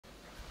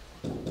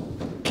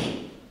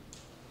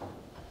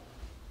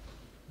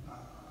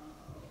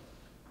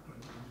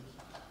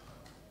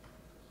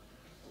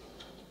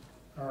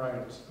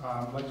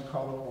I'd like to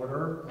call to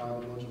order the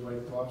Village of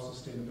Lake Bluff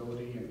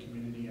Sustainability and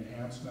Community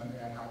Enhancement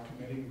Ad Hoc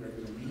Committee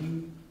regular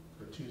meeting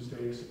for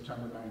Tuesday,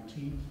 September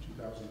 19th,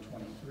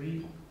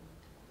 2023.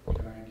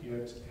 Can I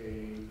get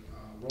a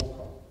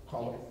roll call?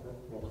 Roll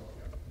call,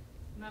 yeah.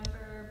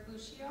 Member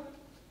Bushio?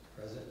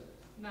 Present.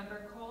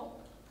 Member Cole?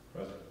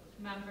 Present.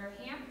 Member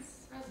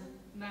Hance? Present.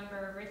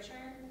 Member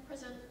Richard?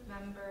 Present.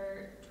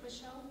 Member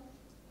Twisho?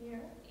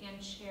 Here.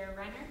 And Chair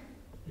Renner?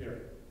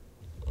 Here.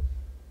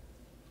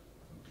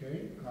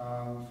 Okay,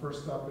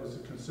 first up is a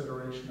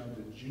consideration of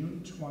the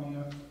June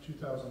 20th,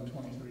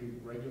 2023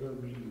 regular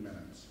meeting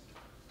minutes.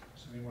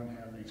 Does anyone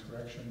have any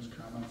corrections,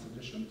 comments,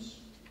 additions?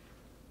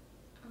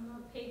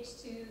 Page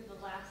 2, the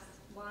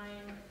last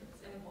line, it's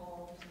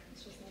involved.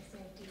 It's just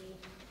missing D.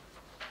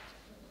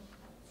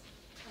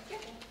 Yeah.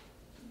 Thank you.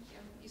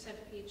 You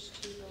said page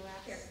 2, the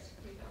last. Here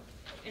you go.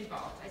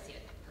 Involved. I see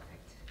it.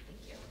 Perfect.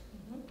 Thank you.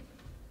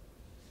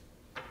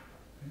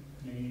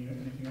 Okay.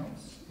 Anything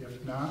else?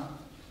 If not,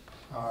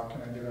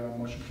 can I get a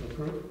motion to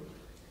approve?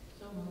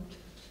 So moved.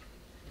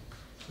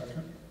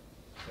 Second?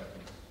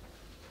 Second.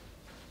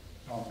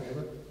 All in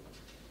favor?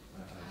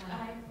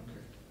 Aye.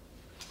 Okay.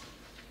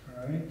 All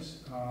right.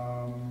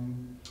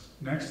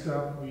 Next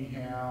up, we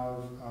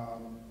have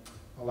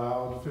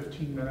allowed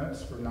 15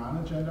 minutes for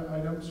non-agenda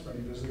items for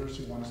any visitors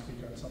who want to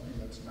speak on something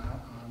that's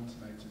not on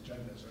tonight's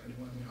agenda. Is there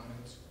anyone in the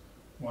audience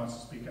who wants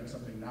to speak on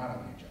something not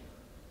on the agenda?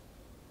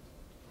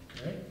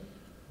 Okay.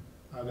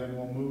 Then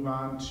we'll move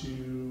on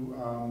to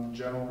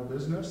general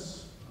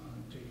business.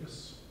 Take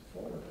us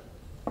forward.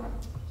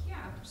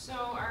 Yeah, so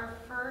our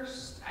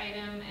first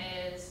item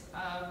is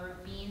a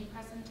ravine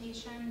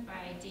presentation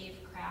by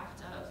Dave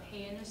Kraft of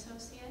Hay and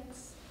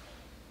Associates.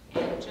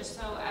 And just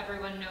so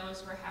everyone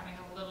knows, we're having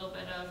a little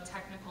bit of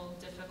technical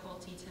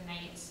difficulty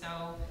tonight,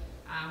 so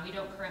we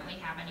don't currently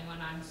have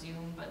anyone on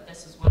Zoom, but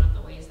this is one of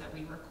the ways that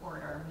we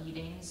record our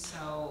meetings.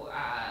 So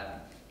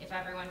if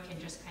everyone can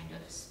just kind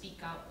of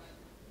speak up,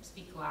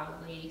 speak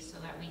loudly so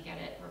that we get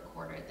it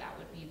recorded, that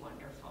would be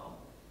wonderful.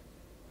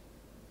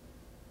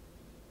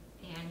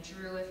 And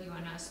Drew, if you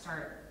want to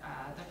start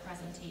the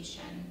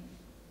presentation.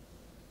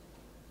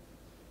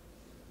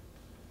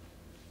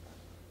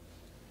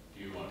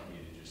 Do you want me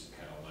to just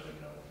kind of let him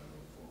know when we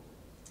move forward?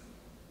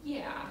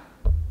 Yeah.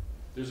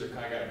 I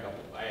got a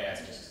couple, I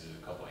asked just because there's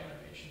a couple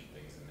animation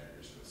things in there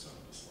just with some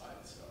of the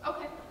slides, so.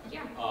 Okay,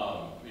 yeah.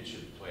 It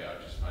should play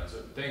out just fine.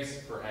 So thanks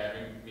for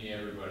having me,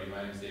 everybody.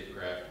 My name is Dave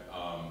Kraft.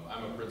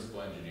 I'm a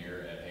principal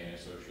engineer at Hay and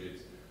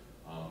Associates.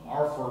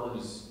 Our firm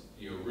is,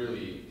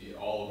 really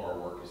all of our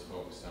work is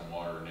focused on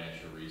water and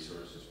natural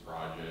resources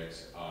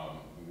projects.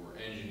 We're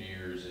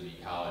engineers and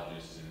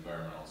ecologists and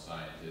environmental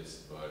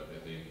scientists, but I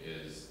think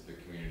as the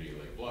community of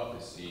Lake Bluff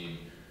is seeing,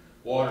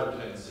 water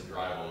tends to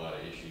drive a lot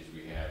of issues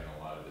we have in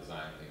a lot of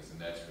design things, and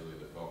that's really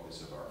the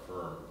focus of our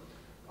firm.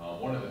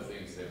 One of the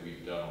things that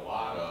we've done a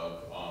lot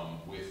of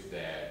with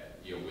that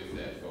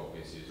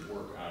focus is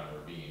work on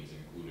ravines,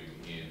 including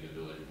in the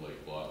village of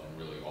Lake Bluff and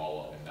really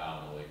all up and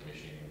down the Lake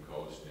Michigan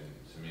coast and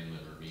some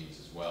inland ravines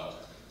as well.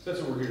 So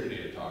that's what we're here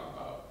today to talk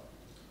about.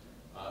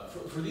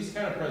 For these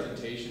kind of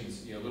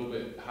presentations, a little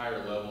bit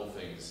higher level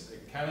things,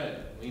 kind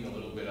of lean a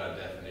little bit on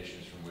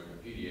definitions from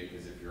Wikipedia,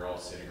 because if you're all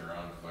sitting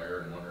around a fire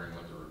and wondering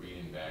what the ravine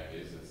impact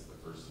is, that's the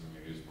first thing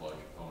you do is pull out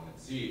your phone and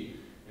see.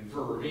 And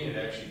for a ravine, it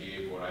actually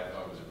gave what I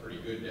thought was a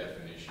pretty good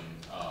definition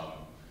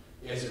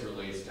as it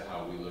relates to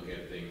how we look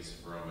at things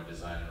from a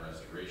design and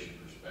restoration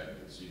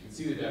perspective. So you can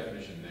see the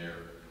definition there.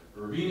 A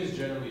ravine is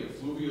generally a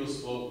fluvial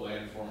slope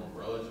landform of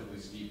relatively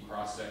steep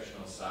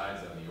cross-sectional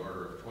sides on the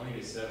order of 20 to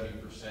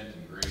 70%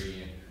 in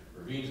gradient.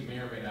 Ravines may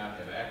or may not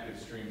have active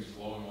streams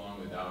flowing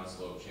along the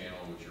downslope channel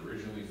which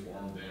originally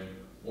formed them.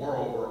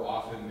 Moreover,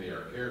 often they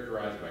are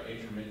characterized by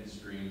intermittent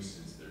streams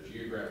since their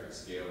geographic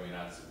scale may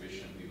not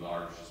sufficiently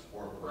large to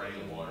support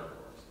perennial water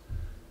course.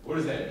 What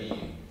does that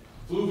mean?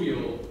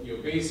 Fluvial,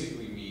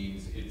 basically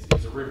means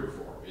it's a river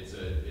form. It's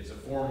a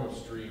form of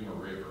stream or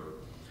river.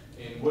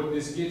 And what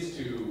this gets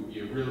to,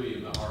 really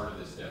in the heart of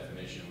this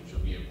definition, which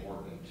will be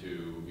important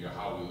to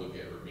how we look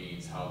at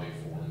ravines, how they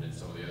formed, and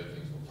some of the other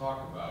things we'll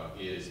talk about,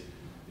 is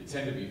they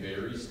tend to be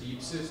very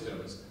steep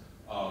systems,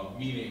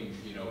 meaning,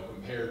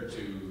 compared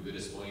to the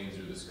Des Plaines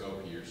or the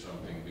Skokie or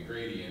something, the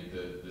gradient,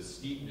 the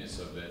steepness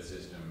of that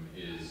system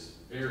is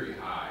very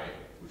high,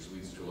 which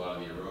leads to a lot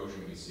of the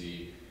erosion we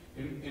see.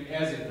 And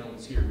as it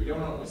notes here, we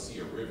don't always see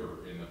a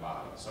river in the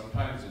bottom.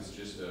 Sometimes it's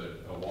just a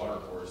water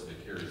course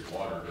that carries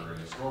water during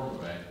a storm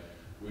event,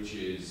 which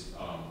is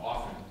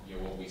often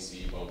what we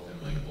see both in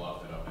Lake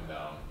Bluff and up and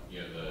down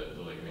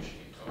the Lake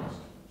Michigan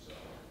coast. So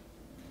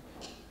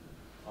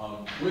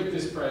with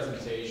this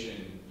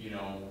presentation,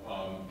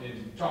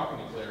 and talking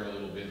to Claire a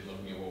little bit,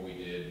 looking at what we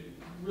did,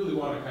 really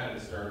want to kind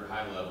of start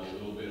high level, a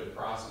little bit of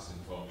process and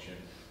function.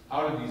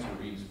 How did these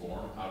ravines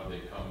form? How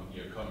did they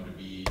come to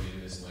be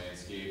in this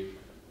landscape?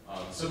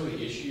 Some of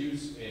the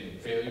issues and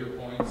failure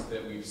points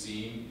that we've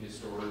seen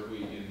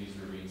historically in these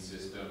ravine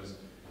systems,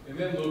 and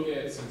then look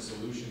at some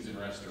solutions and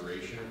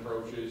restoration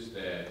approaches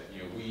that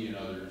we and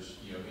others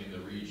in the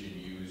region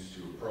use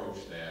to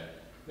approach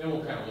that. Then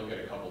we'll kind of look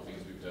at a couple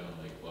things we've done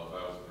in Lake Bluff.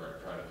 I always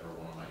try to throw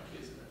one of my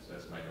kids in there, so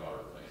that's my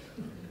daughter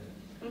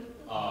playing.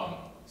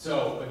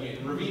 So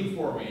again, ravine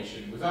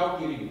formation, without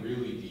getting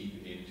really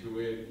deep into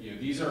it, you know,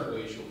 these are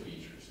glacial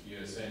features, you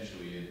know,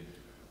 essentially.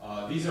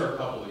 And these are a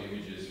couple of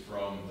images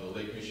from the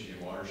Lake Michigan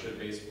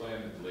Watershed-Based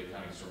Plan that the Lake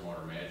County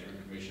Stormwater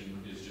Management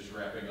Commission is just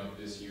wrapping up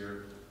this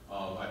year.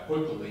 I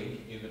put the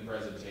link in the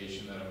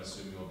presentation that I'm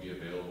assuming will be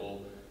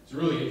available. It's a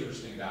really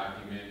interesting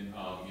document.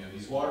 You know,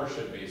 these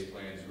watershed-based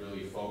plans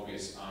really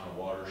focus on a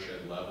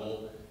watershed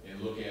level and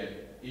look at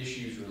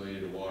issues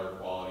related to water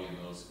quality and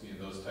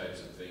those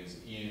types of things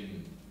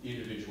in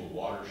individual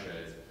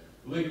watersheds.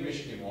 The Lake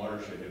Michigan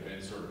watershed had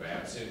been sort of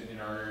absent in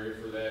our area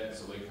for that, and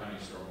so Lake County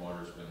Stormwater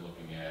has been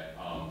looking at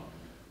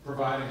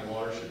providing a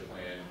watershed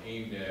plan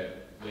aimed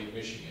at Lake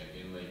Michigan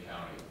in Lake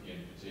County in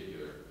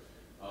particular.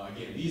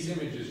 Again, these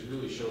images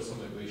really show some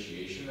of the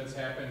glaciation that's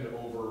happened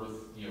over,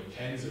 you know,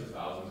 tens of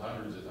thousands,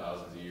 hundreds of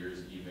thousands of years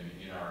even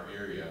in our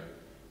area.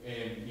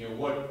 And, you know,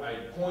 what I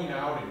point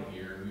out in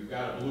here, and we've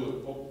got a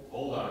blue, oh,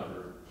 hold on,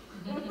 Drew.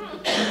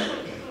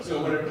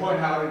 So what I point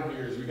out in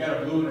here is we've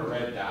got a blue and a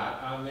red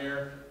dot on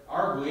there.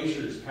 Our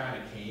glaciers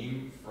kind of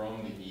came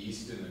from the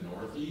east and the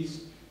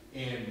northeast.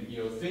 And,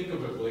 you know, think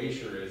of a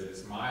glacier as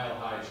this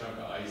mile-high chunk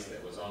of ice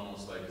that was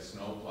almost like a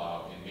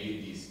snowplow and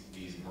made these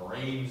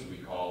moraines, we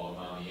call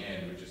them, on the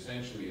end, which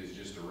essentially is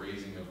just a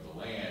raising of the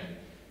land.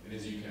 And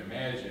as you can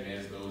imagine,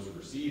 as those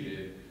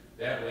receded,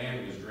 that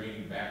land was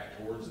draining back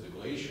towards the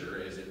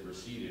glacier as it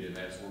receded, and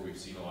that's where we've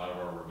seen a lot of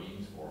our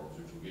ravines form,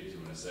 which we'll get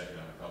to in a second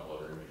on a couple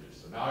other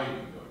images. So now you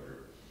can go through.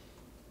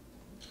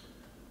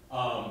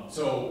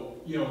 So,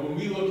 you know, when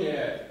we look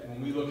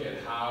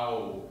at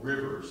how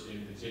rivers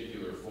in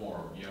particular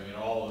form, you know, in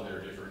all of their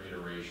different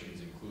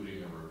iterations,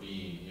 including a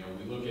ravine, you know,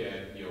 we look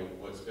at, you know,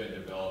 what's been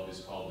developed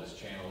is called this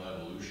channel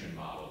evolution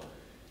model.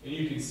 And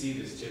you can see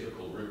this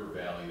typical river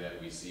valley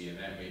that we see, and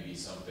that may be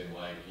something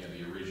like, you know,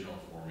 the original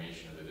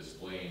formation of the Des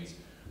Plaines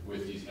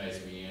with these nice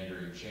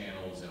meandering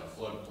channels and a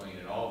floodplain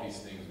and all these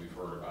things we've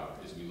heard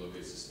about as we look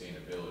at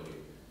sustainability.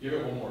 Give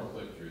it one more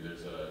click through.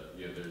 There's a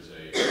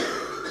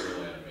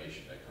little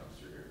animation that comes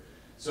through here.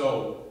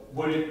 So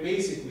what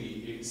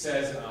it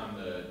says on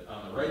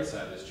the right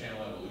side of this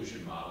channel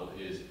evolution model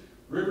is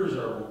rivers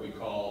are what we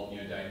call,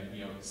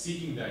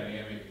 seeking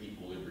dynamic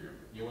equilibrium.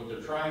 You know, what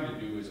they're trying to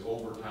do is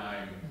over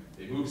time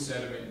they move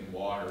sediment and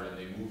water, and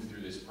they move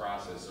through this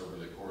process over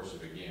the course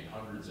of, again,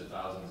 hundreds of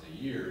thousands of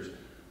years,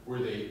 where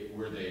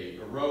they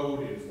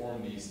erode and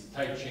form these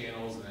tight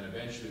channels, and then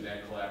eventually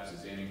that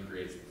collapses in and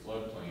creates the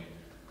floodplain.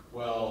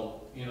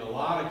 Well, in a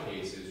lot of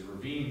cases,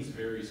 ravines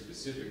very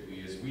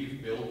specifically, as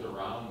we've built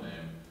around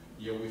them,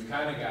 you know, we've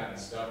kind of gotten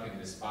stuck in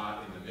this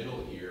spot in the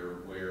middle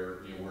here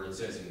where, you know, where it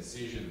says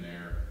incision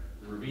there.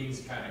 The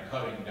ravine's kind of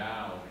cutting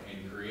down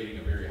and creating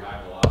a very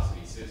high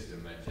velocity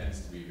system that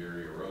tends to be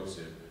very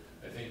erosive.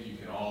 I think you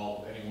can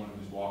anyone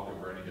who's walked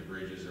over any of the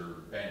bridges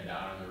or been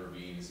down in the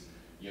ravines,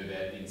 you know,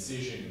 that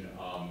incision,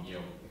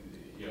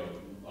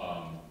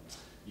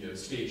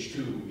 stage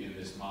 2 in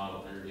this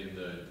model, or in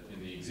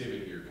the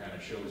exhibit here, kind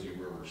of shows you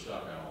where we're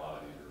stuck on a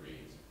lot of these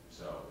ravines.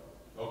 So,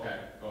 okay,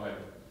 go ahead.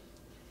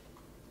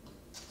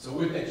 So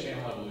with that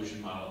channel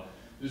evolution model,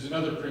 there's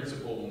another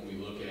principle when we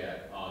look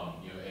at,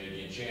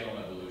 again, channel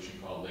evolution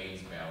called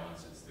Lane's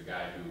balance. It's the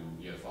guy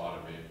who, you know, thought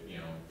of it,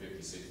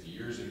 50, 60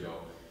 years ago.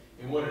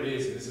 And what it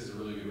is, and this is a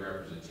really good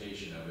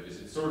representation of it, is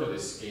it's sort of the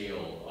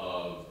scale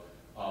of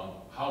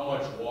how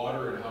much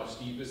water and how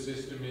steep a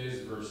system is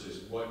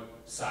versus what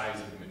size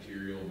of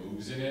material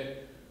moves in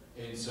it.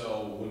 And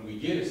so when we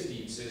get a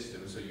steep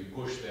system, so you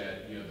push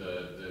that, you know,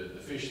 the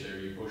fish there,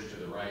 you push to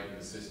the right and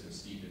the system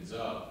steepens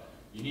up,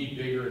 you need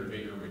bigger and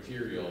bigger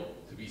material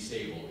to be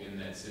stable in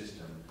that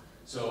system.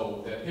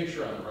 So that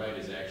picture on the right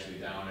is actually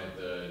down at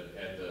the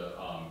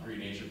Green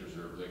Nature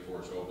Preserve, Lake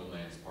Forest Open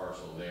Lands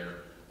parcel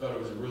there. Thought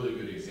it was a really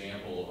good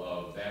example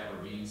of that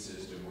ravine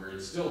system where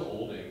it's still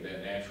holding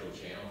that natural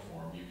channel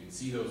form. You can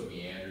see those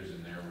meanders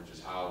in there, which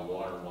is how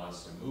water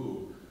wants to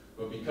move.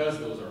 But because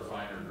those are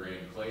finer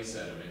grained clay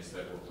sediments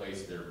that were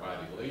placed there by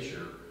the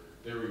glacier,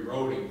 they're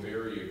eroding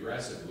very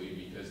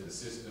aggressively because the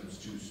system's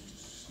too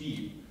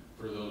steep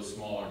for those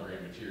smaller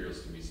grain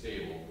materials to be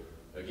stable.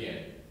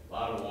 Again, a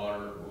lot of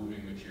water,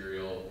 moving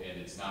material, and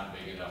it's not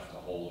big enough to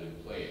hold in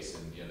place.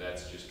 And, you know,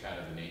 that's just kind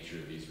of the nature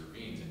of these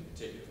ravines in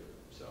particular.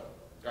 So,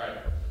 all right.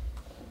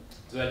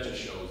 So that just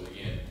shows,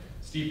 again,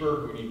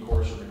 steeper, we need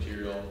coarser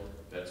material.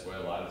 That's why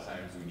a lot of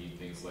times we need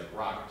things like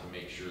rock to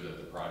make sure that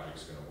the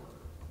project's going to work.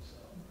 So,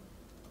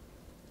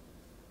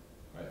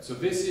 all right. So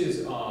this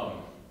is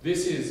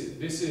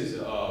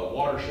a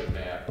watershed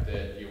map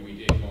that, you know, we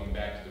did going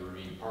back to the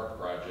Ravine Park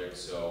project,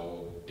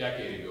 so a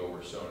decade ago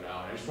or so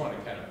now. And I just want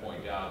to kind of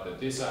point out that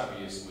this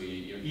obviously,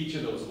 you know, each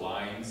of those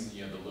lines,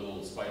 you know, the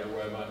little spider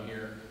web on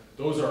here,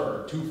 those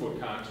are 2-foot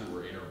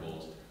contour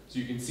intervals. So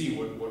you can see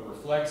what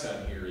reflects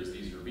on here is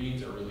these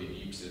ravines are really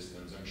deep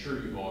systems. I'm sure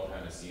you've all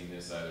kind of seen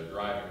this either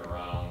driving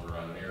around or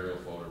on an aerial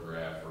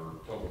photograph or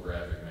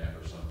topographic map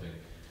or something.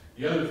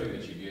 The other thing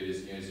that you get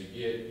is, as you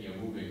get, you know,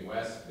 moving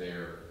west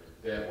there,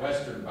 that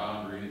western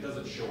boundary, and it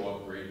doesn't show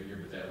up great in here,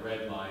 but that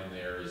red line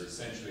there is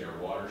essentially our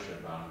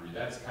watershed boundary.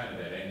 That's kind of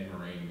that end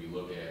moraine we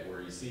look at,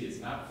 where you see it's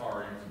not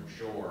far in from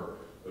shore,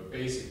 but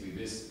basically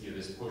this,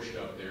 this pushed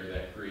up there,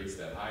 that creates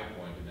that high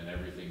point, and then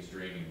everything's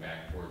draining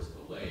back towards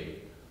the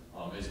lake.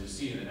 As we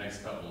see in the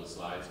next couple of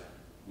slides,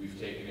 we've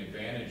taken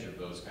advantage of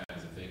those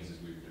kinds of things as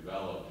we've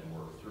developed and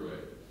worked through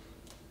it.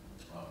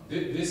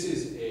 This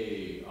is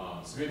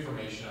some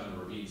information on the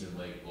ravines in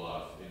Lake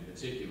Bluff in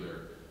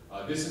particular.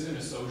 This is an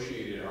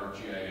associated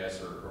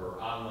ArcGIS or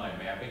online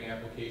mapping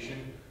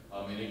application.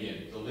 And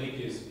again, the link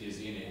is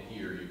in it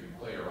here. You can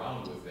play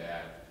around with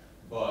that.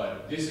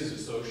 But this is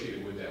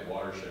associated with that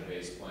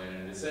watershed-based plan,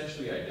 and it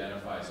essentially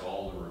identifies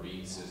all the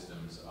ravine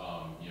systems,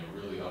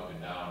 really up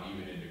and down,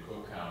 even into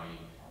Cook County,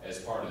 as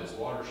part of this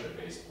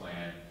watershed-based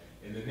plan.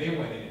 And then they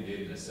went in and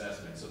did an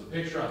assessment. So the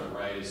picture on the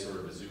right is sort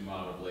of a zoom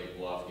out of Lake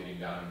Bluff, getting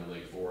down into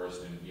Lake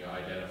Forest, and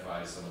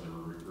identifies some of the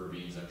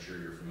ravines I'm sure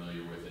you're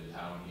familiar with in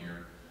town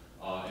here.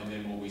 And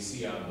then what we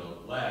see on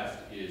the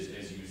left is,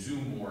 as you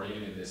zoom more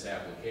in this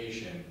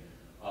application,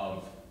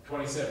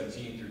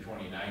 2017 through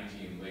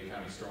 2019, Lake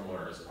County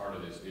Stormwater, as part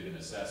of this, did an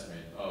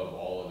assessment of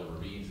all of the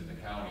ravines in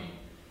the county.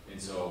 And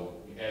so,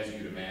 as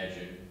you'd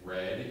imagine,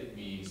 red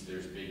means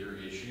there's bigger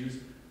issues,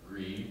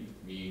 green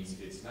means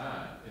it's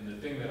not. And the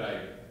thing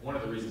that one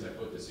of the reasons I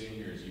put this in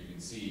here is you can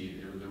see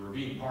the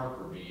Ravine Park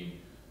ravine,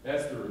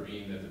 that's the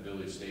ravine that the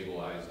village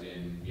stabilized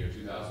in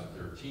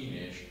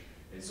 2013-ish.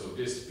 And so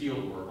this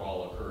field work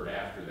all occurred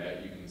after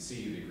that. You can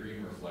see the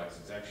green reflects,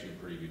 it's actually in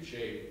pretty good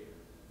shape.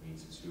 It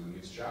means it's doing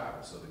its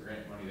job. So the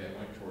grant money that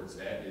went towards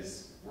that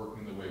is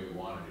working the way we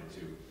wanted it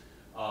to.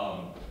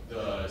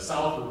 The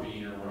South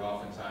Ravine, or what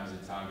oftentimes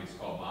in town gets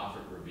called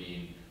Moffett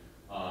Ravine,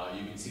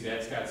 you can see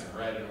that's got some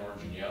red and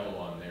orange and yellow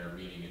on there,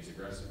 meaning it's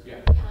aggressive.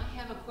 Yeah? Yeah, I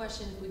have a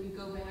question. If we could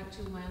go back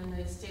to when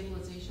the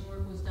stabilization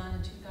work was done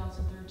in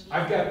 2013.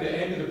 I've got the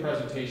end of the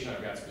presentation,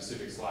 I've got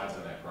specific slides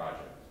on that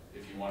project.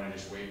 If you want to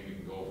just wait, we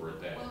can go over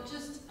it then. Well,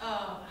 just,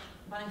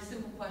 my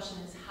simple question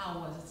is, how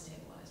was it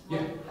stabilized?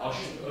 Yeah, I'll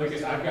show, like I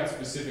said, I've got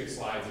specific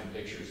slides and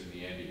pictures in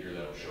the end of here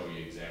that'll show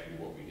you exactly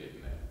what we did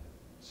in that.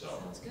 So.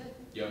 Sounds good.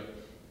 Yep.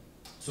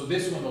 So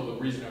this one, though,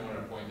 the reason I want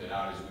to point that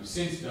out is we've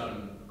since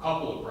done a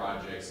couple of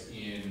projects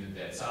in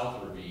that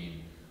South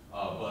Ravine,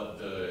 but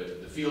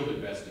the field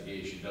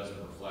investigation doesn't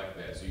reflect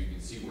that. So you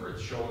can see where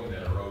it's showing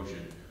that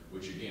erosion,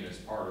 which again is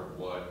part of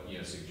what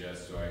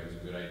suggests so it was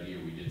a good idea.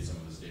 We did some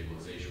of the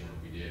stabilization work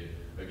we did.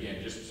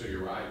 Again, just so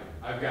you're right,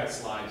 I've got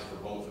slides for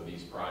both of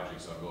these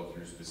projects. I'll go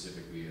through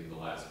specifically in the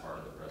last part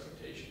of the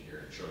presentation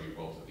here and show you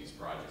both of these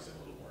projects in a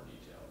little more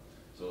detail.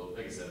 So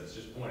like I said, it's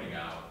just pointing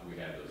out we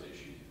had those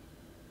issues.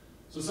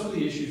 So some of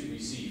the issues we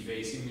see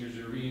facing these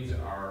ravines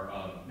are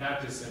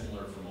not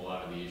dissimilar from a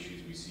lot of the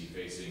issues we see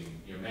facing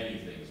many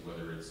things,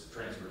 whether it's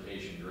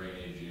transportation,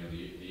 drainage,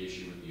 the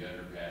issue with the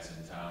underpass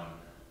in town,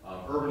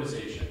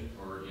 urbanization,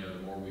 or the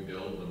more we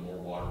build, the more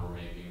water we're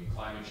making,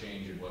 climate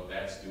change and what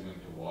that's doing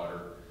to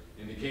water.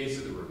 In the case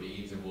of the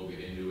ravines, and we'll get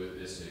into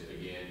this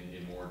again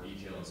in more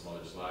detail in some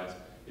other slides,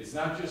 it's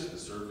not just the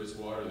surface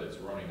water that's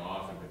running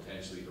off and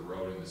potentially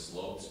eroding the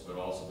slopes, but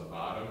also the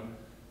bottom.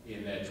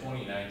 In that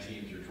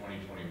 2019 through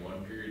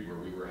 2021 period where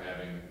we were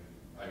having,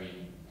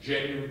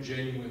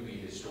 genuinely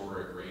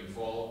historic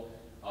rainfall,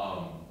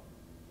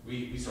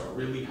 we saw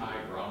really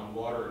high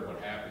groundwater, and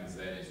what happens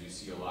then is you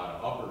see a lot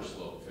of upper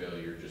slope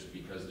failure just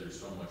because there's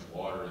so much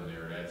water in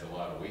there. It adds a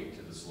lot of weight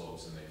to the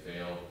slopes and they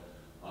fail.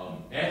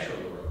 Natural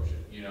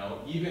erosion,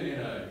 even in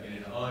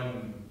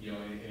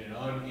an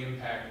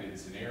unimpacted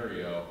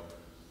scenario,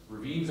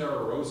 ravines are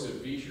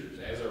erosive features,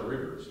 as are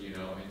rivers,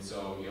 and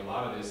so a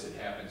lot of this, it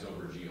happens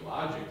over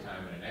geologic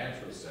time in a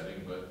natural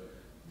setting, but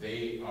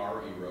they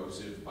are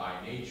erosive by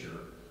nature,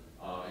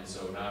 and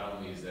so not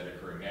only is that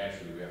occurring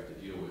naturally, we have to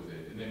deal with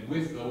it. And then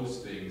with those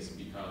things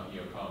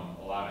come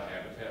a lot of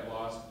habitat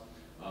loss.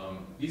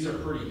 These are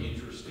pretty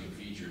interesting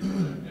features,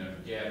 and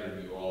I'm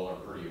gathering you all are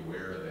pretty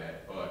aware of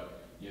that, but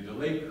the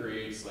lake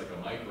creates like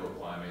a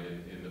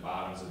microclimate in the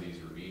bottoms of these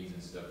ravines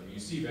and stuff, and you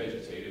see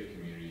vegetative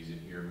communities in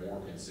here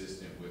more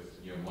consistent with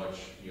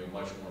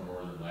much more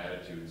northern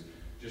latitudes,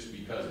 just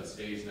because it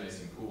stays nice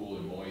and cool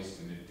and moist,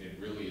 and it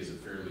really is a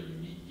fairly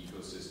unique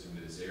ecosystem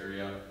to this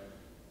area.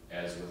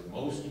 As with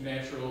most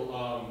natural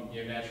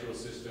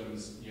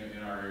systems,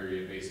 in our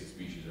area, invasive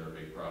species are a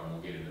big problem.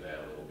 We'll get into that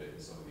a little bit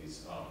in some of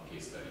these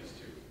case studies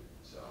too.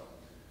 So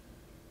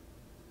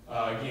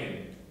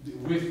again,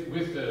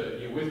 with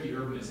the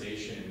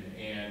urbanization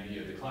and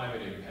the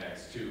climate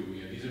impacts too,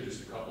 these are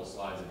just a couple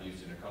slides I've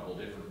used in a couple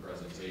different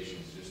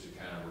presentations just to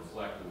kind of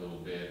reflect a little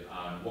bit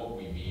on what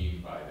we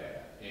mean by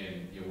that.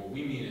 And what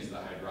we mean is the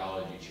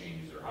hydrology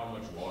changes, or how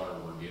much water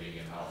we're getting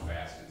and how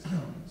fast it's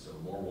coming. So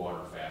more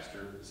water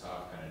faster is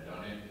how I've kind of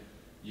done it.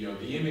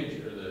 The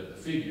image or the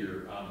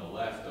figure on the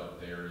left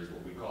up there is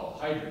what we call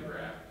a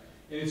hydrograph.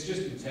 And it's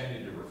just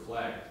intended to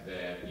reflect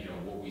that,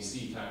 what we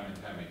see time and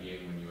time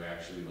again when you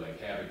actually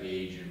have a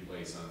gauge in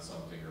place on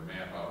something or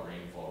map out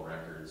rainfall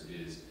records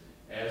is,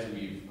 as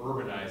we've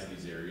urbanized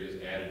these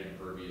areas, added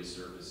impervious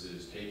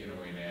surfaces, taken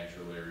away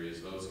natural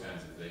areas, those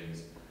kinds of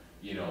things,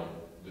 you know,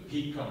 the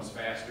peak comes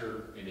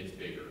faster and it's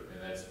bigger,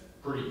 and that's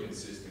pretty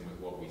consistent with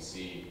what we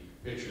see.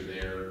 Picture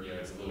there, you know,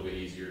 it's a little bit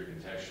easier to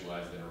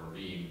contextualize than a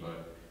ravine,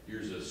 but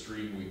here's a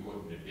stream we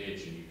put in a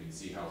ditch, and you can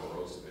see how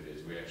erosive it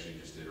is. We actually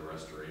just did a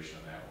restoration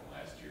on that one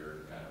last year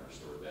and kind of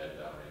restored that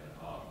down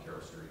in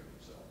Carroll Stream.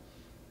 So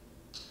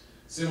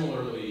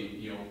similarly,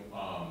 you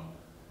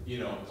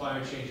know,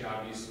 climate change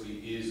obviously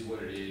is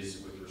what it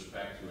is with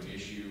respect to an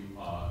issue.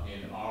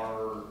 In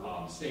our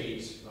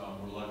state,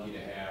 we're lucky to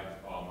have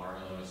our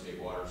Illinois State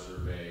Water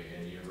Survey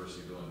and the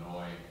University of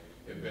Illinois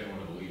have been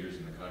one of the leaders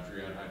in the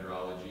country on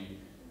hydrology.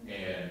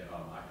 And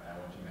I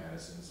went to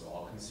Madison, so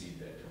I'll concede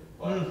that to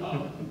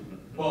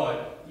them.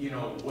 But you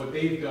know, what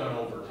they've done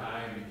over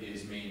time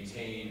is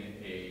maintain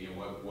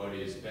what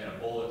has been a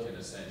bulletin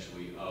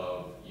essentially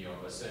of, you know,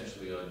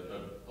 essentially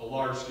a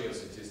large-scale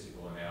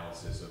statistical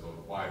analysis of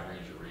a wide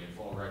range of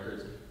rainfall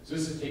records. So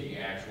this is taking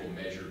actual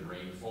measured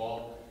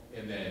rainfall,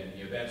 and then,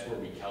 you know, that's where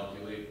we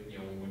calculate, you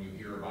know, when you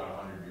hear about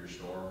a 100-year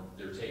storm,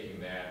 they're taking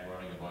that,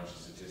 running a bunch of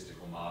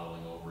statistical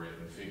modeling over it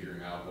and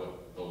figuring out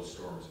what those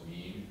storms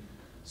mean.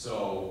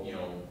 So, you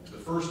know, the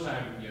first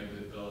time, you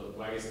know,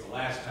 I guess the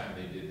last time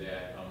they did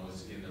that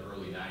was in the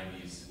early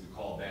 90s. We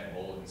called that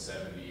Bulletin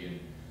 70, and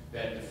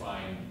that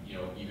defined, you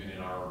know, even in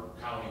our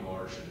county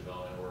watershed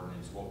development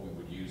ordinance, what we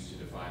would use to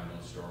define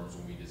those storms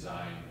when we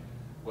designed.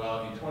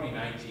 Well, in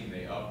 2019,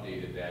 they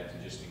updated that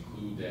to just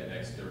include that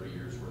next 30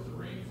 years worth of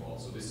rainfall.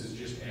 So this is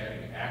just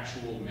adding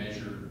actual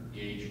measured,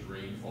 gauged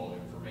rainfall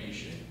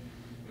information.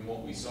 And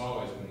what we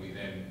saw is when we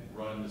then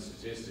run the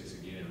statistics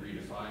again and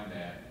redefine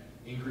that,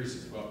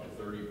 increases of up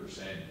to 30%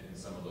 in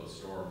some of those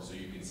storms. So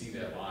you can see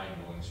that line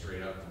going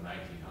straight up from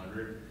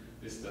 1900.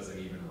 This doesn't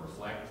even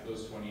reflect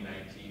those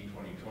 2019,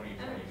 2020,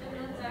 2021.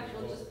 And that's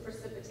actual just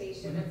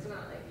precipitation. It's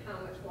not like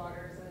how much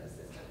water is in the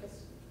system.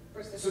 It's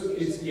So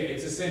precipitation.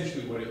 it's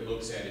essentially what it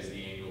looks at is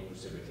the annual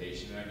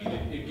precipitation. I mean,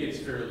 it gets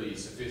fairly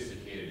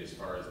sophisticated as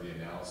far as the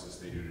analysis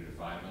they do to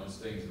define those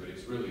things, but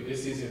it's really,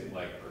 this isn't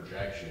like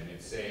projection.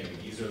 It's saying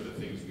these are the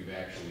things we've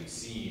actually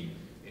seen,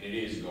 and it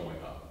is going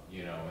up,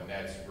 you know, and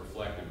that's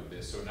reflective of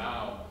this. So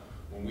now,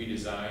 when we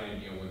design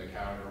and, you know, when the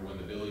county, or when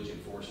the village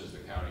enforces the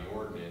county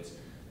ordinance,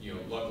 you know,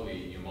 luckily,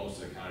 you know,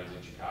 most of the counties in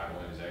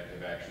Chicagoland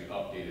have actually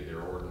updated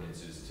their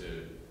ordinances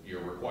to, you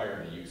know,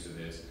 require the use of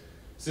this.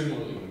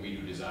 Similarly, when we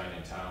do design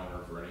in town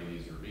or for any of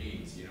these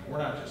ravines, you know, we're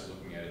not just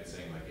looking at it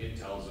saying like, it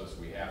tells us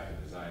we have to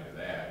design to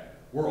that.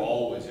 We're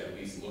always at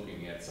least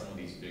looking at some of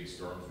these big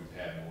storms we've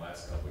had in the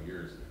last couple of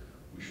years.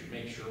 We should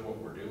make sure what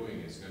we're doing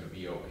is gonna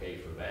be okay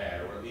for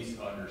that, or at least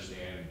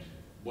understand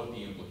what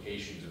the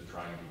implications of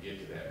trying to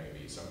get to that may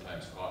be.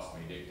 Sometimes cost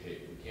may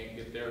dictate we can't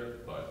get there,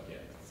 but yeah.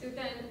 So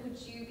then, would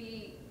you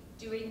be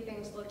doing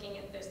things looking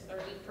at this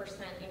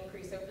 30%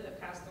 increase over the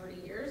past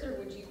 30 years, or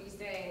would you be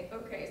saying,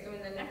 okay, so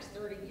in the next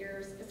 30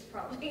 years, it's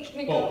probably going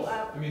to go Both.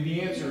 up? I mean,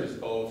 the answer is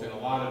both, and a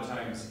lot of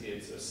times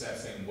it's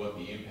assessing what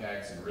the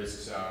impacts and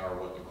risks are,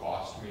 what the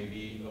cost may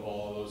be of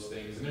all of those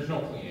things, and there's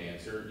no clean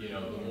answer. You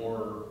know, the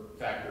more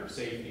factor of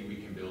safety we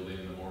can build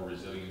in, the more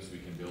resilience we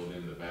can build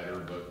in, the better,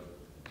 but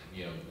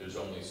you know, there's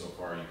only so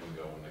far you can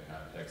go in the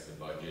context of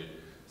budget.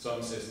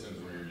 Some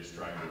systems where you're just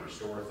trying to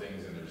restore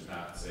things and there's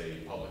not, say,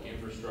 public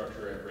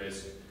infrastructure at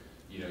risk,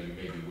 you know, you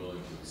may be willing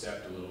to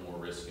accept a little more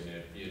risk in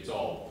it. It's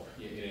all,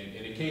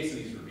 in a case of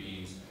these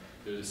ravines,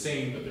 they're the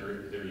same, but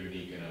they're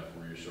unique enough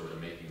where you're sort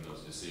of making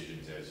those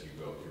decisions as you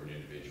go through an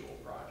individual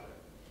project.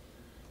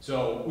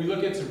 So we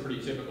look at some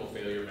pretty typical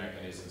failure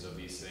mechanisms of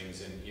these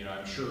things, and you know,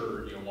 I'm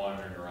sure, you know,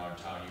 wandering around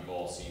town, you've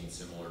all seen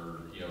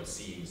similar, you know,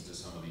 scenes to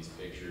some of these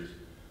pictures.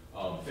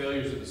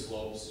 Failures of the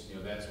slopes, you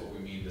know, that's what we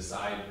mean. The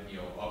side, you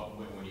know, up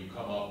when you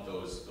come up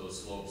those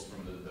slopes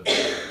from the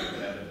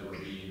bed of the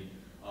ravine.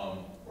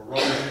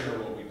 Erosion,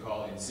 or what we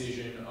call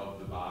incision of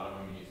the bottom.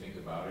 I mean, you think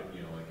about it,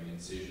 you know, like an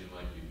incision,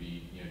 like you'd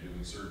be, you know,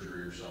 doing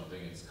surgery or something.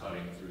 It's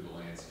cutting through the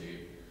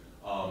landscape.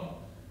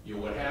 You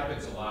know, what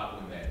happens a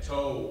lot when that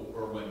toe,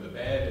 or when the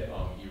bed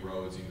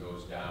erodes and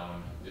goes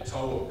down, the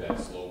toe of that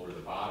slope or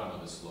the bottom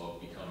of the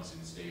slope becomes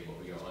unstable,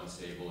 you know,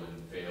 unstable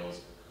and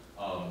fails.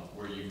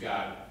 Where you've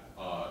got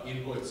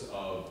inputs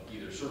of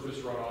either surface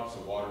runoff,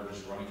 so water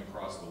just running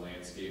across the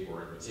landscape,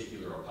 or in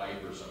particular a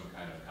pipe or some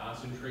kind of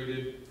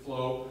concentrated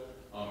flow.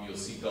 You'll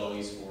see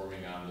gullies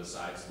forming on the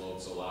side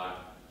slopes a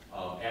lot.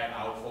 At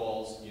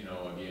outfalls, you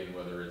know, again,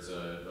 whether it's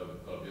a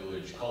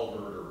village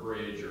culvert or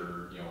bridge,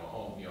 or you know, a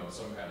home, you know,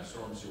 some kind of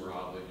storm sewer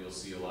outlet, you'll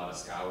see a lot of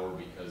scour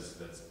because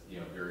that's, you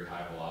know, very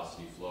high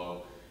velocity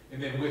flow.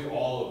 And then with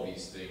all of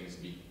these things,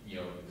 you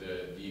know,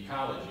 the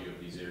ecology of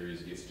these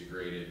areas gets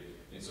degraded.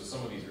 And so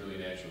some of these really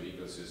natural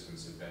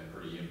ecosystems have been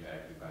pretty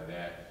impacted by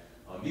that.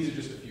 These are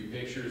just a few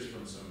pictures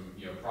from some,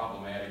 you know,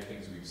 problematic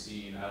things we've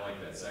seen. I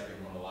like that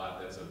second one a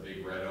lot. That's a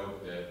big red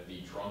oak that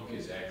the trunk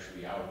is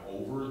actually out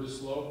over the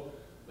slope.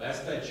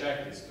 Last I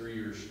checked, it's 3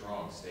 years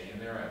strong. Staying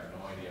there, I have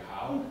no idea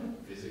how.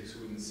 Physics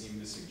wouldn't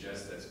seem to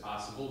suggest that's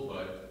possible,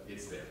 but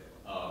it's there.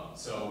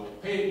 So,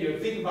 hey, you know,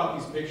 think about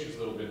these pictures a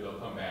little bit. They'll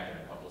come back in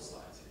a couple of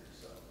slides here.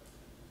 So,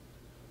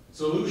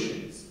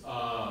 Solutions,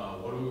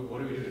 what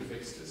do we do to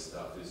fix this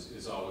stuff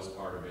is always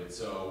part of it.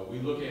 So we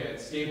look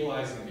at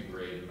stabilizing the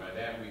grade, and by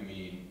that we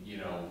mean, you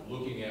know,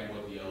 looking at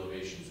what the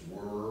elevations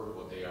were,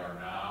 what they are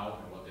now,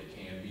 and what they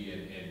can be,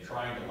 and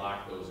trying to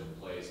lock those in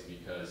place,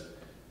 because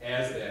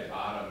as that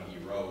bottom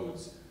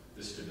erodes,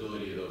 the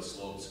stability of those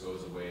slopes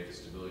goes away, the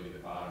stability of the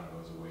bottom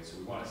goes away, so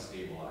we want to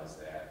stabilize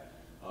that.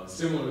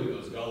 Similarly,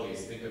 those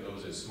gullies, think of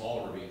those as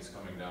small ravines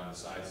coming down the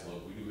side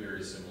slope. We do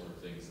very similar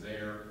things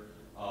there.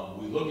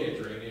 We look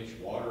at drainage.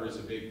 Water is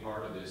a big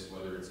part of this,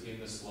 whether it's in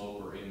the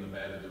slope or in the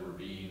bed of the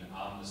ravine,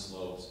 on the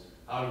slopes.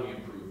 How do we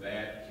improve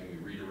that? Can we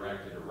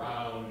redirect it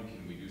around?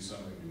 Can we do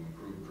something to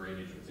improve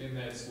drainage within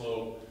that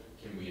slope?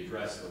 Can we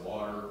address the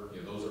water?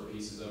 You know, those are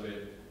pieces of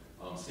it.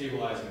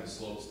 Stabilizing the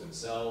slopes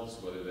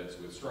themselves, whether that's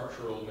with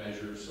structural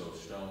measures, so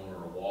stone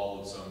or a wall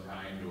of some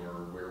kind,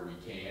 or where we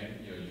can,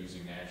 you know,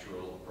 using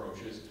natural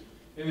approaches.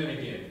 And then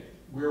again,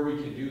 where we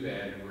can do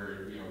that and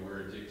where, you know, where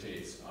it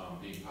dictates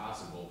being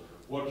possible,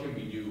 what can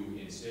we do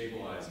in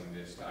stabilizing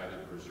this to either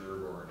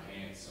preserve or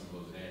enhance some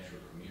of those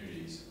natural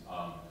communities?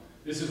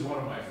 This is one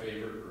of my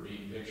favorite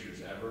ravine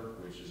pictures ever,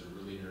 which is a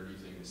really nerdy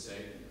thing to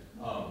say.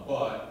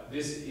 But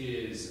this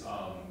is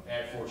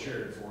at Fort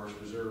Sheridan Forest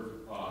Preserve,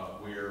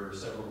 where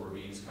several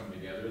ravines come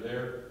together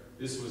there.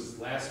 This was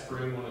last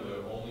spring, one of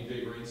the only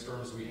big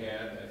rainstorms we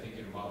had, I think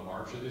in about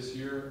March of this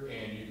year.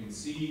 And you can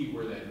see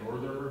where that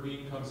northern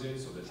ravine comes in,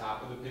 so the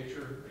top of the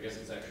picture, I guess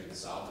it's actually the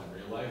south in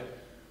real life.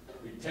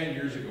 10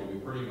 years ago, we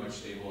pretty much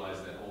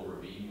stabilized that whole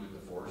ravine with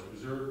the forest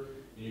preserve.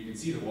 And you can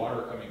see the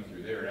water coming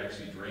through there. It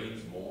actually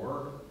drains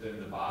more than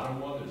the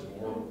bottom one. There's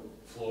more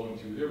flowing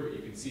through there, but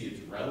you can see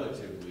it's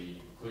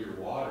relatively clear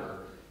water.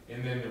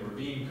 And then the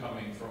ravine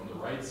coming from the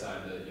right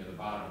side, the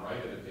bottom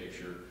right of the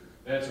picture,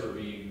 that's a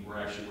ravine we're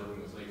actually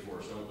working with Lake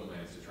Forest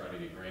Openlands to try to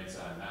get grants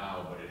on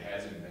now, but it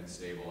hasn't been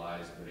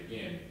stabilized. But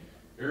again,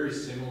 very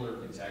similar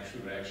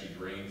contextually, but actually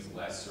drains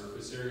less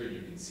surface area, and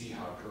you can see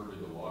how turbid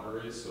the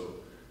water is. So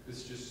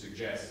this just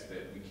suggests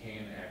that we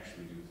can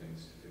actually do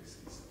things to fix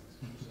these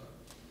things,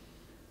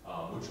 so,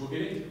 which we'll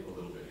get into a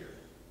little bit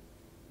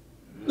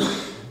here.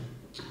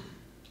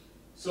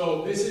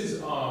 So this is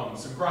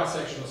some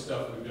cross-sectional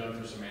stuff we've done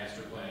for some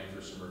master planning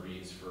for some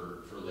ravines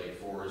for Lake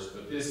Forest.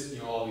 But this, you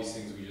know, all these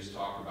things we just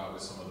talked about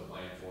with some of the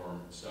plan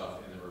form stuff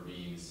in the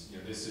ravines, you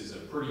know, this is a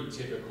pretty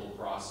typical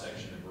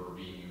cross-section of a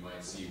ravine you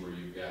might see where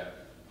you've got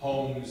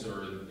homes,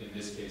 or in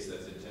this case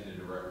that's intended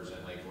to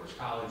represent Lake Forest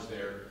College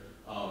there.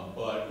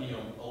 But you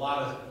know, a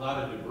lot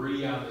of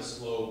debris on the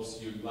slopes,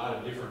 a lot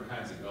of different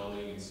kinds of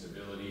gullying and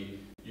stability.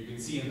 You can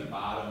see in the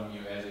bottom, you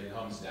know, as it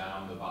comes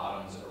down, the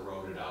bottom's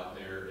eroded out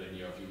there. And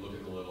you know, if you look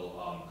at the little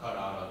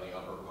cutout on the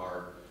upper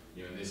part,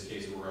 you know, in this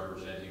case we're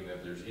representing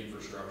that there's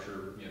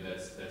infrastructure, you know,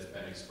 that's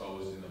been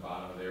exposed in the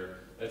bottom of there.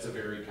 That's a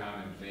very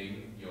common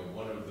thing. You know,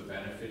 one of the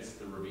benefits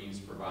the ravines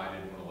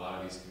provided when a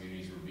lot of these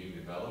communities were being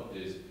developed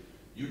is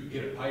you could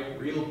get a pipe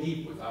real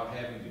deep without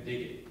having to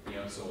dig it. You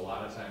know, so a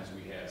lot of times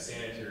we have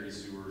sanitary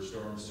sewers,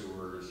 storm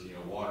sewers, you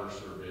know, water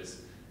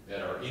service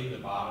that are in the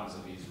bottoms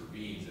of these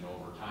ravines, and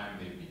over time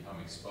they've become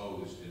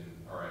exposed and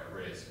are at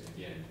risk.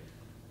 Again,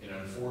 and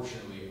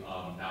unfortunately,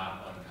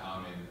 not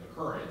uncommon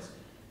occurrence.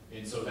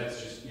 And so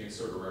that's just, you know,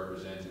 sort of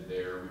represented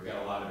there. We've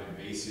got a lot of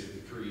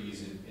invasive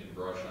trees and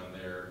brush on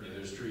there. You know,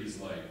 there's trees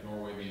like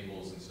Norway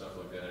maples and stuff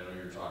like that. I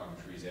know you're talking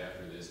trees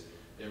after this.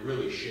 They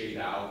really shade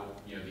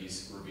out, you know,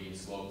 these ravine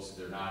slopes.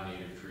 They're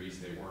non-native trees.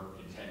 They weren't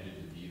intended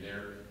to be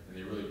there, and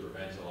they really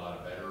prevent a lot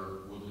of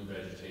better woodland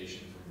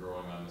vegetation from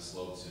growing on the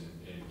slopes and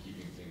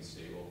keeping things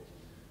stable.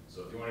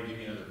 So if you want to give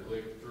me another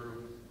click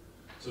through.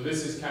 So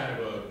this is kind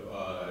of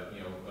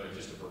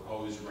just a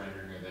proposed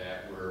rendering of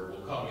that, where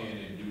we'll come in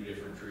and do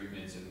different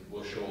treatments, and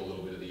we'll show a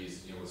little bit of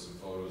these, you know, with some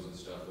photos and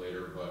stuff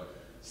later. But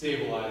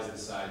stabilize the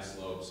side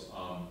slopes,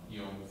 you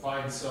know,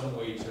 find some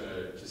way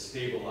to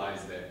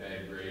stabilize that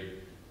bed grade.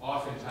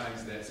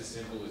 Oftentimes that's as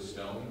simple as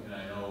stone, and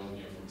I know,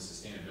 you know, from a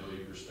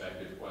sustainability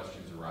perspective,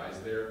 questions arise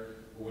there.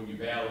 But when you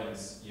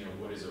balance, you know,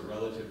 what is a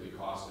relatively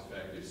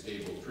cost-effective,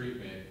 stable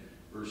treatment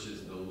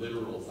versus the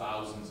literal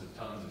thousands of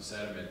tons of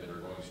sediment that are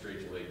going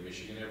straight to Lake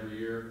Michigan every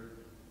year,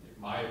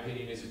 my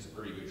opinion is it's a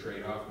pretty good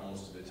trade-off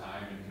most of the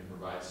time and can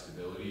provide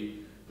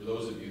stability. For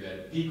those of you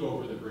that peek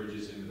over the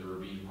bridges into the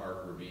Ravine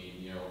Park ravine,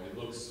 you know, it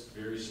looks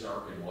very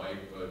stark and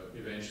white, but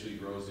eventually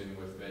grows in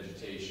with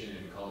vegetation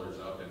and colors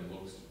up and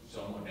looks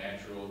somewhat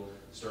natural,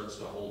 starts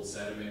to hold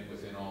sediment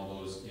within all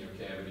those, you know,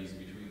 cavities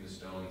between the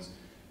stones,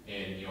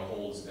 and, you know,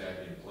 holds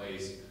that in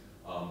place.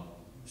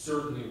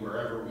 Certainly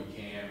wherever we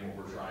can,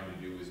 what we're trying to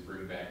do is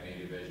bring back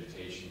native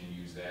vegetation and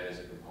use that as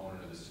a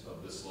component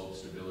of the slope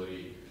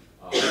stability.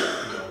 You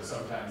know,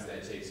 sometimes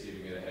that takes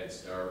giving it a head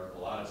start. A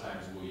lot of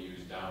times we'll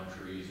use down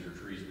trees or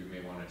trees we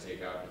may want to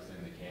take out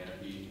within the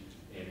canopy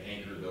and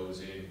anchor those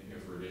in, you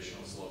know, for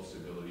additional slope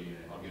stability. And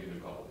I'll get into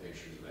a couple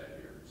pictures of that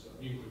here. So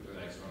you can click to the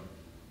next one.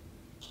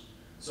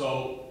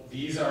 So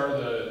these are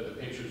the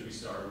pictures we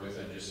started with,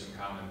 and just some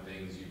common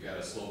things. You've got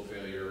a slope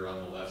failure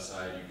on the left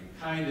side. You can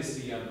kind of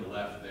see on the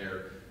left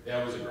there,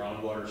 that was a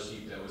groundwater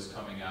seep that was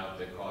coming out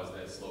that caused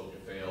that slope to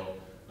fail.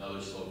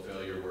 another slope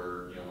failure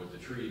where, you know, with the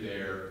tree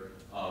there,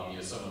 you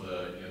know, some of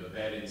the, you know, the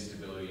bed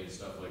instability and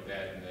stuff like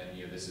that, and then,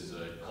 you know, this is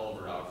a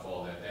culvert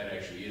outfall that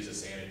actually is a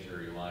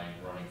sanitary line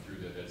running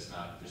through that's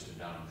not just a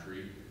downed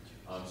tree.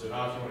 So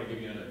now if you want to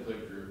give me another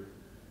click through.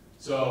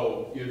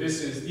 So, you know,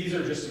 these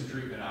are just some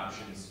treatment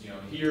options. You know,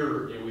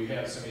 here, you know, we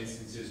have some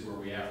instances where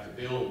we have to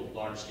build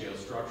large-scale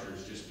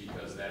structures just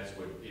because that's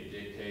what it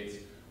dictates.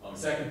 The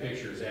second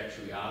picture is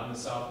actually on the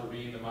South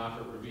Ravine, the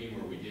Moffett Ravine,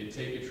 where we did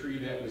take a tree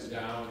that was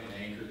down and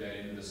anchored that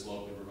into the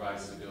slope to provide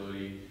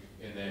stability,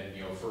 and then,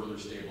 you know, further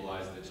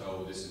stabilize the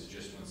toe. This is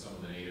just when some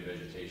of the native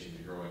vegetation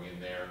is growing in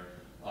there.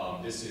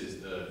 This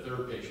is the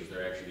third picture.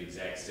 They're actually the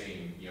exact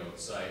same, you know,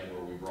 site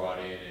where we brought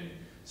in and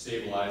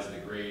stabilized the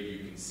grade.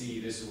 You can see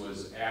this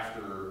was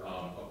after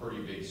a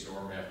pretty big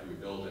storm after we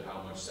built it,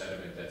 how much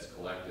sediment that's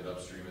collected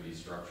upstream of these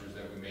structures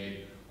that we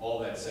made. All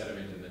that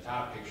sediment in the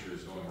top picture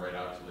is going right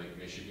out to Lake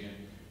Michigan.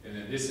 And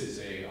then this is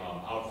a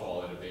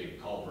outfall at a big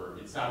culvert.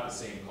 It's not the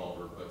same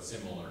culvert, but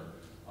similar.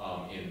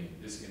 In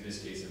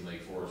this case in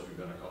Lake Forest, we've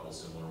done a couple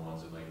similar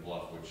ones in Lake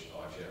Bluff, which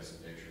I'll actually have some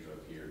pictures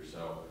of here.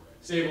 So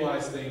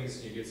stabilize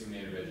things, you get some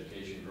native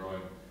vegetation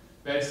growing.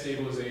 Bed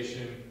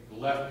stabilization, the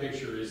left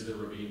picture is the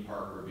Ravine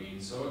Park Ravine.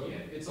 So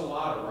again, it's a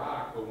lot of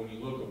rock, but when you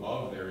look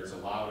above there, it's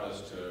allowed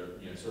us to,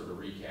 you know, sort of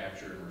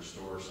recapture and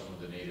restore some of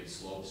the native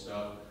slope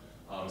stuff.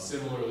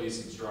 Similarly,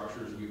 some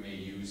structures we may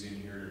use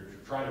in here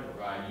to try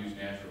to use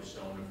natural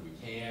stone if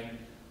we can.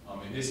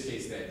 In this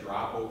case, that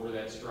drop over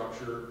that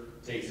structure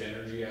takes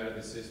energy out of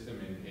the system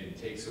and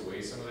takes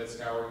away some of that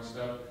scouring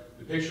stuff.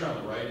 The picture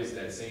on the right is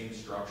that same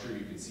structure.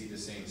 You can see the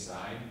same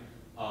sign.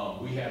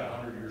 We had a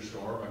 100-year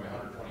storm,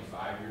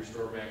 125-year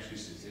storm actually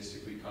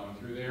statistically come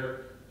through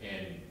there,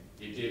 and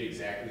it did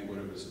exactly what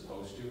it was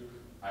supposed to.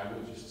 I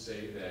will just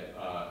say that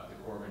the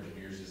Corps of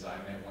Engineers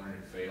designed that one and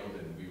it failed,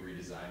 and we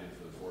redesigned it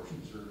for the Forest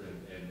Reserve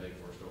and Lake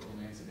Forest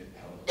Openlands, and it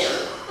held.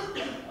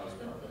 I was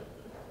proud of it.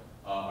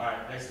 All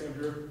right, next one,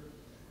 Drew.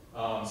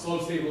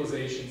 Slope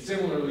stabilization.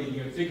 Similarly,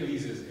 you know, think of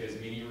these as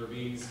mini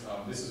ravines.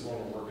 This is one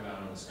we're working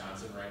on in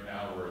Wisconsin right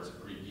now, where it's a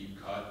pretty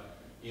deep cut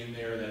in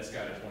there that's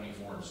got a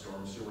 24-inch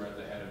storm sewer at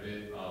the head of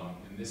it.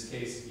 In this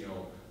case, you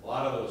know, a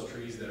lot of those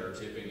trees that are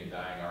tipping and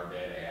dying are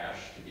dead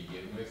ash to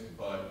begin with,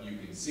 but you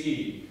can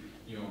see,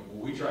 you know,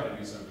 what we try to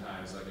do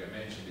sometimes, like I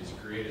mentioned, is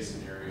create a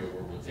scenario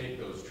where we'll take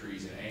those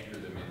trees and anchor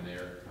them in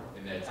there.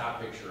 And that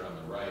top picture on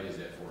the right is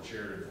at Fort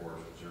Sheridan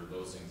Forest Reserve.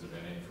 Those things have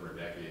been in for a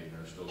decade and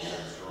they're still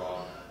going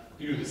strong.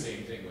 You do the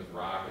same thing with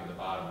rock. In the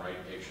bottom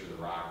right picture,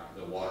 the rock,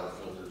 the water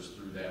filters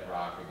through that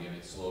rock. Again,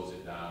 it slows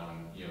it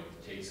down. You know,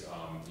 takes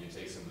you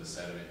take some of the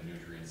sediment and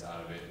nutrients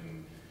out of it,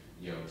 and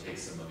you know,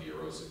 takes some of the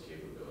erosive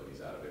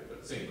capabilities out of it.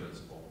 But same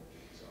principle.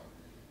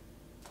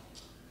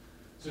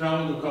 So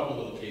now we'll do a couple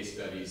little case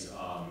studies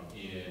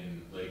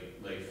in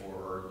Lake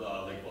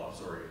Bluff.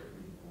 Sorry,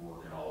 we're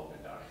working all up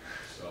and down here.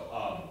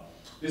 So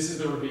this is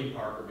the Ravine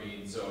Park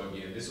Ravine. So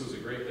again, this was a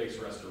Great Lakes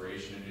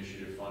Restoration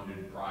Initiative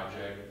funded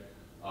project.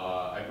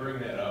 I bring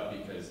that up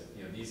because,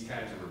 you know, these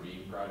kinds of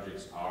ravine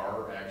projects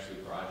are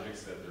actually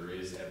projects that there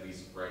is, at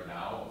least right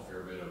now, a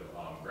fair bit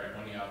of grant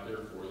money out there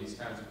for these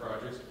kinds of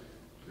projects.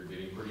 They're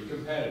getting pretty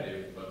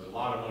competitive, but a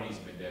lot of money's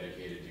been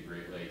dedicated to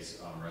Great Lakes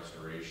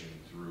restoration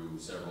through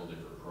several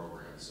different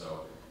programs.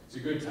 So it's a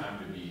good time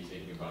to be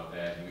thinking about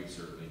that, and we've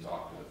certainly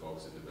talked to the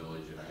folks at the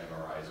village and I have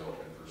our eyes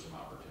open for some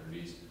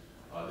opportunities.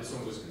 This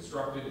one was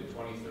constructed in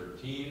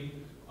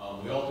 2013.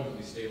 We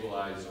ultimately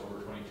stabilized over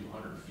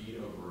 2,200 feet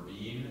of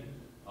ravine.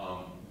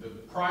 The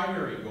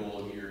primary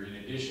goal here, in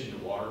addition to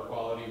water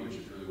quality, which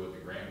is really what the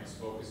grant was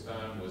focused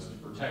on, was to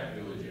protect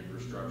village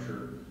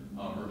infrastructure.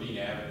 Ravine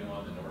Avenue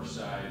on the north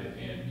side,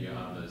 and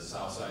on the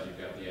south side you've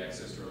got the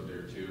access road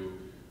there too.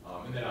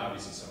 And then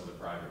obviously some of the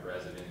private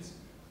residents.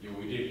 You know,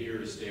 we did here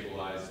to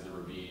stabilize the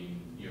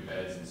ravine, you know,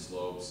 beds and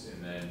slopes,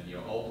 and then, you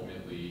know,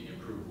 ultimately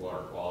improve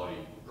water quality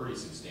pretty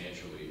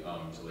substantially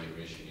to Lake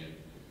Michigan.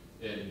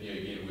 And, you know,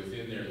 again,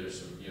 within there, there's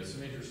some, you know,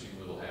 some interesting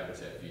little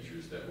habitat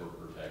features that we're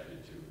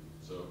protected too.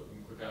 So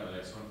you can click on the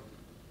next one.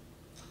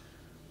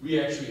 We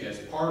actually, as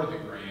part of the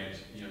grant,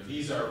 you know,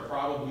 these are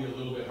probably a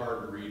little bit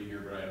hard to read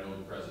here, but I know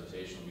the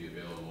presentation will be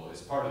available.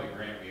 As part of the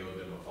grant, we owe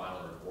them a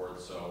final report,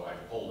 so I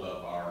pulled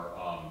up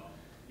our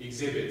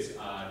exhibits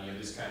on, you know,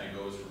 this kind of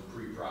goes from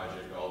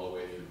pre-project all the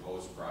way through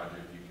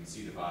post-project. You can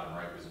see the bottom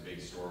right was a big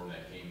storm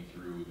that came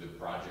through the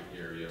project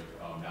area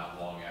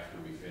not long after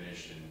we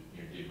finished, and,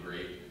 you know, did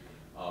great.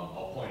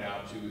 I'll point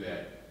out too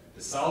that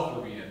the South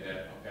Ravine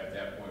at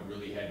that point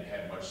really hadn't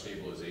had much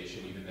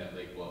stabilization. Even that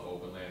Lake Bluff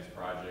Openlands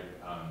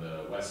project on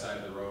the west side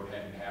of the road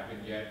hadn't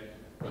happened yet,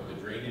 but the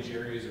drainage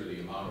areas or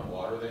the amount of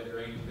water that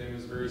drained them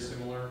was very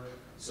similar.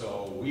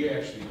 So we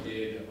actually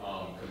did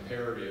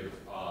comparative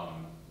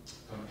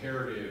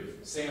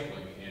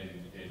sampling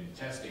and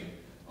testing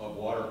of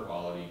water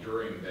quality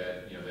during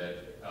that, you know,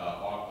 that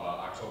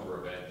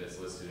October event that's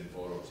listed in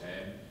photo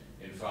 10.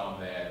 And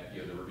found that,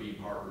 you know, the Ravine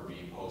Park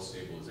Ravine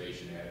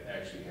post-stabilization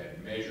actually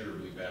had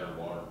measurably better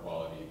water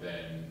quality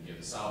than, you know,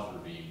 the South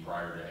Ravine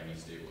prior to any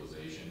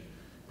stabilization.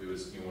 It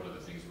was, you know, one of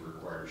the things we're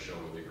required to show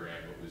with the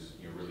grant, but was,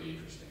 you know, really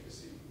interesting to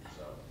see.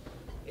 So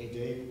Hey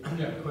Dave,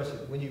 Yeah. question,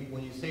 when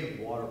you say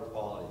water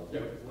quality, Yeah.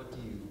 what do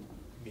you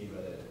mean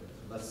by that?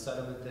 Less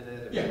sediment in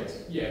it? Or Yeah,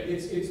 less- yeah,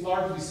 it's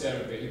largely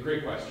sediment-based, a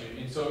great question.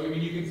 And so, I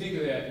mean, you can think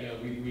of that,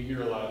 we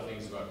hear a lot of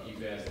things about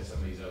PFAS and some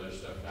of these other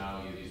stuff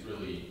now, these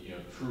really,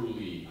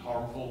 truly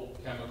harmful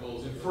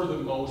chemicals. And for the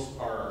most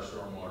part, our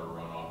stormwater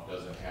runoff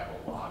doesn't have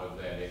a lot of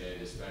that in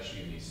it,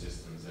 especially in these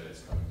systems that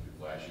it's coming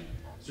through flashy.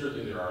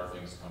 Certainly there are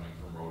things coming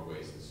from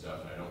roadways and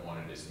stuff, and I don't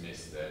want to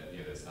dismiss that,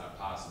 that's not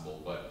possible,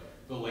 but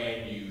the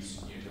land use,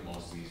 to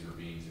most of these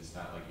ravines, it's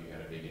not like you had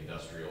a big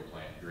industrial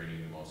plant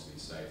draining to most of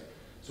these sites.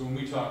 So when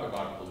we talk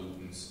about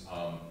pollutants,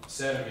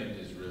 sediment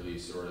is really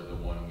sort of the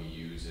one we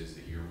use as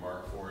the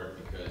earmark for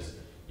it, because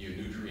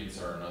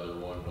nutrients are another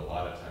one, but a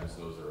lot of times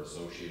those are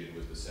associated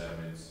with the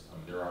sediments.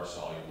 There are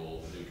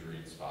soluble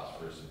nutrients,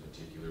 phosphorus in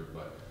particular,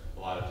 but a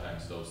lot of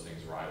times those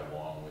things ride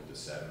along with the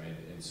sediment.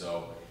 And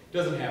so it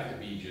doesn't have to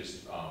be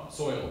just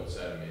soil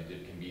sediment.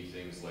 It can be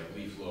things like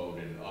leaf load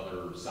and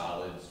other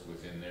solids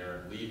within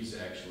there. Leaves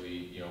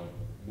actually,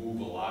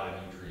 move a lot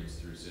of nutrients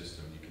through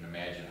systems. You can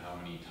imagine how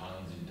many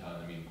tons and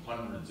tons,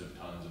 hundreds of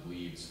tons of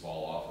leaves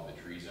fall off of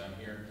the trees on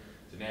here.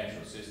 It's a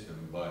natural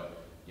system,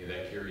 but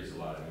that carries a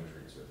lot of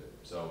nutrients with it.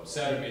 So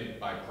sediment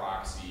by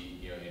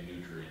proxy, and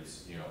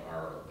nutrients,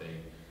 are a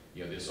thing.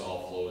 This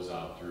all flows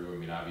out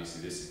through,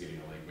 obviously this is getting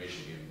to Lake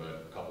Michigan,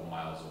 but a couple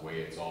miles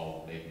away, it's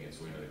all making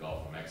its way into the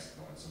Gulf of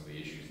Mexico, and some of the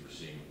issues we're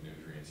seeing with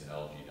nutrients and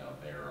algae down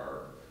there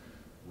are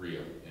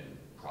real and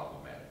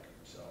problematic.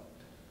 So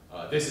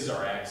this is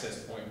our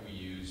access point we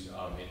used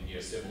in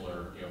a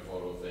similar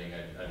photo thing.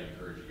 I'd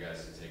encourage you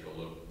guys to take a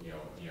look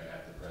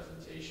at the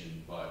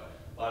presentation. But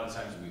a lot of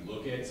times we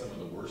look at some of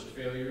the worst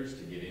failures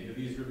to get into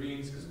these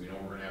ravines because we know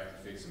we're going to have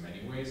to fix them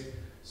anyways.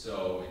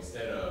 So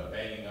instead of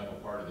banging up a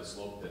part of the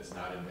slope that's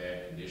not in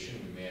bad condition,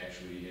 we may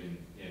actually, in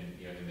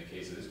the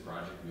case of this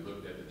project, we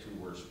looked at the two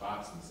worst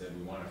spots and said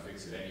we want to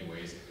fix it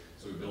anyways.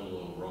 So we built a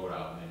little road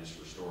out and then just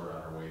restore it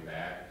on our way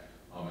back.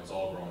 It's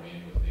all grown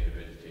in with native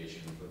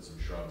vegetation. We put some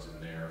shrubs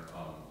in there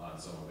on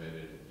some of it.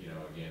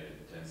 Again,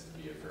 it tends to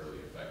be a fairly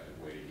effective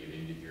way to get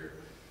into here.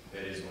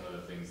 That is one of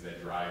the things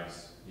that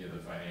drives the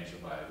financial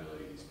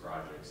viability of these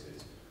projects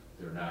is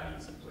they're not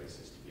easy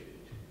places to get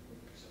into.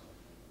 So,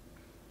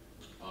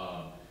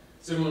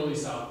 similarly,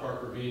 South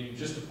Park Ravine,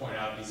 just to point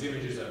out, these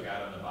images I've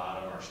got on the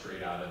bottom are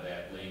straight out of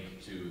that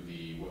link to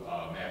the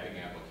mapping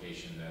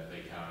application that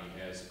Lake County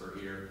has for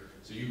here.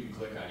 So you can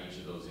click on each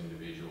of those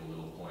individual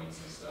little points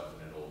and stuff,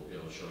 and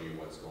it'll show you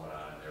what's going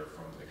on in there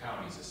from the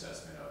county's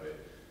assessment of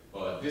it.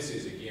 But this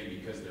is, again,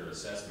 because their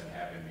assessment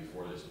happened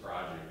before this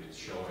project, it's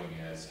showing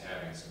as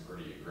having some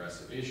pretty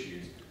aggressive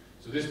issues.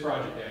 So this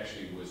project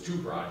actually was two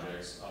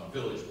projects,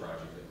 village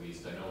project at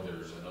least. I know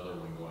there's another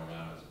one going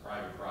on as a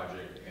private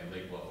project, and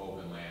Lake Bluff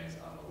Open Lands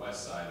on the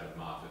west side of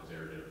Moffett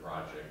there did a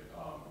project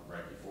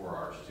right before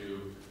ours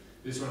too.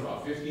 This one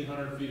about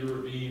 1,500 feet of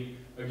ravine,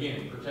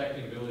 again,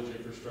 protecting village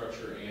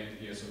infrastructure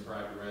and some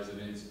private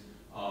residents.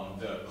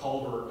 The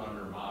culvert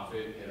under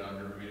Moffett had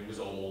it was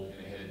old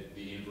and it had,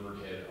 the invert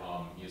had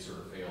sort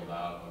of failed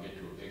out. I'll get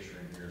to a picture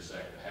in here in a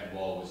sec. The head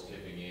wall was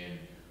tipping in.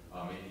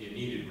 It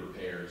needed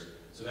repairs.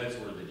 So that's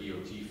where the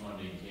DOT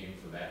funding came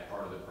for that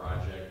part of the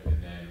project.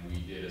 And then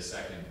we did a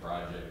second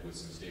project with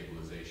some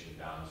stabilization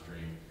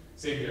downstream.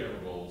 Same general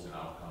goals and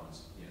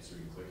outcomes, so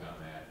we can click on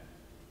that.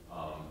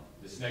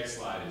 This next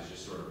slide is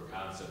just sort of a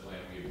concept plan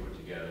we had put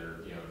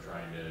together,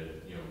 trying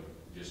to,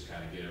 just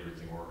kind of get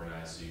everything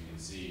organized so you can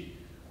see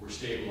we're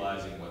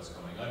stabilizing what's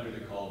coming under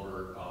the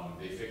culvert.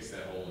 They fixed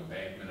that whole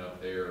embankment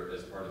up there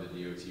as part of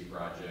the DOT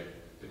project.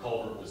 The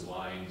culvert was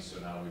lined, so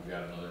now we've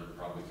got another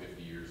probably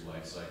 50 years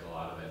life cycle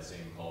out of that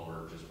same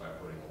culvert just by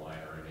putting a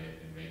liner in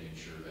it and making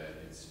sure that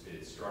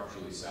it's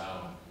structurally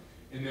sound.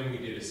 And then we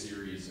did a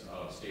series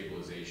of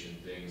stabilization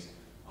things.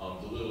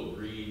 The little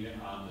green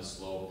on the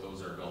slope,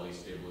 those are gully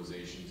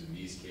stabilizations, in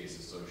these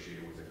cases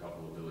associated with a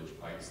couple of village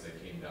pipes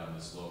that came down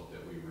the slope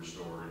that we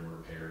restored and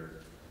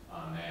repaired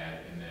on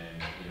that. And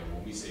then,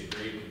 when we say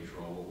grade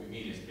control, what we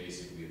mean is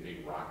basically a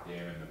big rock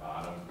dam in the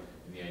bottom.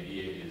 And the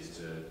idea is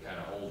to kind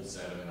of hold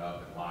sediment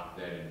up and lock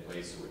that in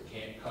place so it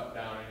can't cut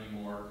down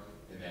anymore.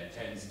 And that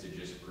tends to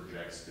just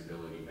project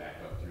stability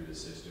back up through the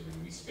system.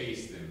 And we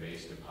space them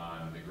based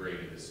upon the grade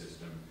of the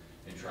system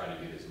and try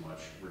to get as much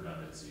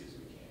redundancy as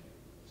we can.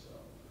 So,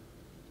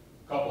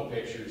 a couple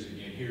pictures.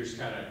 Again, here's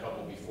kind of a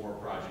couple before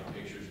project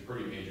pictures.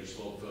 Pretty major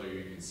slope failure.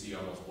 You can see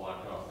almost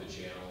blocked off the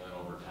channel, and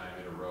over time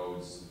it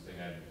erodes. The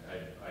thing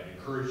I'd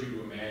encourage you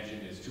to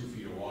imagine is 2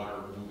 feet of water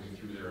moving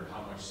through there and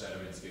how much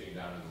sediment's getting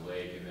down to the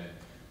lake. And then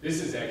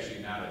this is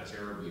actually not a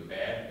terribly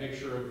bad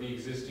picture of the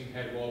existing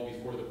head wall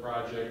before the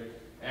project.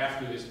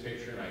 After this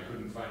picture, and I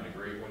couldn't find a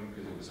great one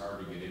because it was hard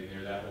to get in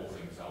there, that whole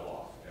thing fell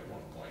off at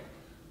one point.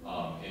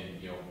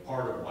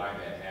 Part of why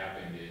that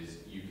happened is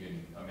you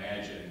can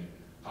imagine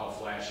how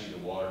flashy the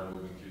water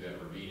moving through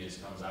that ravine is.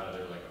 Comes out of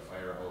there like a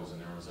fire hose,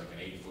 and there was like an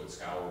 8-foot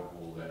scour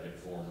pool that had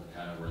formed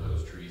kind of where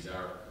those trees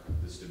are.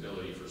 The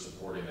stability for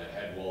supporting that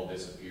head wall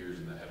disappears,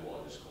 and the head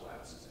wall just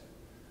collapses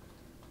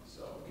in.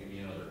 So give me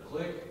another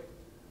click.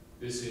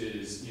 This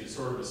is,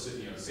 sort of a,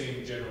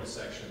 same general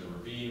section of the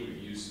ravine.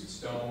 We've used some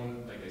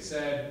stone. Like I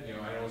said,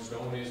 I know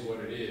stone is what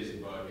it is,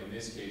 but in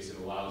this case, it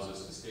allows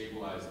us to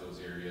stabilize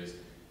those areas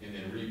and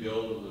then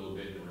rebuild a little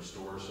bit and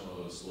restore some of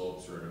those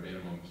slopes, or at a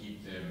minimum,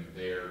 keep them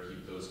there,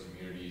 keep those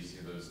communities,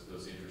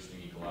 those interesting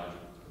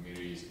ecological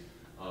communities.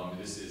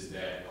 This is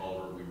that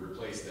culvert. We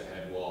replaced the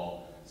head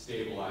wall,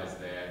 stabilized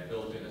that,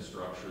 built in a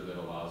structure that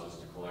allows us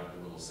to collect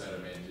a little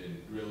sediment,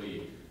 and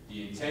really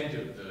the intent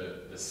of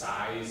the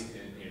size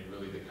and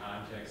really the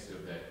context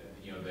of that,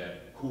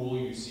 that pool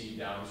you see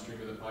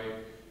downstream of the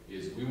pipe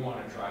is we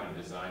want to try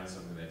to design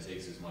something that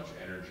takes as much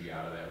energy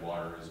out of that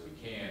water as we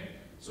can.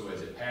 So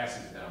as it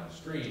passes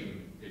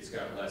downstream, it's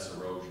got less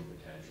erosion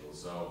potential.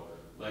 So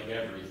like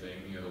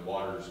everything, the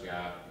water's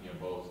got,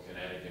 both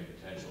kinetic and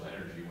potential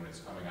energy. When it's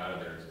coming out of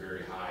there, it's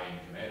very high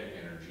in kinetic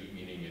energy,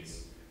 meaning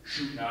it's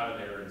shooting out of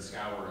there and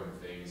scouring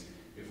things.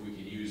 If we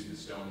can use the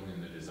stone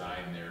in the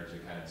design there to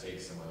kind of take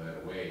some of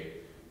that away,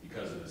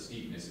 because of the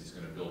steepness, it's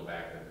going to build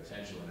back the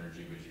potential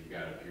energy, but you've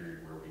got a period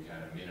where we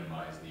kind of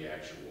minimize the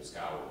actual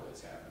scour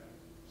that's happening.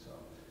 So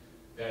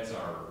that's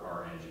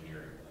our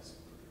engineering lesson.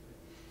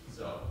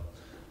 So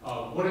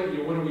what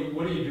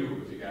do you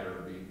do if you got a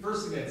ravine?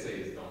 First thing I'd say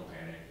is don't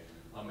panic,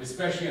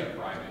 especially on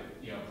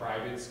a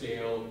private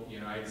scale.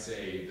 I'd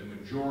say the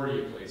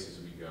majority of places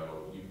we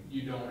go,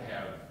 you don't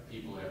have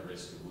people at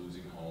risk of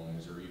losing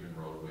homes or even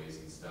roadways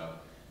and stuff.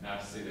 Not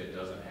to say that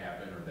doesn't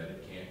happen or that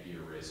it can't be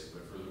a risk,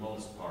 but for the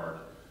most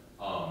part,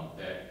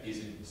 that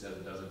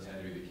doesn't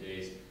tend to be the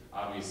case.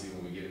 Obviously,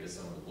 when we get into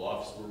some of the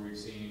bluffs where we've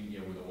seen,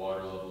 when the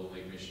water level in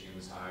Lake Michigan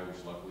was high, which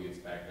luckily it's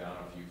back down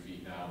a few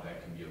feet now,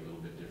 that can be a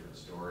little bit different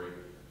story.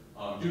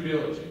 Due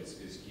diligence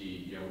is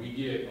key. We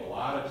get, a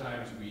lot of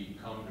times we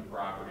come to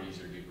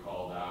properties or get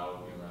called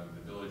out,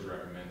 the village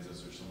recommends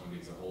us or someone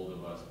gets a hold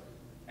of us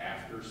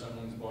after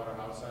someone's bought a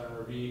house on a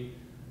ravine.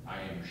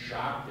 I am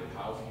shocked at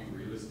how few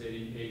real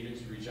estate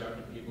agents reach out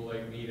to people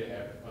like me to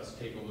have us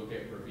take a look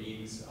at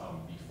ravines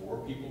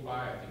before people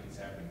buy. I think it's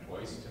happened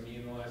twice to me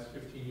in the last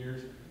 15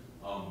 years.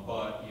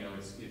 But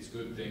it's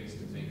good things to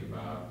think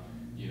about.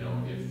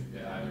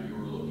 If either you're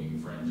looking,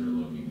 friends are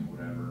looking,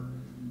 whatever.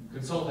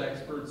 Consult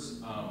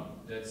experts.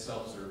 That's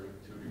self-serving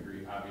to a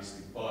degree,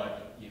 obviously.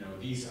 But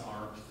these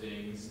aren't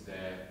things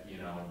that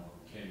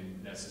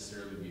can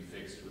necessarily be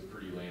fixed with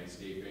pretty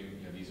landscaping.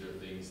 These are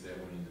things that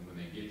when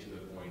they get to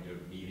the point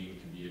of needing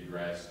to be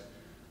addressed,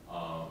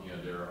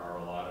 there are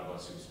a lot of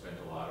us who spent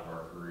a lot of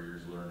our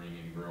careers learning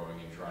and growing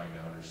and trying to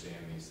understand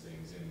these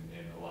things,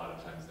 and a lot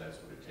of times that's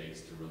what it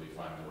takes to really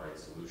find the right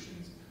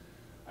solutions.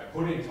 I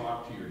put in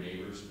talk to your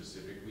neighbors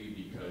specifically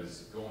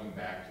because going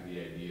back to the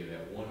idea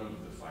that one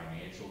of the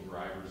financial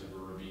drivers of a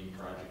ravine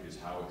project is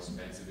how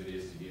expensive it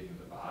is to get to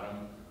the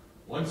bottom.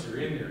 Once you're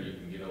in there, you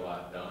can get a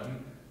lot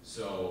done.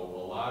 So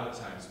a lot of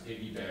times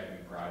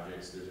piggybacking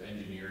projects, there's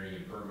engineering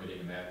and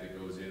permitting and that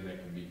goes in that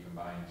can be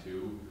combined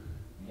too.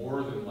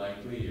 More than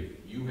likely, if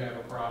you have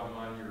a problem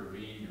on your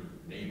ravine, your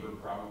neighbor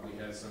probably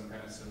has some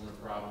kind of similar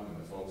problem,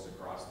 and the folks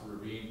across the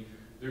ravine,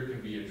 there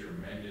can be a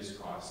tremendous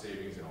cost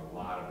savings and a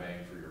lot of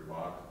bang for your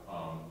buck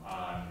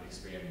on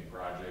expanding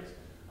projects.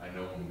 I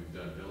know when we've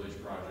done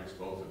village projects,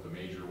 both of the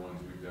major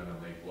ones we've done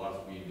on Lake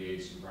Bluff, we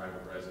engaged some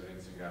private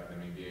residents and got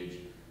them engaged.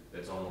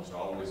 That's almost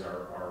always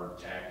our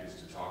tact, is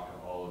to talk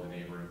to all of the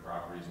neighboring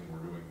properties when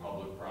we're doing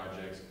public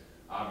projects.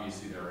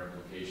 Obviously, there are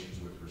implications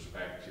with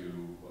respect to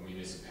a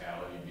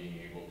municipality being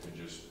able to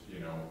just,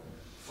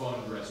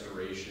 fund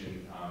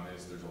restoration,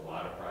 as there's a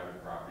lot of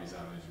private properties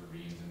on these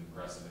ravines and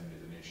precedent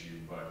is an issue.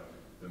 But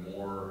the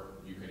more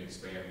you can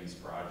expand these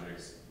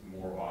projects,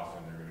 more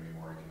often they're going to be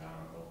more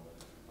economical.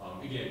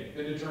 Again,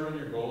 then determine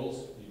your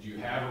goals. Do you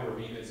have a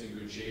ravine that's in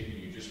good shape and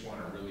you just want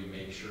to really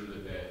make sure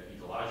that that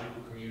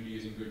ecological community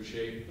is in good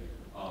shape?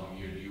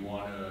 Do you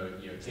want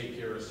to take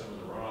care of some of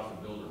the runoff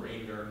and build a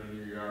rain garden in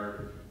your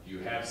yard? Do you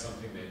have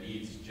something that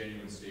needs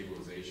genuine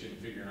stabilization?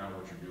 Figuring out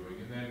what you're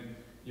doing, and then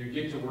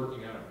get to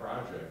working on a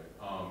project.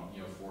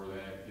 For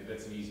that,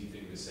 that's an easy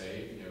thing to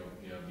say.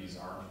 These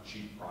aren't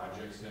cheap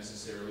projects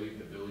necessarily.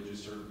 The village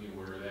is certainly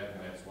aware of that,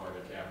 and that's why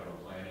the capital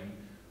planning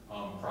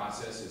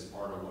process is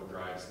part of what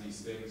drives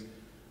these things.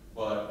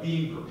 But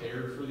being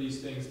prepared for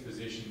these things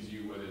positions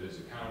you, whether there's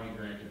a county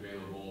grant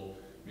available,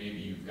 maybe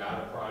you've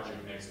got a project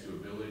next to a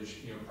village,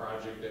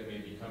 project that may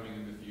be coming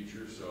in the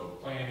future. So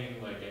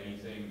planning, like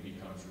anything,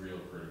 becomes real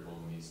critical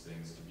in these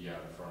things to be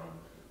out in front of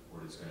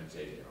what it's going to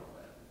take and all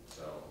that.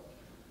 So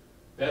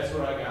that's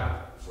what I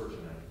got for tonight.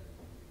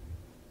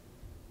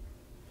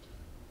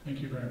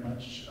 Thank you very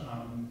much.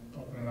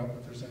 Open it up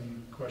if there's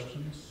any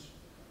questions.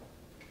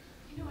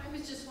 I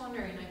was just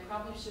wondering, I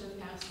probably should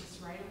have asked this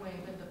right away,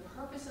 but the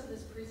purpose of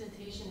this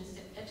presentation is to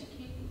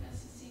educate the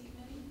SEC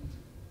committee?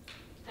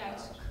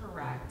 That's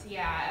correct.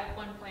 Yeah, at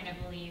one point I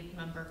believe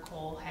Member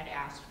Cole had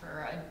asked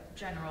for a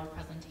general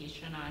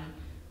presentation on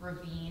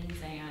ravines,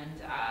 and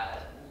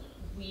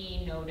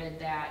we noted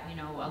that,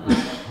 a lot of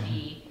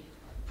the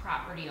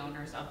property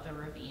owners of the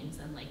ravines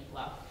in Lake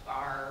Bluff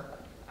are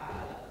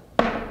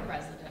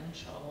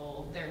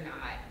residential. They're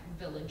not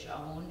village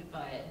owned,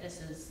 but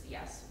this is,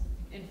 yes,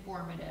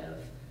 informative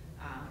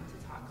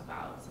to talk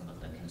about some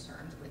of the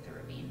concerns with the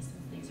ravines,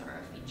 since these are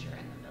a feature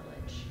in the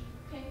village.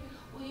 Okay,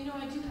 well, you know,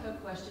 I do have a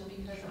question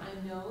because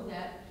I know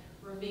that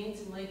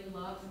ravines in Lake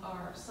Bluff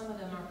some of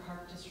them are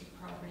Park District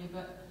property,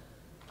 but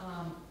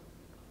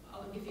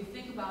if you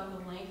think about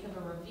the length of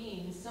a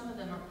ravine, some of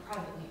them are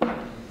privately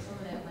owned. Some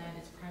of that land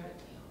is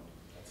privately owned.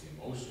 I'd say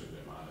most of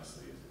them,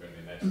 honestly, I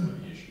mean, that's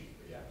the issue,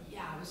 but yeah.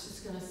 Yeah, I was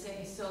just gonna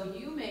say, so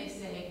you may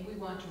say, we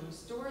want to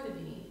restore the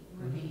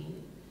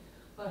ravine,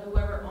 but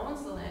whoever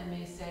owns the land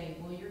may say,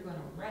 well, you're gonna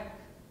wreck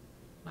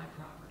my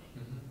property.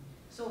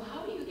 So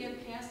how do you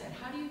get past that?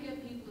 How do you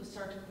get people to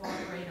start to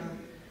cooperate or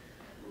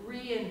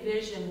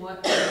re-envision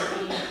what the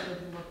ravine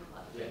could look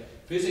like? Yeah,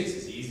 physics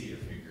is easy to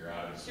figure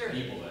out. It's Sure.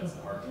 people that's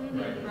the hard part,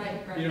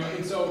 right? Right. You know,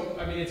 and so,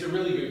 I mean, it's a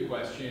really good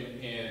question,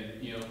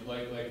 and, you know,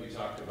 like we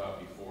talked about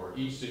before,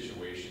 each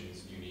situation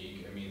is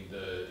unique. I mean,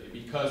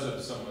 because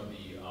of some of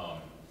the,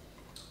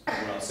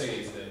 what I'll say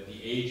is that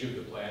the age of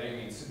the platting, I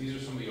mean, so these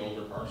are some of the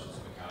older parcels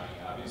in the county,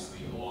 obviously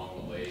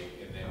along the lake,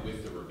 and then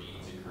with the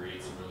ravines, it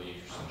creates some really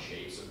interesting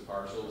shapes of the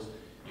parcels,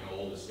 you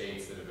know, old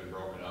estates that have been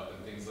broken up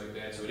and things like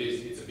that, so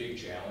it's a big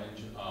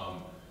challenge.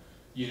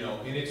 You know,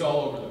 and it's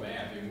all over the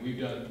map. I mean,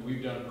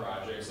 we've done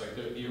projects like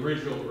the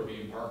original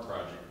Ravine Park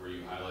project where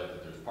you highlight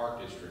that there's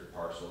Park District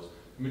parcels.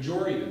 The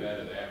majority of the bed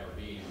of that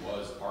ravine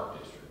was Park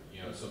District.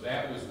 You know, so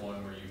that was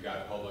one where you've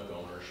got public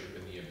ownership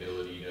and the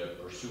ability to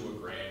pursue a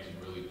grant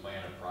and really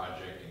plan a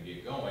project and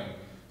get going,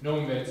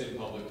 knowing that it's in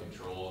public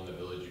control and the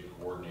village is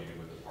coordinated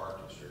with the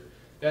Park District.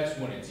 That's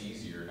when it's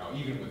easier. Now,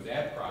 even with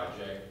that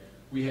project,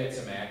 we had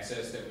some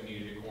access that we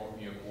needed to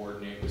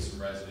coordinate with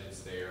some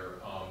residents there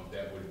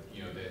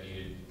that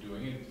needed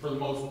doing it. For the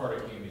most part,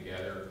 it came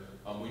together.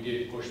 We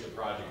did push the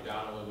project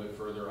down a little bit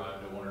further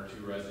onto one or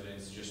two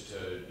residents just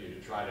to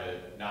try to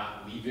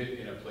not leave it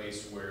in a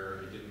place where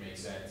it didn't make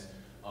sense.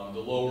 The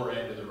lower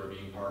end of the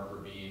Ravine Park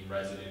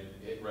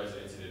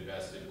residents had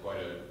invested quite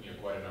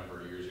a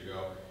number of years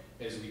ago.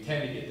 As we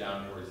tend to get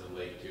down towards the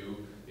lake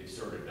too, they've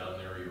sort of done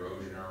their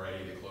erosion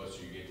already. The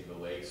closer you get to the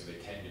lake, so they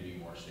tend to be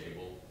more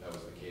stable. That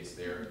was the case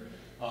there.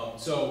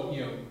 So,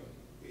 you know,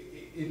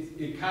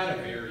 it kind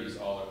of varies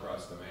all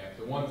across the map.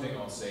 The one thing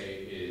I'll say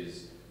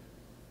is,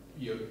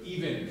 you know,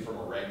 even from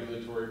a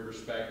regulatory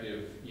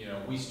perspective, you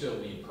know, we still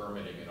need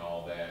permitting and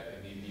all that.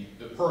 And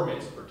the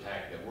permits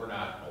protect that we're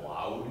not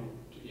allowed to,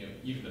 you know,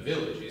 even the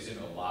village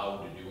isn't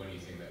allowed to do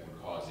anything that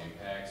would cause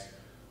impacts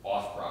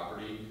off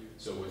property.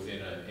 So within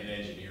an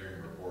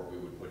engineering report we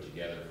would put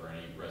together for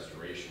any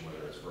restoration,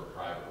 whether it's for a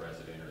private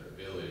resident or the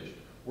village,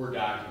 we're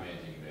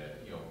documenting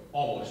that, you know,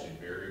 almost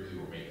invariably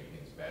we're making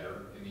things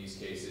better in these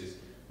cases,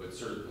 but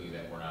certainly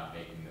that we're not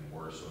making them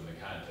worse. So in the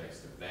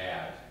context of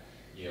that,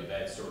 you know,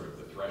 that's sort of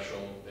the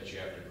threshold that you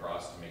have to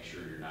cross to make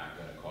sure you're not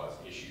going to cause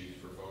issues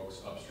for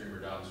folks upstream or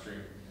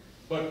downstream.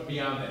 But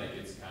beyond that, it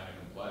gets kind of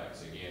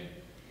complex. Again,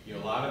 you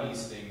know, a lot of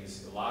these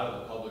things, a lot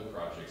of the public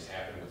projects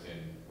happen within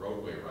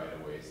roadway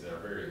right-of-ways that are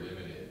very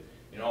limited.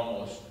 And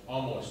almost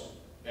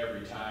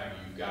every time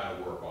you've got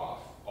to work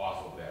off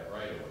of that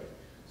right-of-way.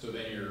 So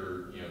then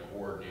you're, you know,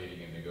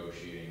 coordinating and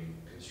negotiating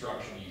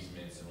construction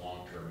easements and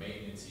long-term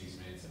maintenance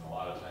easements, and a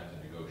lot of times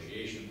a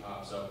negotiation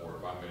pops up, or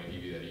if I'm going to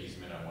give you that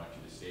easement, I want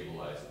you to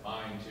stabilize the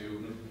line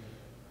too.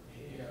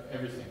 You know,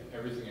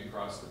 everything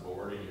across the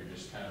board, and you're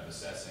just kind of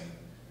assessing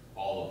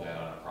all of that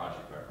on a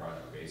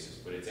project-by-project basis,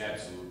 but it's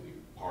absolutely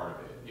part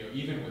of it. You know,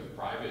 even with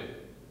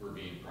private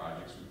ravine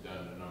projects, we've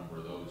done a number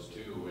of those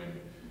too, and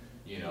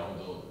you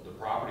know, the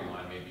property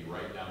line may be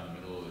right down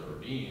the middle of the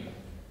ravine,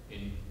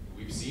 and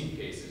we've seen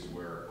cases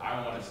where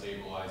I want to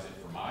stabilize it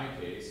for my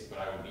case, but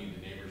I would need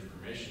the neighbor's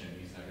permission, and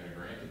he's not going to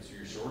grant it, so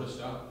you're short of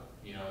stuff.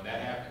 You know, and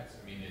that happens.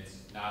 I mean,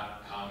 it's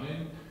not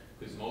common,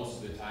 because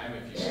most of the time,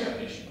 if you've got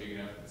an issue big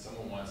enough that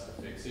someone wants to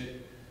fix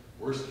it,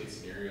 worst case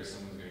scenario,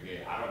 someone's going to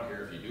get, I don't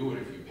care if you do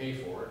it, if you pay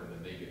for it, and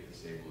then they get the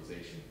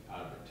stabilization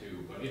out of it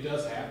too. But it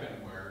does happen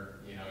where,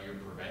 you know, you're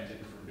prevented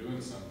from doing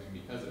something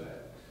because of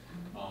that.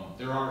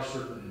 There are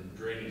certain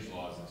drainage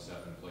laws and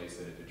stuff in place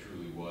that if it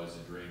truly was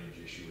a drainage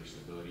issue or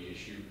stability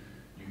issue,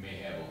 you may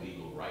have a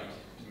legal right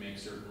to make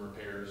certain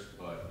repairs,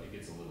 but it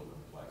gets a little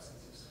complex.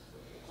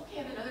 Okay,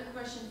 I have another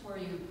question for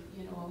you.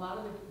 You know, a lot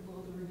of the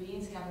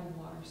ravines have a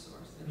water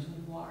source. There's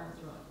water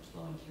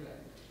flowing through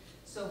it.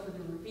 So for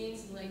the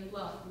ravines in Lake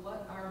Bluff,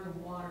 what are the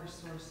water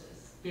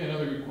sources? Yeah,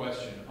 another good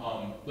question.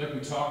 Like we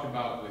talked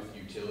about with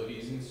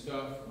utilities and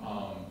stuff,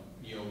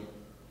 you know,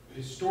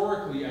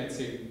 historically, I'd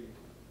say,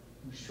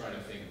 I'm just trying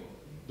to think,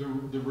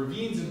 the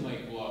ravines in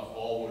Lake Bluff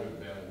all would have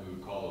been what we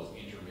would call those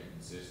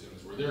intermittent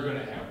systems, where they're going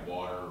to have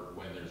water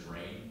when there's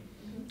rain.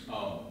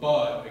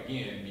 But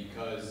again,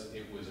 because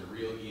it was a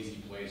real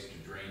easy place to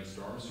drain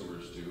storm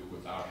sewers to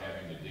without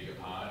having to dig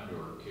a pond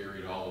or carry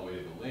it all the way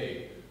to the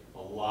lake,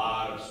 a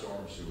lot of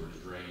storm sewers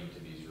drain to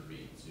these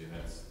ravines. You know,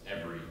 that's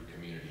every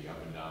community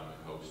up and down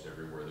the coast,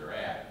 everywhere they're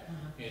at.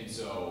 And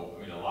so,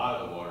 I mean, a lot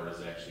of the water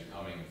is actually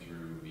coming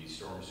through these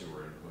storm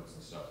sewer inputs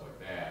and stuff like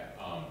that.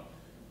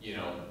 You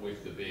know,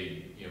 with the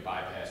big, you know,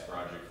 bypass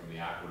project from the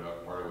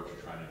aqueduct, part of what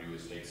you're trying to do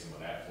is take some of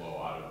that flow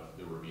out of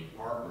the ravine,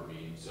 Park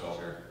ravine. So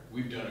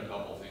we've done a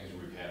couple things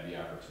where we've had the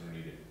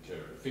opportunity to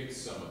fix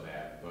some of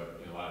that, but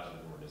a lot of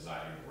times when we're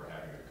designing, we're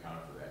having to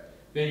account for that.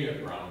 Then you have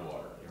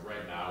groundwater.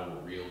 Right now,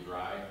 we're real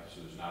dry,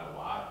 so there's not a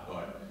lot,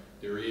 but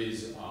there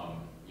is,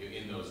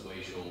 in those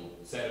glacial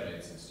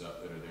sediments and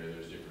stuff that are there,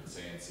 there's different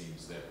sand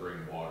seams that bring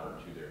water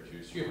to there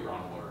too. So you have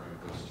groundwater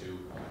inputs too.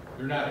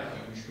 They're not a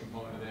huge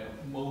component of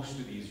that. Most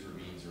of these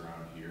ravines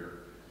around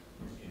here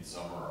in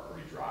summer are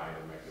pretty dry.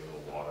 There might be a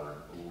little water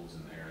and pools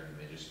in there, and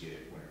they just get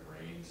it when it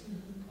rains.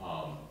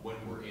 When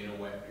we're in a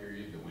wet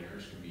period, the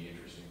winters can be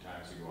interesting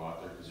times to go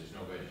out there because there's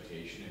no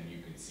vegetation and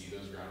you can see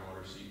those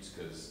groundwater seeps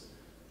because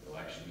there'll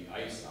actually be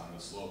ice on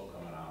the slope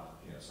coming out.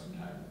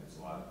 Sometimes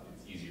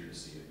it's easier to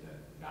see it than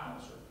now,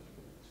 certainly.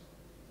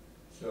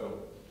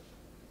 So,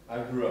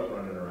 I grew up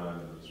running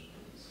around in those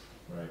streets,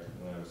 right,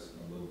 when I was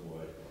a little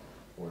boy,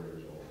 4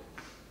 years old.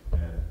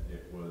 And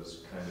it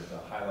was kind of the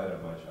highlight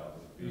of my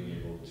childhood, being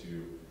able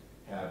to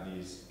have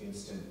these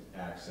instant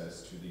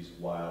access to these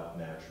wild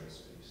natural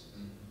spaces.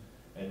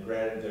 And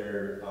granted,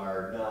 there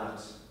are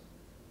not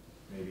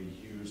maybe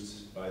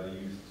used by the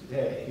youth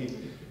today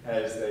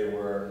as they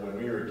were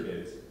when we were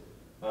kids.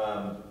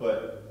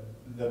 But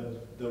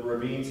the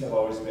ravines have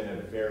always been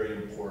a very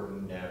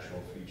important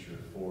natural feature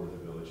for the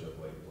village of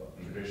Lake Bluff.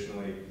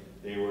 Traditionally,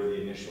 they were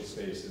the initial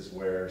spaces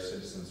where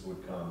citizens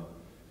would come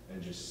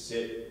and just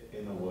sit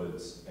in the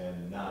woods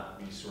and not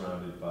be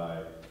surrounded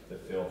by the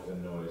filth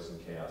and noise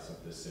and chaos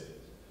of the city.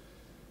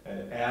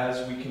 And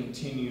as we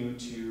continue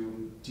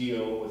to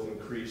deal with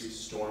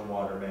increased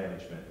stormwater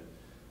management,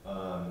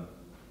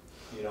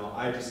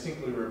 I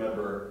distinctly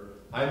remember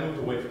I moved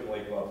away from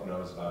Lake Bluff when I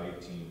was about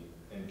 18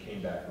 and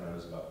came back when I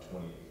was about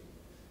 28.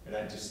 And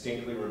I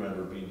distinctly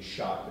remember being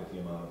shocked at the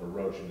amount of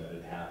erosion that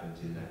had happened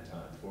in that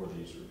time for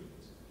these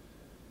ravines.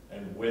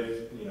 And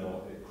with,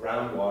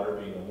 groundwater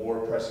being a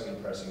more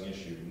pressing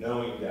issue,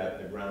 knowing that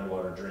the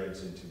groundwater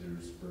drains into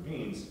those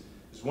ravines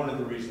is one of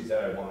the reasons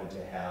that I wanted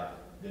to have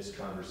this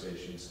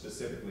conversation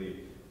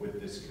specifically with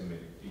this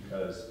committee,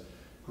 because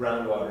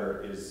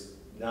groundwater runoff is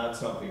not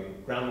something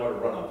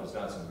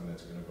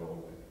that's going to go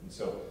away. And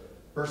so,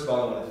 first of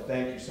all, I want to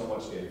thank you so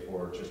much, Dave,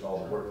 for just all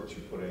the work that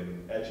you put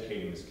in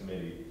educating this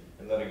committee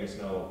and letting us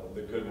know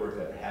the good work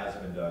that has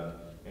been done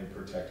in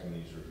protecting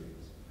these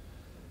ravines.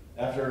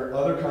 After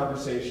other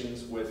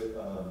conversations with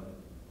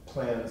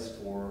plans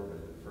for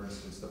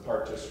instance, the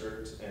Park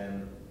District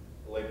and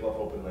Lake Bluff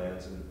Open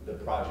Lands and the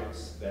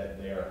projects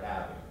that they are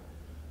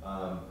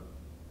having,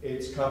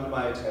 it's come to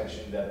my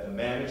attention that the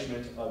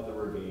management of the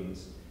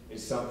ravines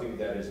is something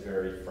that is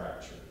very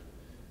fractured.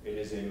 It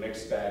is a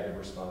mixed bag of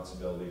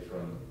responsibility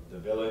from the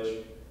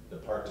village, the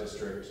Park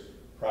District,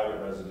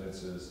 private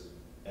residences,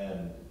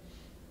 and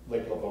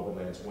Lake Bluff Open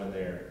Lands when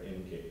they're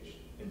engaged.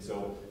 And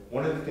so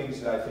one of the things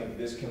that I think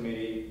this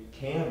committee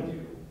can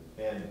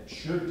do and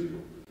should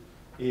do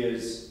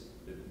is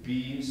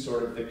be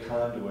sort of the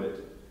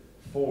conduit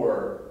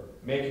for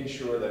making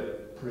sure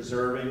that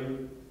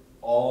preserving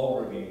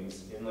all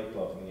ravines in Lake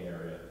Bluff in the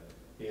area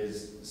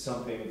is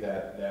something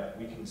that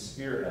we can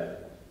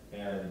spearhead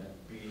and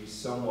be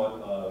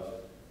somewhat of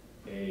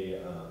a,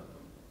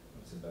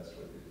 what's the best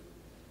way to do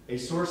it? A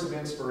source of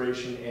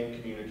inspiration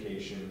and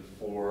communication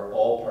for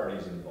all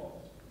parties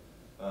involved,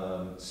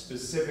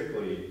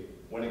 specifically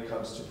when it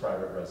comes to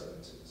private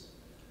residences.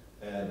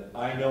 And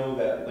I know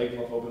that Lake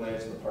Bluff Open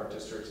Lands and the Park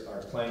Districts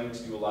are planning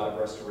to do a lot of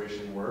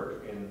restoration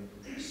work. And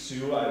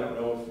Sue, I don't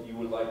know if you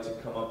would like to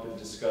come up and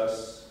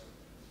discuss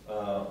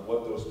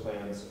what those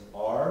plans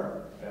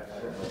are. I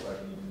don't know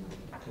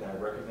if can I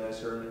recognize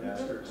her and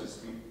ask her to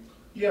speak?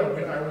 Yeah,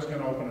 I was going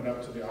to open it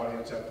up to the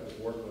audience after the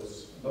board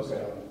was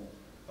okay.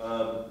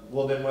 done.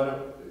 Well then, why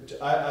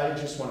don't, I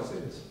just want to say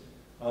this.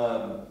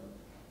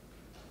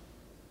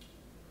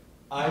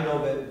 I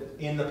know that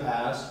in the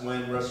past,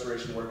 when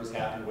restoration work has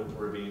happened with the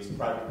ravines,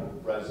 private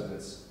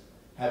residents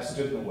have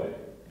stood in the way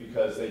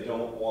because they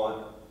don't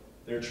want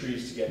their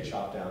trees to get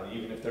chopped down,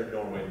 even if they're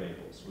Norway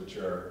maples, which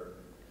are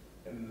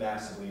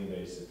massively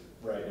invasive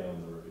right now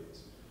in the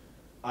ravines.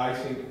 I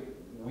think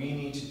we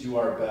need to do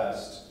our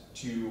best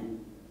to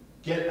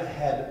get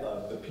ahead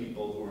of the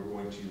people who are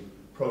going to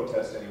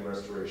protest any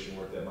restoration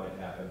work that might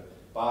happen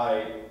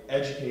by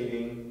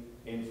educating,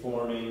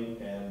 informing,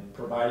 and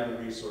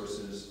providing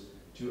resources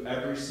to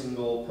every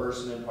single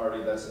person and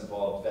party that's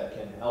involved that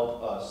can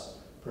help us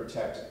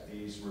protect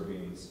these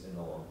ravines in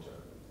the long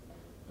term.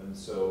 And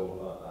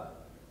so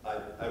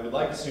I would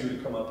like Sue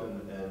to come up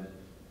and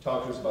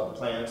talk to us about the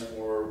plans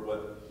for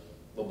what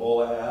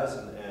Labola has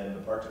and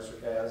the Park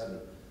District has,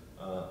 and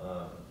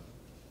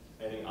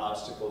any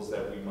obstacles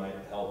that we might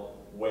help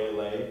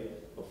waylay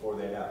before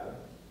they happen.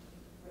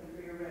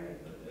 Whenever you're ready.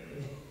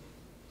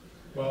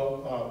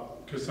 Well,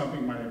 because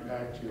something might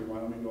impact you, why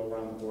don't we go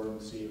around the board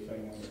and see if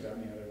anyone's got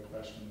any other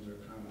questions or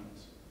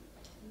comments?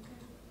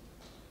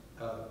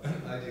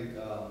 I do.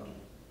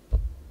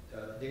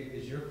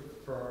 Is your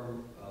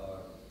firm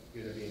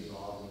going to be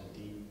involved in the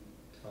deep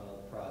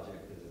tunnel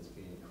project, as it's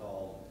being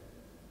called,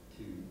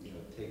 to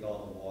take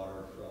all the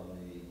water from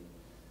the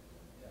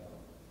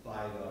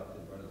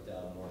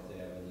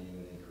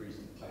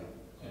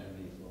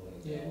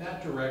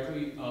Not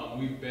directly,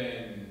 we've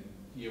been,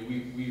 you know,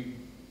 we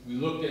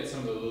looked at some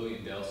of the Lily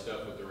and Dell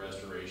stuff with the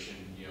restoration,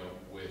 you know,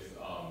 with,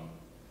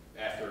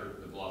 after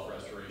the Bluff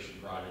restoration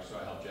project, so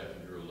I helped Jeff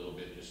and Drew a little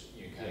bit, just,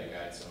 you know, kind of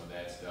guide some of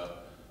that stuff.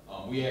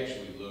 We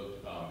actually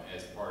looked,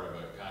 as part of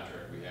a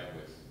contract we have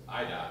with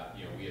IDOT,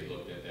 you know, we had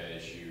looked at that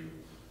issue,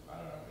 I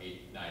don't know,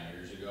 8, 9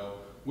 years ago,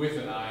 with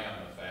an eye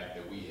on the fact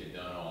that we had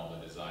done all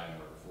the design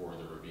work for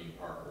the Ravine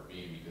Park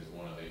Ravine, because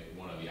one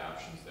of the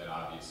options that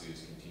obviously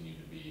has continued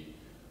to be,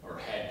 or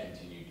had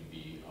continued to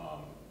be,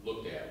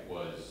 looked at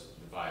was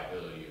the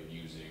viability of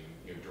using,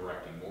 you know,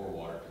 directing more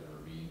water to the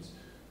ravines.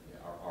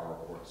 Yeah, our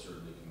report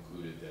certainly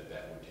concluded that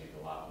that would take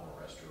a lot more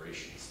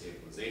restoration and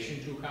stabilization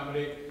to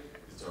accommodate.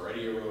 It's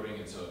already eroding,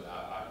 and so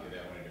that went in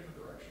a different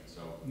direction. So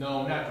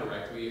no, not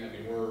directly. I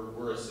mean,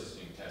 we're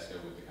assisting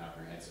TESCA with the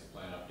comprehensive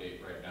plan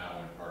update right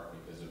now, in part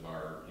because of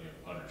our, you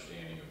know,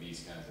 understanding of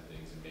these kinds of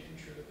things and making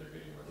sure that they're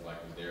getting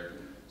reflected there.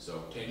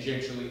 So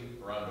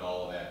tangentially around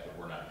all of that, but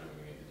we're not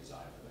doing any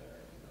design for that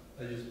right now.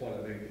 I just want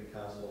to make the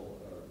council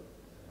or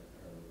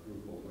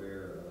group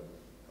aware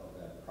of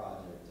that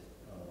project.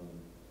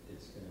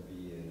 It's going to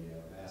be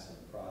a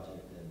massive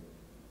project, and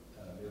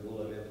it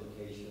will have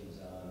implications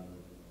on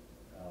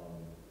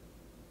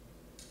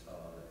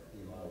the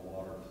amount of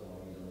water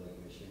flowing into Lake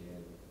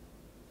Michigan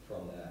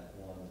from that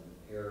one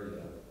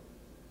area.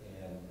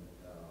 And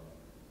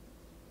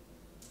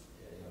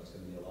you know, it's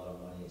going to be a lot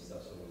of money and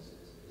stuff. So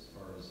as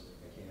far as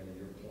McCann, to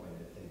your point,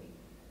 I think,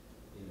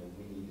 you know,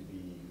 we need to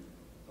be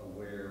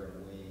aware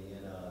and weighing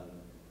in on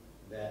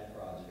that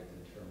project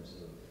in terms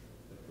of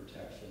the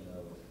protection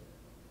of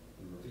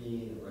the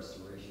ravine, the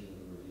restoration of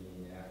the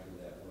ravine after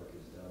that work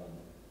is done.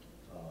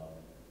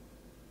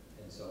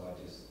 And so I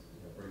just, you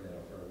know, bring that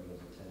up for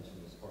everyone's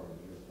attention as part of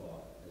your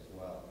thought as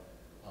well.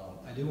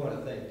 I do want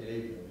to thank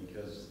Dave,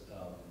 because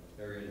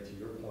Mary, to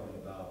your point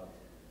about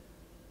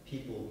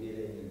people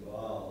getting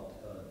involved,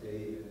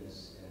 Dave and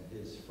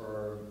his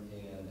firm,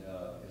 and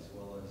as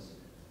well as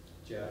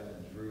Jeff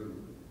and Drew,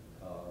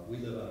 we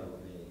live on a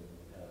ravine,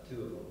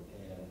 two of them,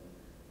 and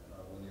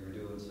when they were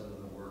doing some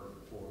of the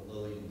work for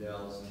Lily and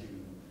Dell's to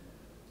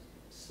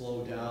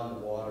slow down the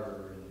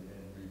water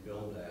and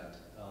rebuild that,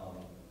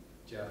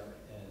 Jeff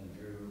and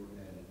Drew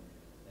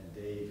and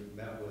Dave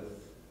met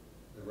with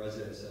the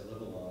residents that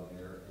live along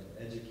there and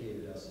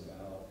educated us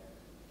about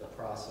the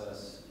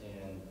process.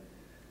 And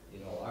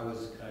you know, I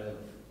was kind of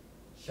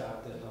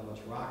shocked at how much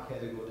rock had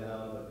to go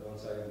down, but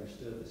once I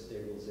understood the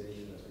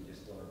stabilization, as we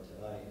just learned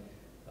tonight,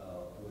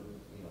 would,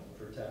 you know,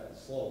 protect the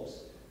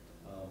slopes.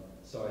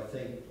 So I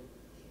think,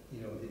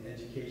 you know, the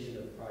education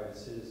of private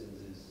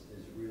citizens is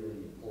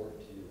really important,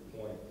 to your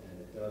point,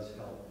 and it does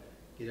help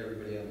get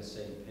everybody on the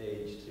same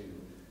page to,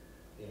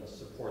 you know,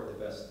 support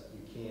the best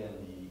you can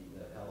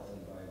the health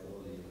and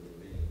viability of the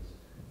ravines.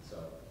 So.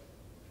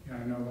 Yeah,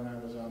 I know when I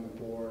was on the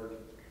board,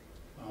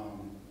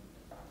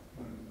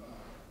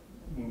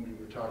 when we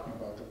were talking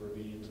about the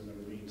ravines and the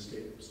ravine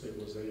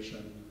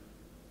stabilization,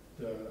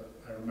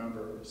 I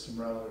remember some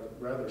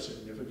rather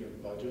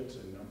significant budgets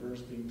and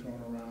numbers being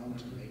thrown around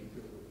to make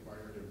the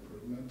required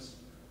improvements.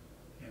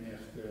 And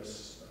if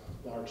this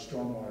large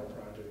stormwater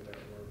project that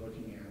we're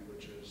looking at,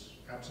 which is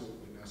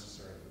absolutely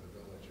necessary for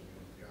the village, I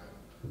mean, we've got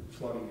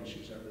flooding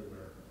issues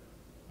everywhere,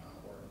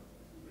 or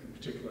in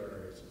particular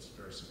areas it's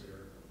very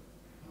severe.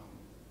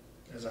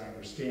 As I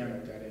understand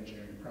it, that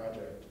engineering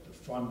project, the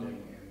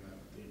funding and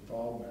the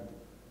involvement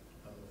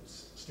of the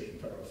state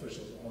and federal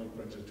officials only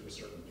brings it to a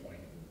certain point.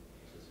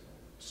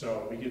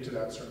 So we get to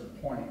that certain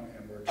point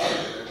and we're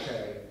told,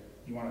 okay,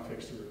 you want to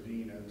fix the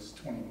ravine, and it's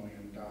 $20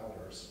 million.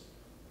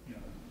 You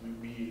know,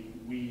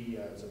 we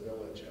as a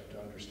village have to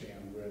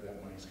understand where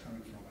that money's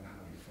coming from and how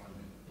we fund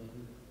it.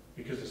 Mm-hmm.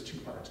 Because it's two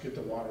parts: get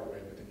the water away,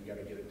 but then you got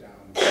to get it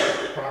down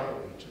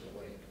properly to the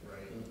lake,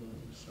 right?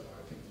 Mm-hmm. So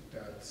I think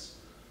that's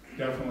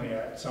definitely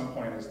at some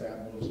point as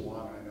that moves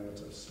along. I know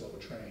it's a slow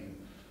train.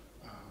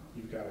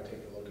 You've got to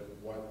take a look at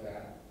what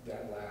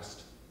that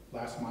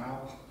last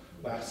mile,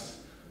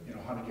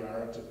 100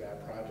 yards of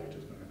that project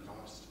is going to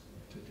cost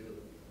to do.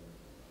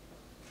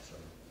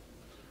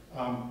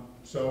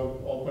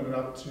 So open it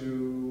up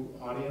to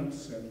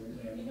audience and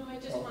You know, I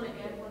just want to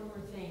add one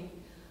more thing.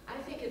 I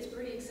think it's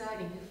pretty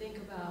exciting to think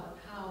about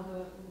how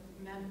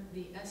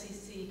the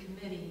SEC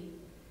committee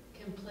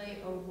can play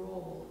a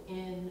role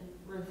in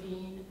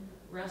ravine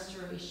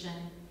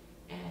restoration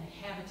and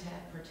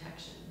habitat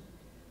protection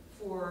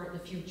for the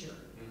future,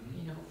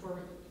 you know,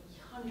 for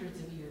hundreds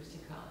of years to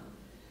come.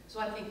 So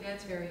I think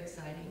that's very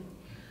exciting.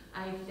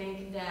 I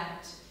think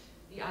that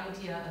the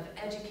idea of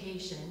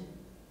education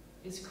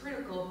is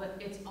critical, but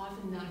it's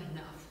often not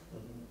enough.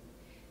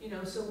 You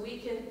know, so we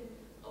can,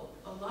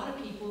 a lot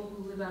of people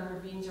who live on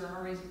ravines are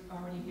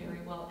already very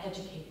well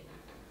educated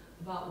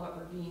about what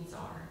ravines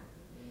are.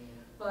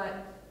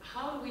 But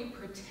how do we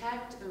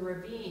protect the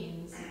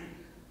ravines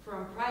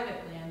from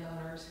private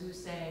landowners who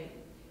say,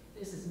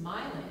 this is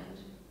my land,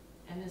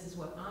 and this is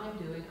what I'm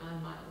doing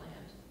on my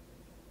land?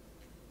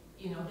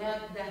 You know,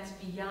 that's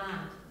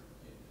beyond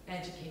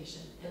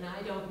education. And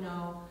I don't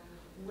know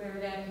where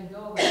that can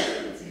go, but I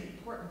think it's an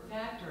important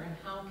factor in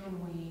how can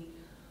we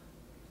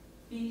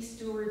be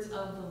stewards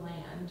of the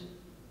land,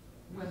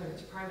 whether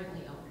it's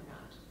privately owned or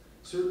not.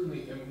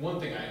 Certainly, and one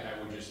thing I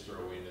would just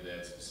throw into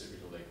that specific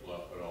to Lake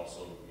Bluff, but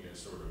also,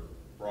 sort of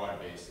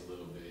broad-based a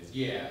little bit, is,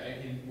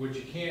 and what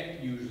you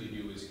can't usually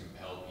do is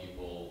compel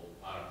people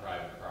on a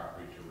private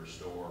property to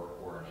restore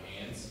or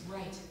enhance.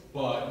 Right.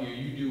 But,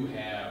 you do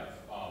have,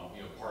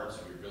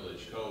 parts of your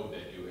village code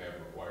that do have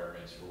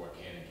requirements for what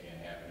can and can't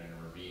happen in a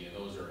ravine, and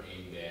those are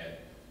aimed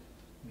at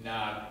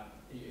not,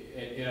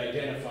 at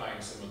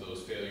identifying some of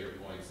those failure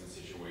points and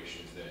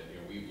situations that,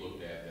 we've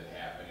looked at that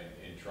happen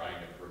and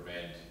trying to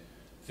prevent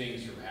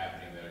things from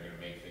happening that are gonna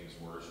make things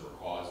worse or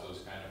cause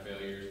those kind of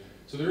failures.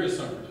 So there is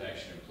some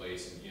protection in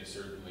place, and,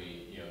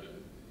 certainly,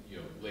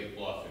 Lake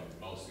Bluff and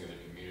most of the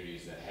other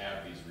communities that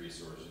have these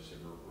resources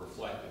have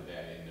reflected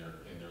that in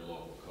their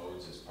local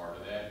codes as part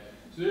of that.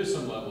 So there's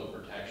some level of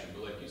protection,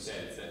 but like you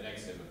said, it's that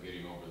next step of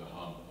getting over the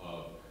hump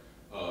of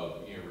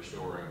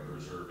restoring,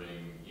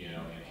 preserving,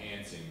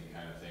 enhancing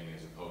kind of thing,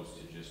 as opposed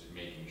to just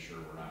making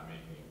sure we're not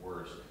making it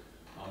worse.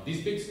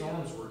 These big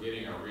storms we're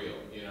getting are real.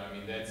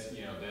 That's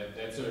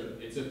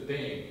it's a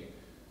thing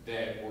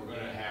that we're going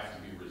to have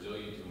to be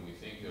resilient to when we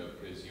think of,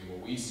 because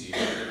what we see,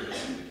 and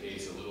this is the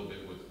case a little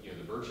bit with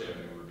the Birch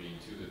Avenue ravine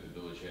too, that the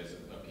village has a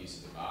piece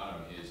at the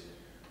bottom, is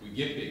we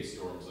get big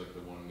storms like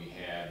the one we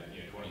had.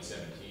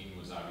 2017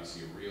 was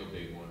obviously a real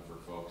big one for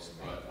folks,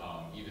 but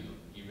even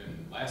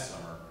last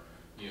summer,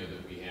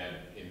 that we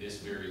had in this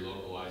very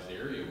localized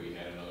area, we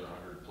had another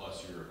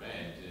 100+ year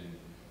event, and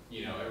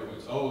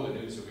everyone's, the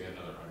news said we had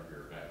another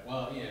 100-year event.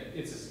 Well,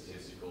 it's a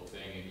statistical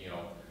thing, and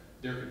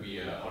there could be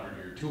a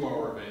 100-year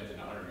 2-hour event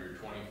and a 100-year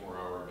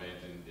 24-hour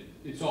event, and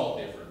it's all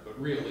different. But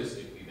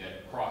realistically,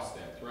 that cross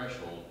that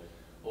threshold,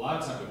 a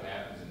lot of times what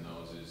happens in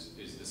those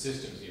is the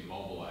system's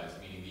immobilized,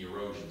 meaning the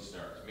erosion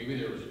starts. Maybe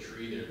there was a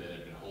tree there that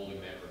had been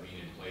holding that ravine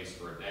in place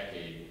for a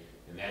decade,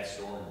 and that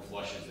storm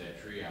flushes that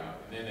tree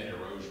out, and then that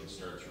erosion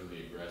starts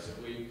really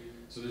aggressively.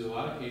 So there's a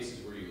lot of cases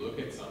where you look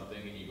at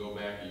something and you go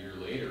back a year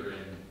later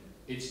and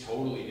it's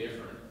totally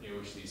different,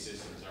 which these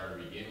systems are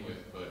to begin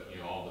with, but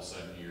all of a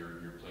sudden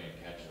you're playing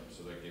catch up.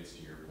 So that gets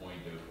to your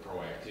point of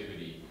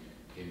proactivity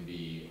can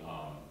be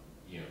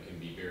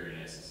very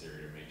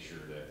necessary to make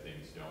sure that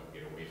things don't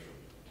get away from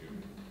you too.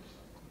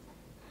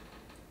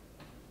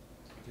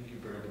 I think you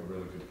bring up a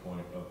really good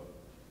point of,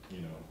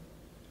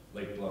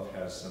 Lake Bluff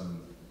has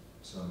some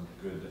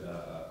good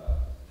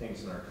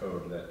things in our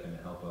code that can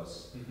help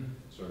us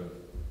sort of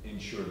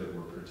ensure that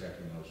we're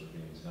protecting those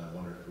ravines. And I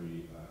wonder if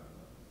we,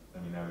 I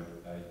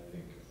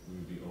think we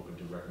would be open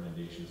to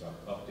recommendations on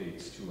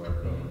updates to our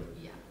code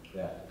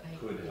that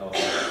could help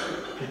us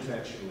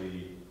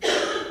potentially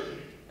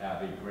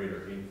have a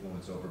greater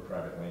influence over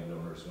private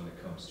landowners when it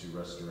comes to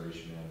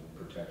restoration and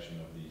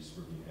protection of these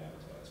ravine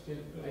habitats.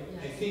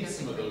 I think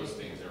some of those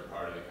things are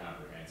part of the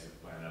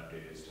comprehensive plan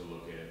update, is to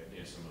look at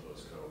some of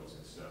those codes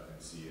and stuff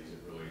and see as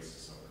it relates to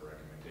some of the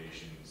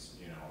recommendations,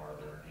 are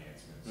there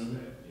enhancements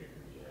that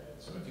can be added.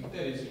 So I think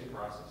that is in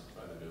process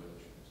by the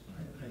village.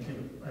 I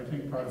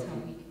think part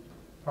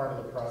of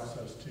the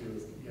process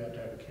too, you have to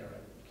have a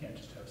carrot. You can't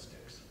just have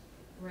sticks.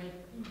 Right.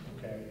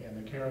 Okay, and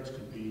the carrots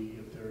could be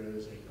if there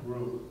is a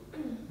group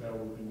that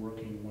will be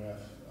working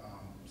with,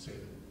 say,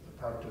 the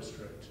Park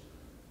District,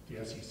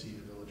 the SEC,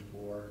 the Village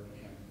Board,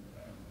 and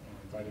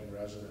inviting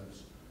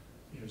residents,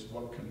 is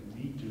what can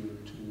we do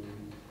to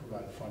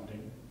provide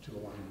funding to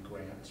align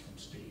grants from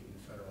state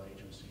and federal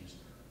agencies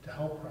to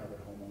help private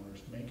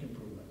homeowners make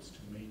improvements,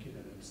 to make it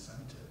an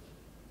incentive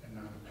and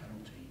not a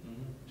penalty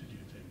to do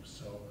things.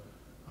 So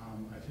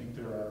I think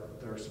there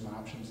are some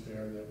options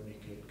there that we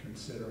could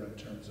consider in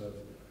terms of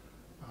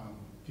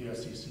the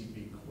SEC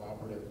being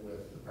cooperative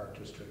with the Park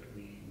District.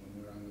 When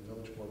we were on the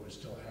Village Board, we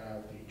still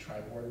have the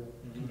Tri-Board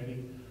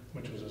Committee,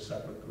 which was a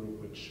separate group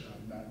which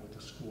met with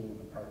the school and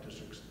the Park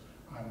Districts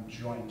on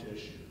joint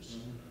issues.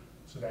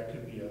 So that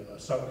could be a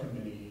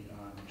subcommittee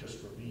on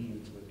just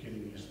ravines, with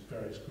getting these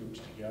various groups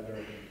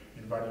together,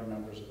 inviting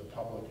members of the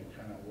public, and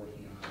kind of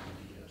working on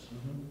ideas.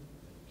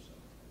 So.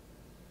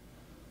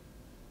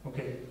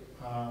 Okay,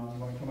 you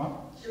want to come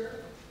up? Sure.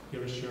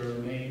 Give us your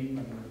name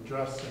and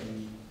address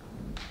and.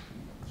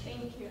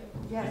 Thank you.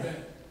 Yes,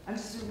 I'm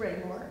Sue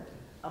Raymore.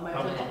 Up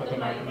at the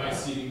mic. Am I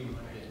seating?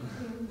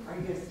 Are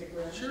you gonna stick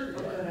around? Sure.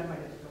 Oh, good, I might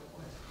have to go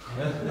quick.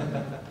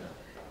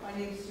 My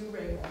name's Sue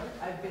Raymore.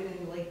 I've been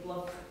in Lake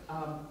Bluff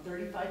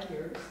 35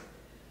 years.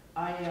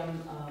 I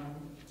am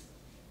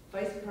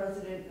Vice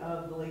President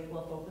of the Lake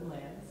Bluff Open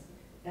Lands,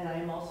 and I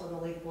am also the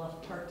Lake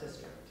Bluff Park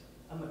District.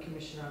 I'm a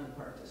commissioner on the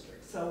Park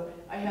District. So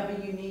I have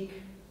a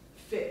unique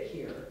fit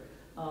here.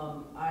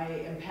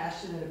 I am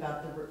passionate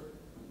about the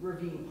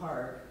Ravine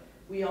Park.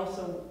 We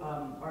also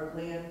are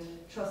Land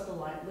Trust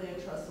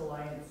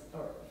Alliance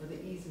for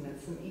the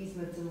easements, some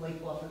easements in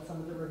Lake Bluff and some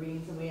of the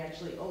ravines, and we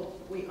actually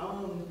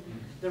own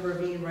the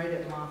ravine right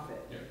at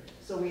Moffett. Yeah.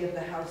 So we have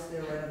the house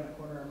there right on the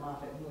corner of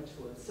Moffett and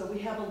Witchwood. So we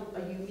have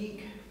a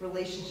unique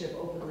relationship,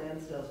 Open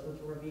Lands does, with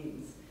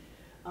ravines.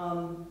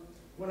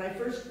 When I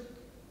first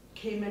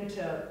came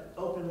into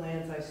open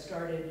lands, I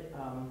started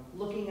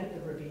looking at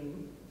the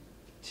ravine,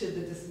 to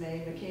the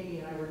dismay. McKamey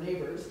and I were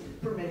neighbors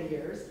for many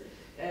years,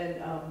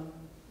 and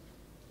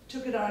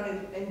took it on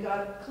and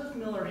got, Cliff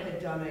Miller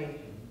had done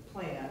a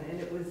plan, and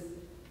it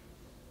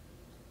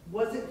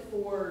wasn't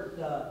for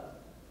the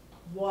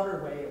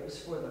waterway, it was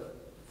for the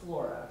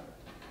flora.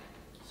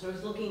 So I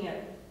was looking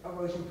at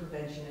erosion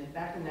prevention, and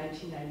back in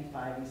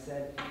 1995, he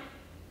said,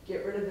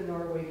 get rid of the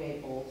Norway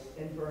maples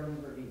and burn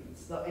the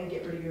ravines, and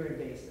get rid of your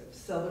invasives.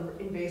 So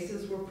the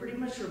invasives were pretty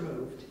much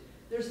removed.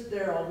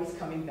 They're always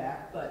coming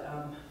back, but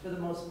for the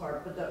most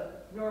part, but the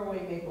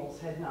Norway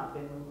maples had not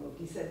been removed.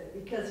 He said,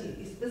 because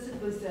he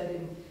specifically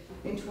said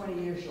in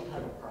 20 years you'll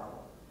have a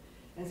problem.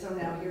 And so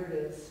now here it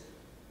is,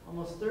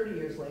 almost 30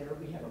 years later,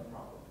 we have a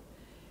problem.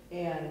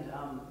 And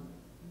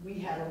we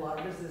had a lot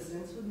of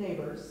resistance with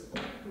neighbors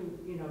who,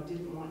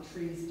 didn't want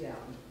trees down.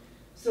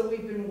 So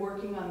we've been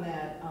working on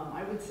that.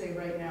 I would say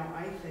right now,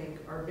 I think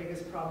our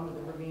biggest problem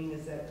with the ravine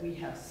is that we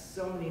have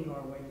so many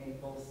Norway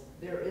maples.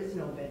 There is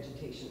no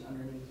vegetation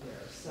underneath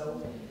there.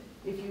 So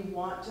if you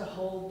want to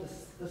hold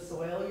the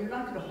soil, you're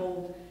not going to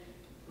hold,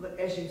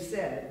 as you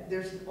said,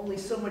 there's only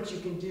so much you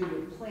can do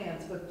with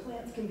plants, but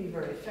plants can be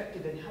very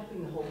effective in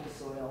helping to hold the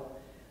soil.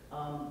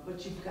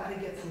 But you've got to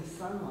get some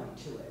sunlight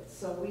to it.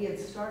 So we had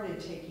started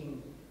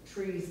taking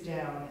trees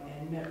down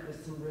and met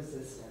with some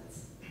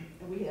resistance.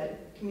 And we had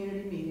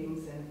community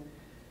meetings, and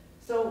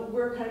so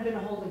we're kind of in a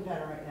holding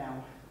pattern right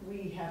now.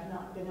 We have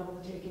not been able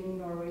to take any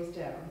Norways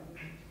down.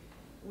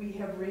 We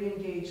have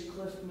re-engaged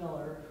Cliff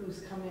Miller,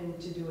 who's come in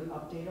to do an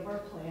update of our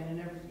plan,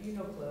 and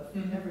Cliff,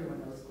 everyone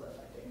knows Cliff,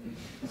 I think.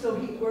 So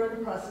we're in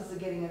the process of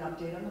getting an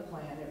update on the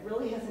plan. It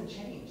really hasn't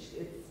changed.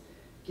 It's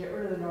get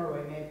rid of the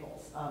Norway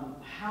maples.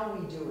 How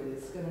we do it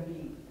is going to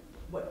be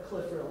what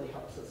Cliff really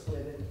helps us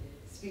with, and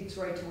speaks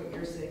right to what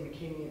you're saying,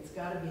 McKamey. It's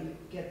got to be to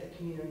get the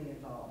community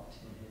involved.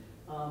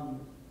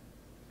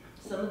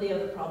 Some of the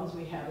other problems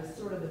we have is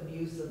sort of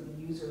abuse of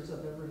the users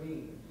of the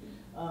ravine.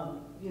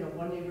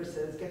 One neighbor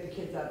says, get the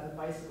kids out of the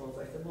bicycles.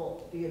 I said,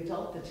 well, the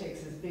adult that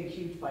takes his big,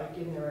 huge bike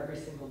in there every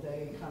single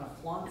day and kind of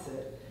flaunts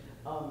it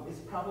is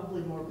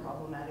probably more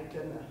problematic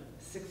than the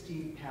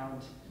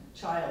 60-pound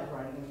child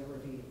riding in the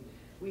ravine.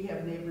 We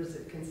have neighbors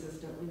that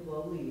consistently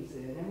blow leaves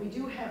in, and we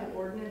do have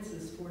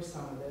ordinances for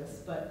some of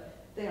this, but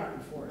they aren't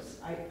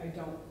enforced.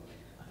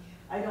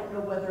 I don't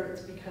know whether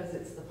it's because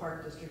it's the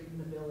park district and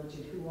the village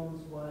and who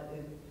owns what,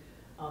 and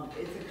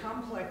it's a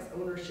complex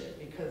ownership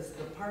because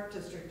the park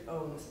district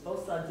owns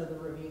both sides of the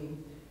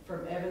ravine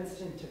from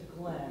Evanston to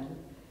Glen.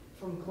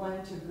 From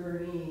Glen to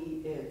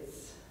Gurnee,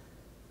 it's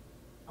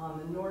on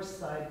the north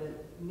side,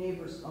 the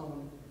neighbors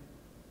own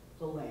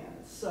the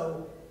land.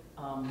 So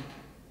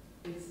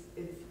it's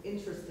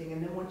interesting,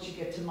 and then once you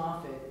get to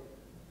Moffett,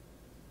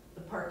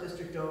 the park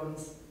district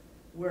owns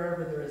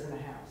wherever there isn't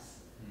a house.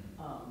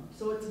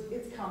 So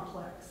it's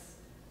complex.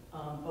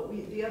 But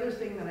the other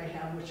thing that I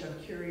have, which I'm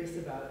curious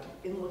about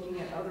in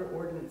looking at other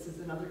ordinances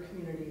in other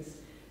communities,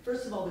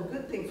 first of all, the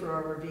good thing for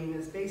our ravine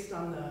is based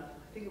on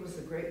I think it was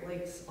the Great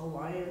Lakes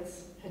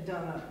Alliance had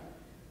done a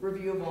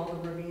review of all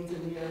the ravines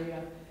in the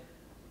area.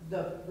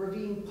 The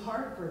Ravine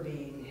Park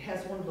ravine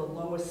has one of the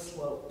lowest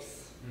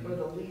slopes, or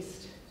the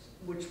least,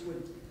 which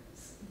would,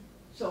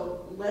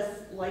 so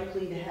less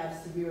likely to have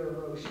severe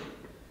erosion.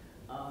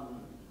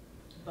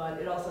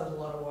 But it also has a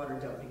lot of water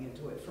dumping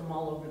into it from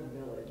all over the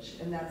village,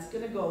 and that's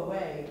going to go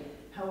away.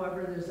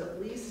 However, there's at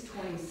least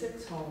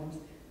 26 homes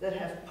that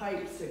have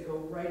pipes that go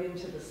right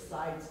into the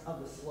sides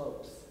of the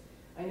slopes.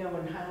 I know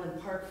in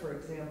Highland Park, for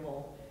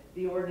example,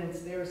 the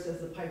ordinance there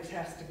says the pipes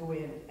has to go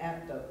in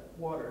at the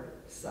water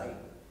site,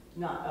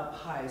 not up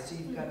high, so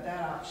you've got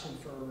that option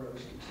for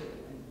erosion too,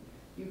 and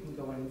you can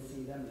go in and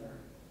see them. They're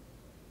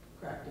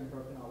cracked and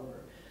broken all over.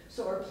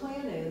 So our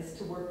plan is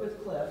to work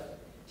with Cliff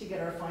to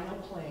get our final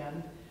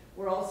plan.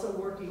 We're also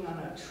working on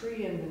a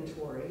tree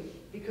inventory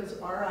because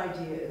our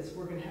idea is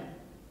we're going to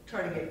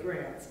try to get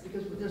grants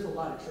because there's a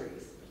lot of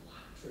trees,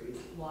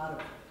 a lot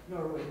of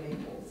Norway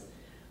maples.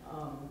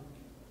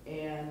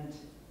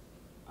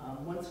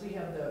 Once we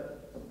have the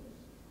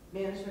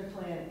management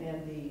plan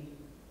and the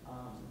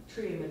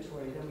tree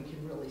inventory, then we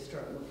can really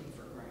start looking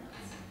for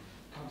grants.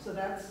 So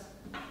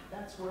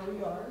that's where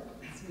we are.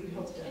 We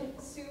hope to. And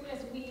Sue,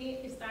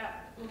 is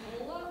that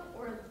Lobola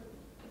or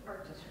the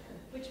park district?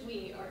 Which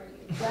we are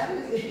you? That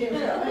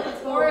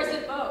is, or is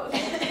it both?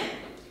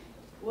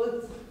 Well,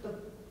 it's the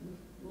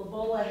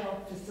Lobola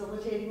helped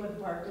facilitating with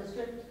the park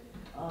district.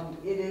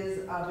 It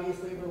is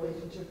obviously a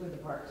relationship with the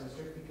park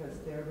district because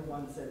they're the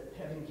ones that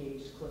have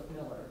engaged Cliff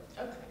Miller.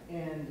 Okay.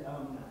 And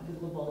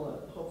with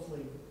Lobola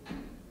hopefully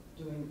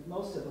doing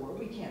most of the work.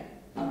 We can't,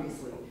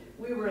 obviously.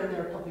 We were in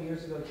there a couple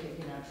years ago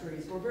taking out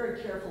trees. We're very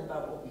careful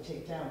about what we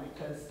take down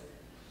because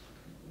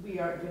we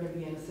aren't going to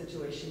be in a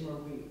situation where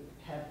we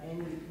have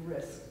any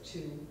risk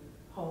to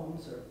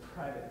homes or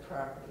private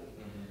property.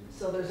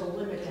 So there's a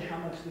limit to how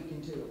much we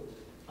can do.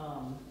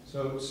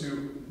 So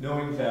Sue,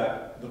 knowing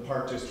that the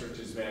park district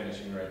is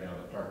managing right now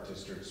the park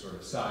district sort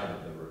of side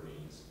of the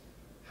ravines,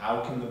 how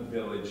can the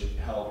village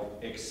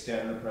help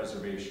extend the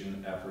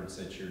preservation efforts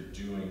that you're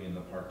doing in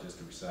the Park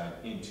District side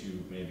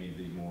into maybe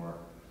the more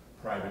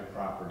private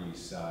property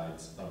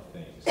sides of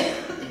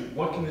things?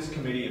 What can this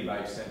committee and by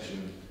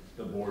extension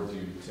the board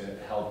do to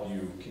help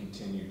you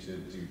continue to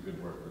do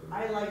good work for them?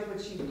 I like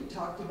what you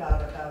talked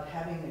about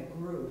having a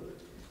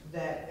group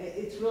that,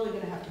 it's really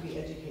gonna have to be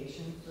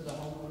education for the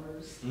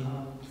homeowners.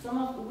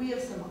 We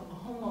have some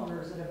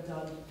homeowners that have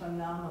done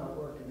phenomenal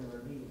work in the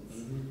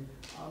ravines.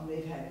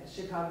 They've had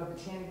Chicago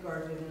Botanic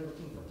Garden, they're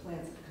looking for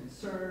plants of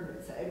concern.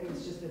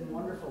 It's just been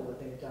wonderful what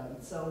they've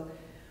done. So,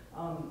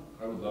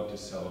 I would love to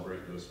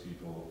celebrate those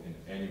people in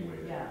any way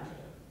that Yeah.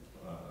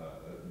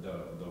 we can.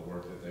 The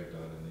work that they've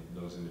done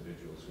and those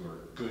individuals who are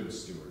good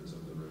stewards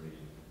of the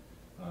ravine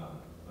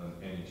on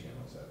any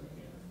channels that we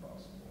can if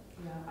possible.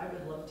 yeah, I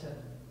would love to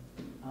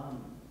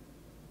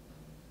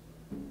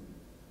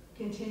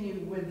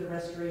continue with the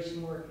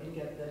restoration work and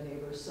get the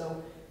neighbors.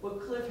 So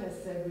what Cliff has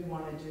said we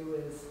want to do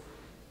is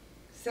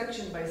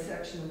section by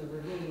section of the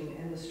ravine,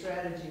 and the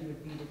strategy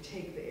would be to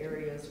take the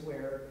areas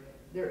where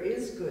there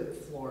is good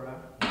flora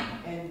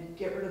and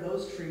get rid of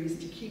those trees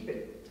to keep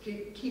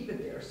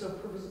it there. So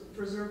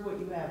preserve what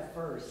you have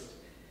first,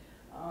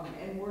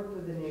 and work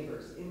with the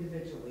neighbors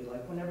individually.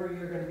 Like whenever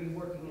you're going to be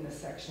working in a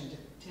section,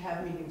 to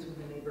have meetings with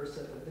the neighbors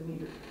so that the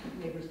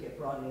neighbors get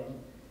brought in.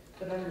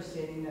 But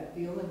understanding that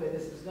the only way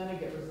this is going to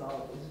get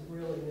resolved is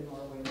really the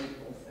Norway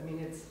maples. I mean,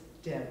 it's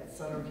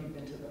dense. I don't know if you've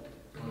been to the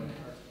park.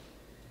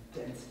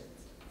 Dense.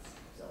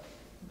 So,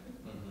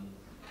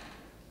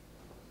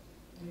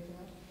 anything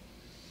else?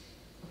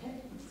 Okay.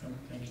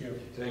 Thank you.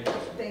 Thank you.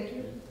 Thank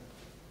you.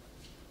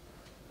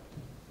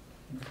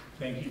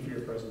 Thank you for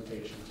your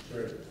presentation.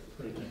 Very,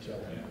 very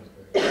detailed.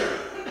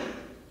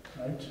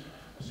 Right,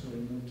 so we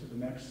move to the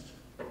next.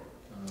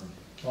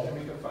 Can I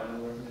make a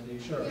final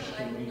recommendation? Sure.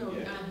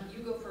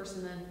 You go first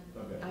and then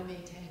Okay. I may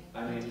tag.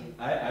 I mean,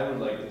 I would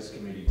like this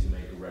committee to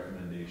make a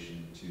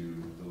recommendation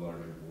to the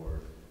larger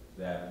board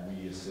that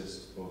we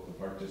assist both the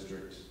Park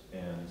District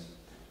and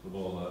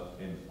Lobola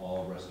in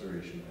all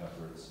restoration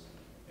efforts,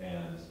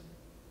 and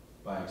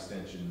by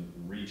extension,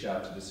 reach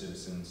out to the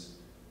citizens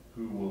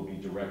who will be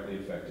directly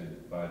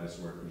affected by this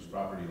work, whose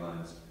property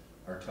lines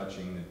are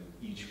touching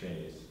each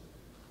phase,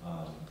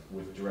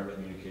 with direct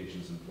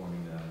communications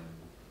informing them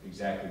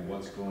exactly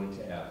what's going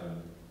to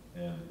happen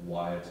and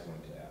why it's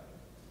going to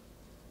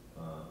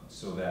happen,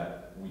 so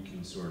that we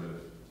can sort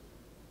of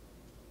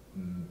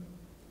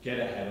get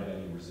ahead of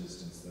any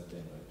resistance that they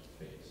might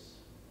face.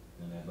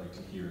 And I'd like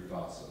to hear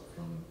thoughts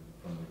from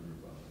the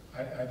group on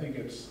that. I think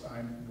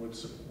I would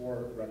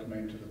support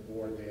recommending to the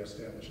board they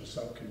establish a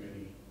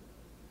subcommittee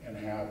and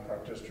have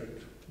Park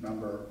District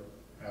member,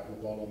 have a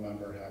Lobola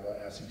member, have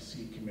a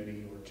SEC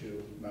committee or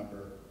two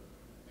member,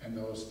 and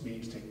those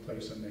meetings take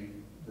place and they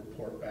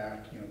report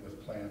back,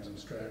 with plans and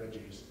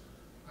strategies.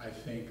 I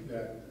think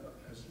that,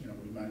 as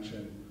we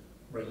mentioned,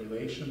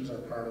 regulations are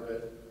part of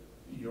it.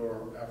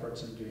 Your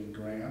efforts in getting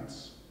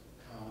grants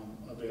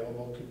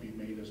available could be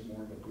made as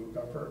more of a group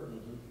effort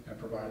and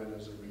provided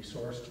as a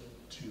resource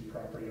to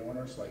property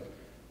owners. Like,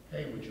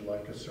 hey, would you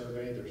like a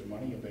survey? There's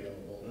money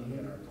available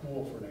in our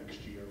pool for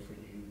next year for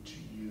you to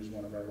use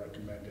one of our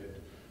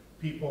recommended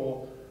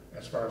people.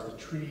 As far as the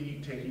tree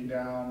taking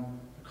down,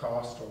 the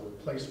cost or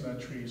replacement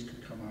of trees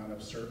could come out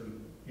of certain,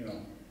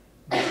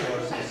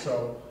 resources.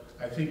 So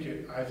I think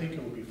it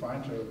would be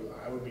fine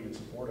I would be in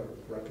support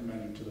of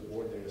recommending to the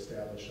board they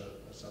establish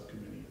a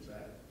subcommittee. Does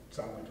that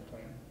sound like a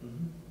plan?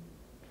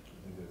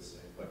 I think that's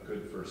a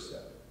good first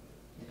step.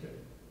 Okay.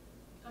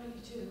 I do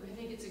too. I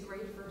think it's a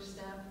great first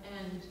step,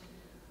 and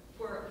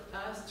for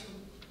us to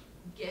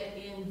get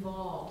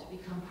involved,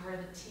 become part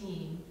of the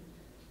team,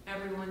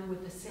 everyone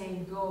with the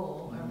same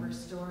goal of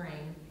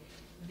restoring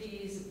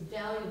these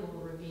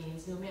valuable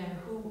ravines, no matter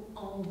who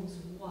owns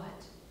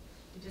what.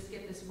 You just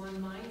get this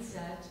one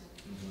mindset,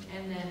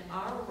 and then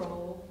our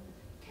role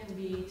can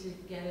be to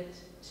get it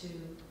to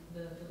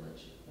the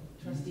village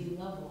trustee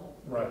level.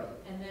 Right.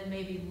 And then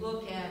maybe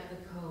look at the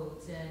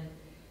codes and,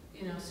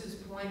 Sue's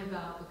point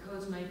about the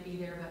codes might be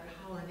there, but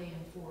how are they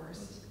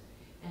enforced?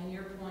 And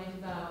your point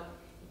about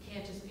it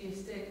can't just be a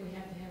stick, we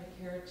have to have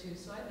a carrot too.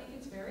 So I think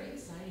it's very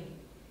exciting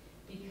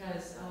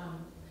because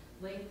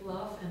Lake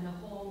Bluff and the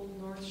whole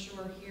North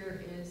Shore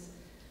here is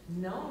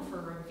known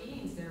for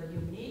ravines. They're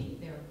unique,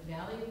 they're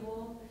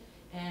valuable,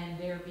 and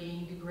they're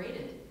being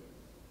degraded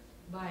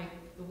by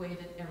the way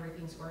that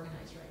everything's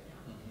organized right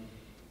now.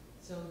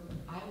 So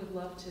I would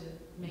love to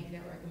make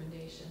that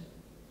recommendation.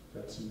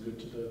 That seem good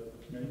to the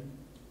committee?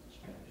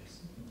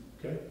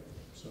 Okay,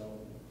 so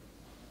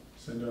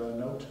send a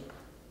note,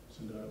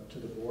 to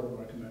the board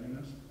recommending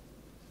this.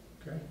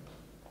 Okay,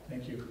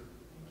 thank you.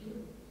 Thank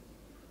you.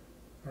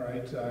 All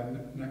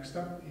right, next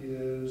up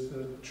is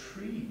the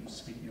trees.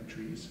 Speaking of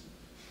trees,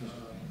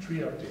 tree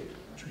update,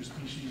 tree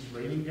species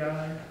rating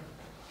guide.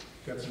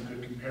 Got some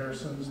good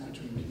comparisons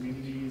between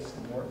communities,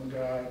 the Morton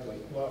guide,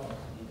 Lake Bluff.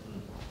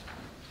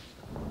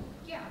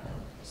 Yeah,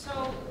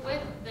 so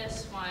with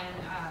this one,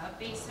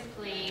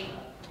 basically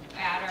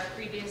at our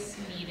previous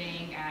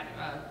meeting at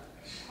a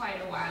quite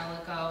a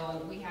while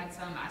ago, we had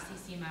some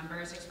SEC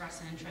members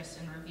express an interest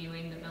in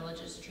reviewing the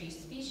village's tree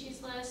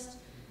species list.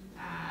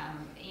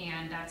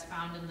 And that's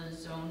found in the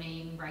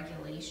zoning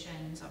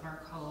regulations of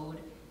our code.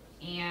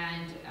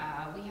 And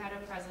we had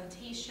a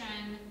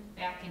presentation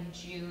back in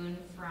June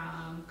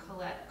from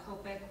Colette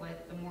Kopic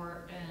with the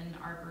Morton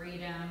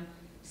Arboretum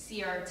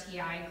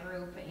CRTI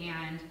group,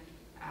 and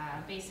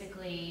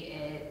basically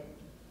it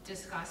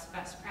discussed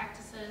best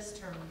practices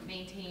to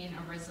maintain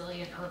a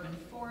resilient urban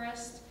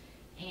forest,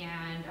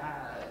 and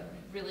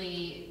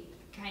really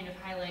kind of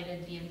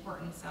highlighted the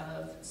importance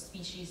of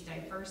species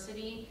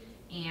diversity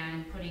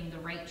and putting the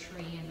right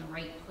tree in the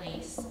right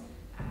place,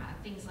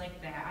 things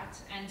like that.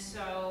 And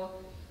so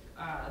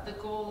the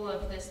goal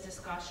of this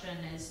discussion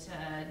is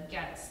to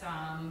get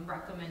some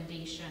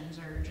recommendations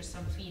or just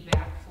some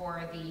feedback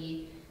for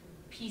the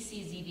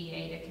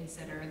PCZBA to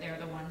consider. They're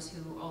the ones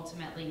who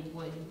ultimately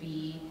would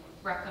be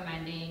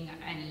recommending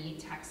any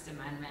text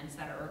amendments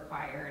that are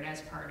required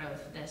as part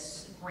of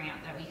this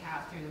grant that we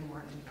have through the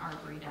Morton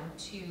Arboretum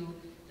to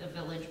the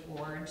village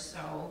board.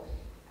 So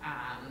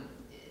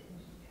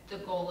the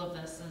goal of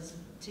this is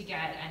to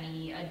get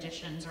any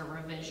additions or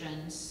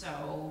revisions,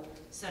 so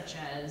such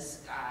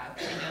as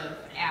kind of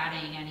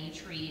adding any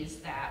trees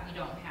that we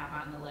don't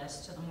have on the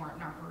list to the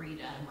Morton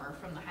Arboretum, or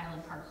from the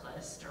Highland Park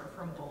list, or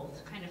from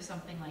both, kind of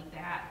something like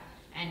that,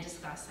 and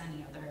discuss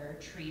any other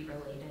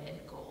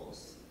tree-related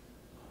goals.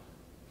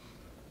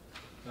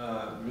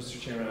 Mr.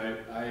 Chairman,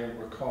 I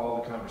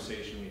recall the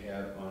conversation we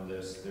had on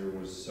this. There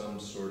was some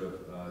sort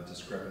of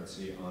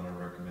discrepancy on our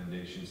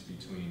recommendations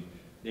between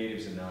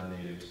natives and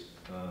non-natives,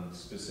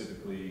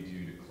 specifically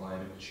due to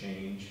climate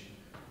change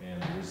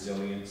and the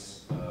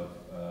resilience of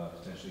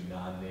potentially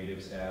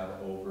non-natives have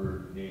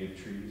over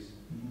native trees.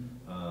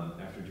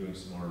 After doing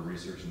some more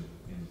research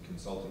and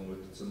consulting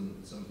with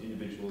some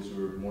individuals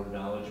who are more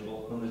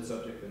knowledgeable on the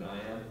subject than I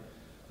am,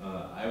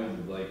 I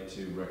would like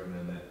to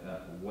recommend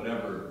that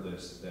whatever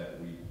list that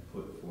we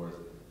put forth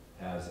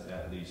has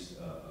at least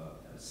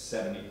a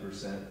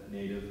 70%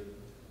 native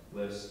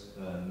list,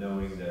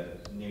 knowing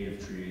that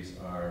native trees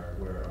are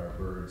where our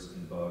birds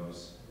and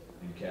bugs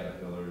and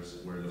caterpillars,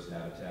 where those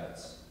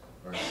habitats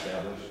are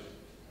established,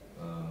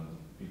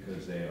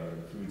 because they are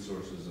the food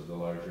sources of the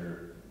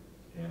larger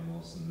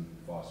animals and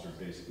foster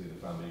basically the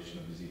foundation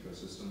of these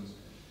ecosystems,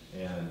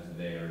 and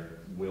they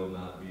will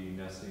not be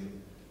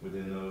nesting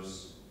within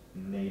those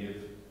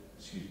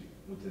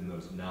within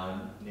those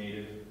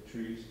non-native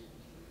trees.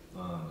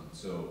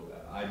 So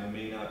I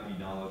may not be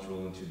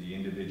knowledgeable into the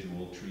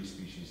individual tree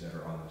species that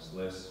are on this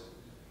list,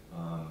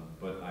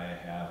 but I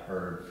have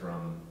heard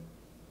from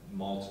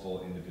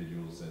multiple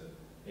individuals that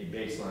a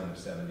baseline of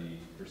 70%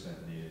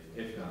 native,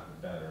 if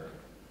not better,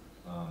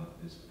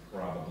 is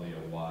probably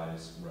a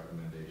wise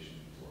recommendation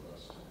for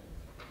us.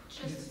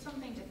 Just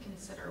something to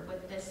consider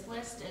with this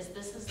list is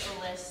this is the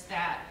list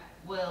that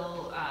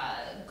will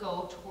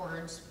go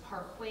towards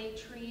parkway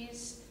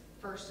trees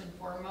first and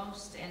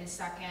foremost, and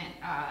second,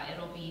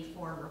 it'll be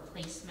for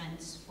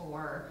replacements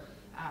for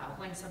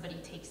when somebody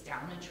takes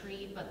down a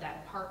tree. But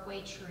that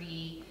parkway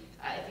tree,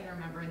 if you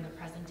remember in the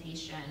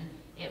presentation,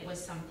 it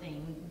was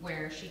something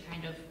where she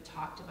kind of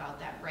talked about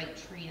that right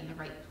tree in the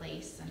right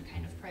place and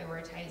kind of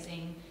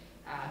prioritizing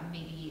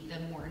maybe the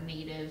more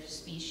native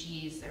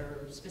species,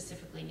 or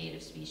specifically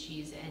native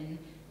species, in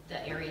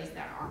the areas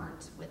that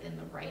aren't within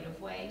the right of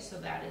way. So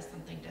that is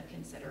something to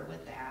consider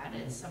with that.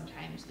 Is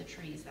sometimes the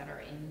trees that are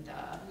in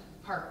the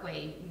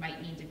parkway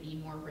might need to be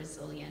more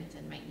resilient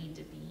and might need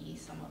to be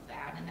some of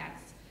that, and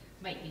that's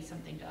might be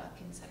something to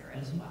consider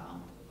as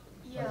well.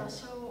 Yeah,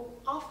 so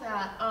off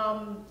that,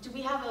 do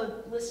we have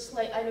a list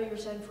like, I know you were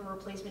saying for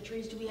replacement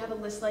trees, do we have a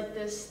list like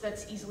this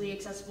that's easily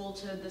accessible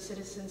to the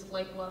citizens of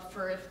Lake Bluff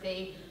for if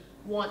they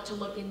want to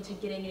look into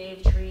getting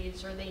native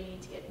trees, or they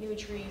need to get new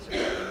trees, or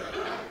something like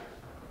that?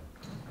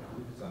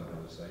 It's on the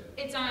website.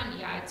 It's on,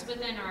 yeah, it's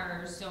within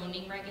our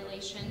zoning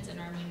regulations and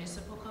our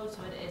municipal code, so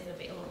it is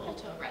available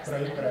to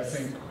residents. But I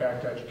think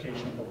back to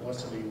education and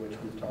publicity, which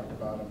we've talked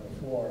about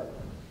before,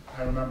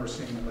 I remember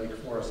seeing Lake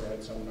Forest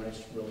had some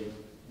nice, really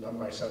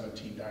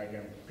 1x17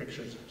 diagram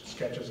pictures,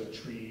 sketches of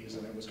trees,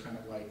 and it was kind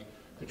of like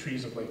the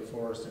trees of Lake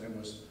Forest, and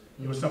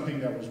it was something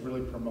that was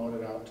really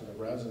promoted out to the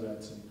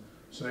residents, and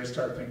so they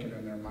start thinking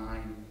in their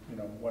mind, you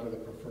know, what are the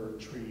preferred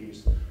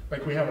trees?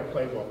 Like we have a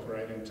playbook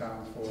right in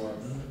town for,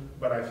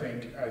 but I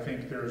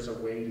think there's a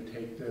way to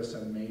take this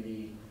and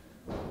maybe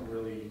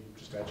really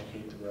just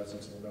educate the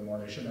residents a little bit more.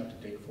 They shouldn't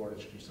have to dig for it.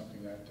 It should be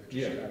something that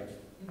they're just kind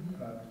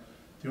of.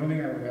 The only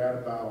thing I would add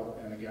about,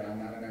 and again,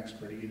 I'm not an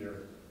expert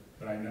either,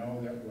 but I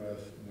know that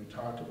when we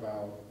talked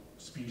about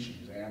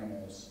species,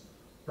 animals,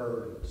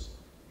 birds,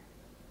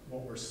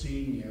 what we're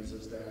seeing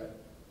is that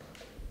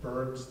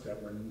birds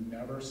that were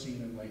never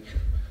seen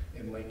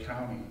in Lake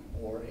County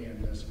or in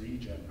this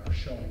region are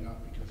showing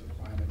up because of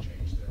climate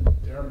change.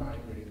 They're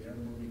migrating, they're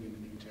moving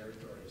into new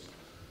territories.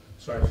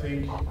 So I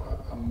think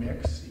a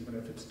mix, even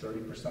if it's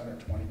 30%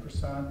 or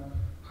 20%,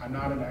 I'm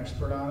not an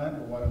expert on it,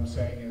 but what I'm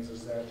saying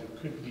is that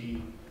it could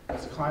be,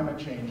 as climate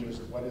changes,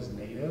 what is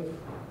native,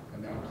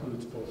 and that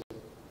includes both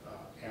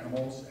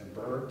animals and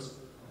birds,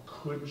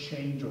 could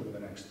change over the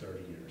next 30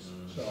 years.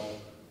 So.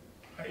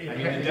 I mean,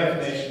 the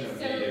definition of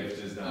native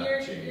does not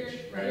change,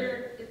 right?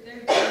 There's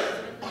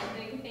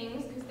big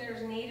things, because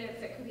there's natives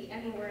that could be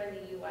anywhere in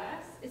the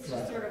US. It's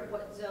just Right. sort of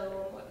what zone,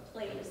 what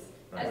place,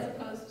 Right. as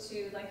opposed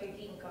to like a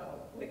ginkgo,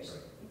 which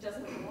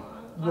doesn't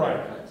belong on Right,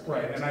 our continent.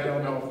 right, and I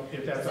don't know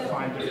if that's a So-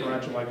 fine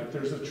differential, like if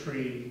there's a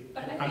tree,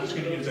 But I I'm just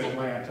think- gonna use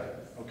Atlanta,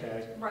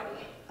 okay? Right,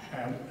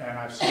 And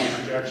I've seen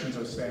projections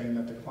of saying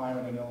that the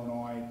climate in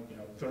Illinois,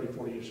 30,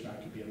 40 years from now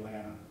could be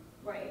Atlanta.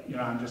 right.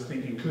 I'm just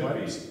thinking, Could what,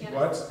 be.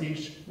 what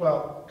species,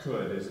 well,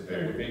 Could is a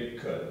very big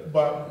could.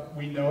 but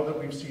we know that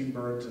we've seen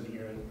birds in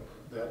here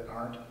that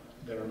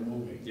are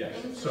moving. Yes.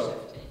 Things are So-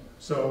 shifting.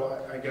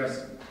 So I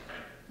guess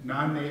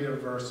non-native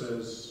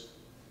versus,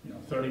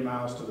 30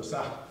 miles to the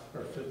south,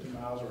 or 50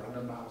 miles, or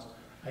 100 miles.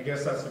 I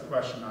guess that's the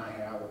question I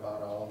have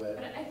about all of it.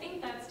 But I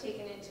think that's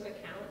taken into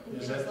account in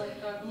Is things it?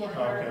 like the Yeah. more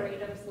Okay.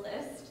 arboretums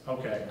list.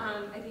 Okay,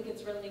 I think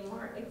it's really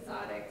more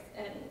exotics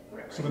and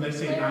whatever. so when they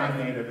say Whereas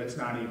non-native, it's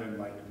not even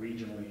like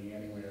regionally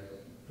anywhere.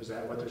 Is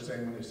that what they're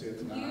saying when they say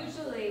it's not?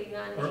 Usually Or-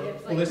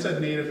 non-natives, Well, they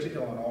said native to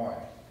Illinois.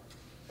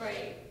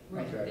 right,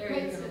 Right, Okay. there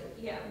you go.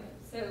 yeah,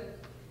 so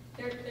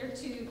they're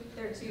two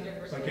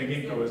different Like a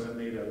things. ginkgo isn't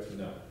native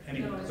No,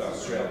 anywhere. No, it's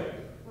Australian.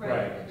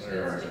 Right.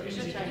 Or- It's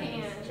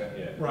Japan,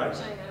 Yeah. Right.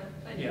 China,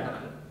 but, Yeah.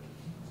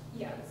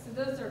 yeah, so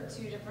those are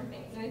two different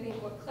things. And I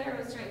think what Claire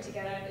was trying to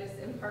get at is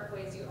in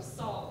parkways, you have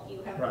salt,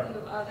 you have Right.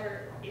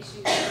 other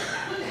issues like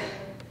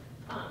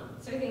that.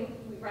 So I think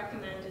we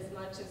recommend as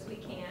much as we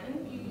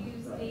can, you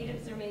use Right.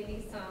 natives, or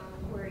maybe some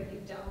where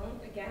you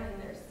don't. Again,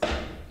 there's,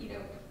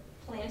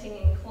 planting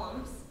in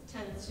clumps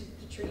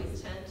the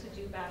trees tend to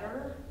do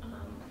better,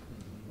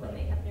 when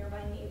they have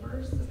nearby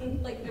neighbors.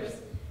 Like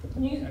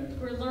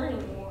we're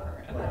learning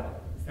more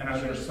about. And are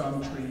there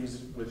some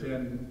trees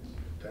within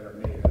that are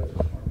native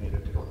or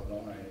native to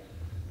Illinois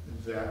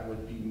that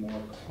would be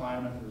more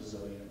climate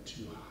resilient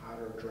to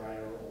hotter,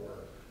 drier, or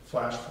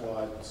flash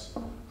floods?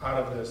 Out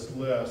of this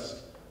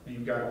list, and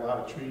you've got a lot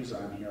of trees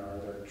on here, are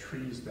there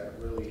trees that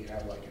really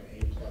have like an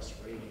A+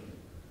 rating?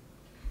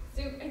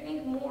 So I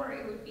think more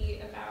it would be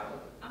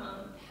about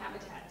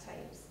habitat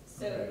types.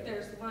 So Okay.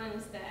 there's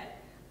ones that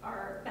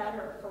are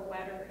better for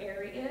wetter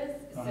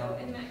areas. So, Uh-huh.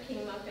 and that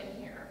came up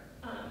in here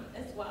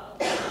as well,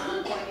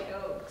 white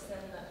oaks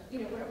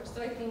and whatever.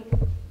 So I think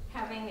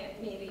having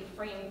it maybe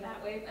framed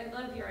that way. I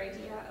love your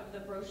idea of the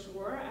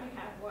brochure. I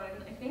have one,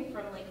 I think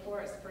from Lake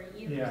Forest for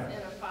years Yeah. in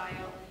a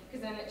file,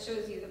 because then it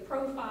shows you the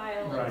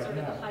profile Right, and sort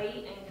of yeah. the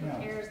height and Yeah.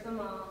 compares them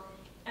all.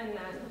 And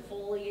then the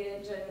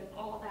foliage and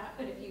all that,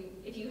 but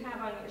if you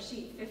have on your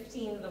sheet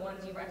 15 of the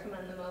ones you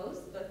recommend the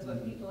most, that's what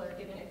Mhm. people are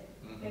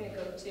gonna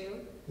go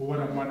to. Well, what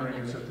I'm wondering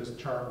is if this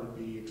chart would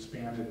be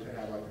expanded to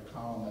have like a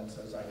column that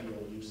says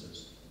ideal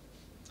uses.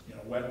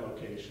 Wet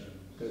location,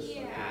 this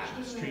Yeah.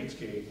 location,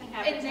 streetscape. And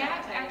Habitat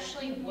that type.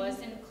 actually was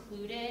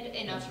included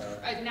in I'm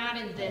sorry. not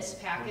in this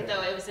packet Okay.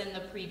 though, it was in the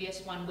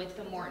previous one with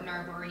the Morton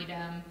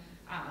Arboretum.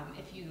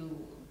 If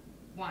you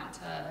want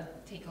to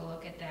take a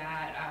look at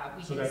that,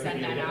 we So can that could send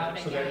be that out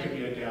So that could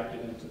again. be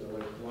adapted into the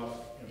Lake Bluff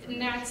And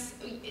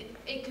information.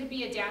 it could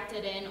be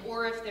adapted in,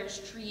 or if there's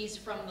trees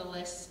from the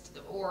list,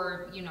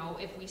 or,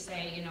 if we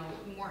say,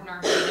 Morton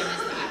Arboretum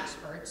is the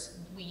experts,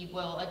 we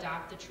will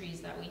adopt the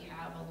trees that we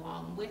have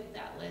along with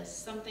that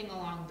list, something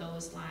along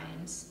those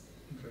lines.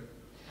 Okay.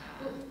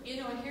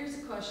 Well, here's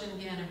a question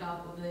again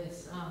about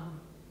this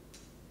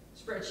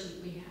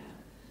spreadsheet we have.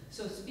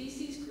 So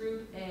species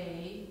group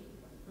A,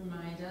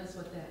 remind us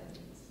what that means.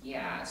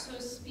 Yeah, so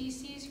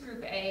species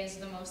group A is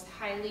the most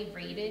highly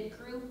rated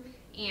group,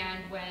 and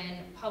when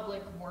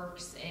Public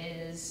Works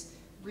is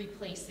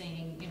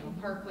replacing,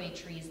 parkway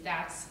trees,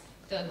 that's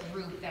the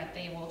group that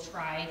they will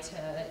try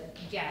to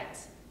get,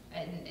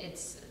 and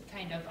it's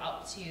kind of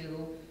up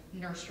to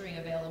nursery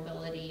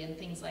availability and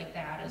things like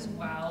that as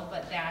well,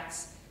 but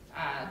that's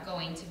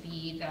going to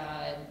be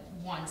the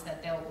ones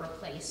that they'll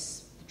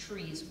replace the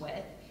trees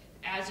with.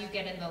 As you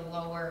get in the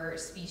lower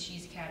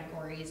species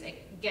categories,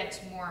 it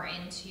gets more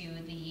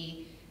into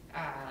the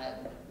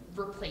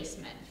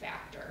replacement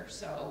factor.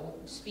 So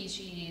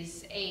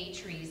species A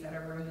trees that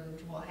are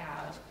removed will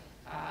have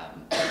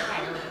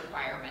higher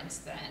requirements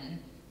than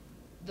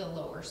the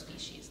lower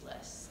species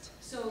list.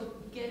 So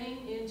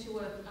getting into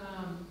what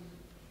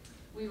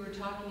we were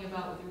talking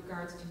about with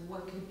regards to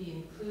what could be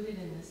included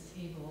in this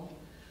table,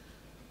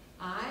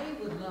 I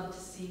would love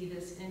to see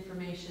this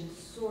information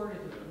sorted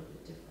a little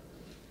bit differently.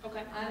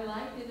 Okay. I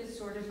like that it's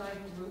sorted by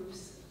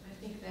groups. I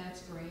think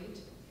that's great.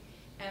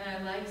 And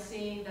I like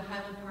seeing the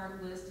Highland Park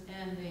list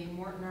and the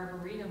Morton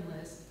Arboretum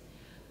list.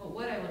 But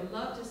what I would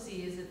love to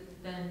see is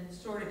it then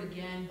sorted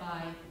again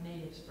by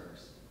natives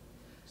first.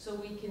 So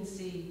we can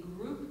see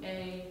Group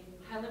A,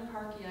 Highland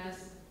Park,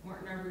 yes,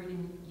 Morton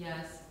Arboretum,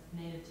 yes,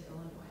 native to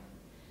Illinois.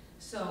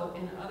 So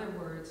in other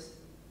words,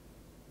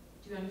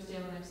 do you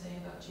understand what I'm saying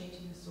about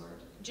changing the sort?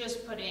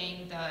 Just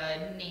putting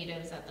the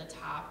natives at the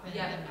top and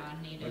Yeah. the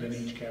non-natives.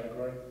 Within each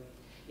category?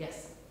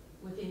 Yes,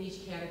 within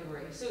each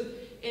category. So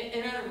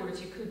in other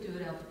words, you could do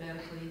it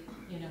alphabetically,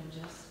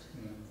 just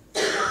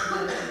Yeah.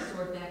 alphabetically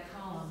sort that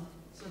column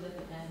so that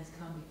the ends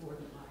come before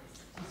the I's.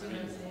 You see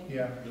what I'm saying?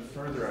 Yeah, The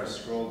further I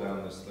scroll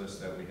down this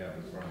list that we have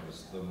in front of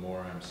us, the more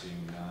I'm seeing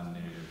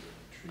non-native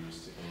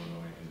trees to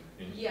Illinois.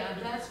 Yeah,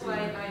 that's why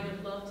I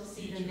would love to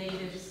see the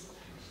natives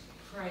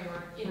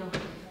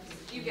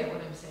you get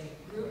what I'm saying.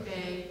 Group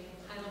A,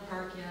 Highland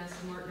Park, yes,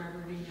 Morton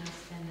Arboretum, yes,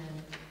 and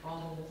then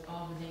all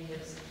the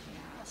natives.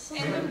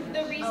 And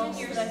the reason else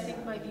that I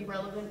think might be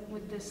relevant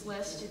with this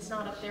list, it's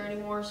not up there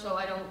anymore, so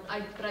I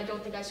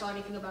don't think I saw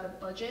anything about a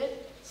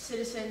budget.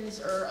 Citizens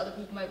or other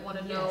people might want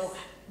to know Yes.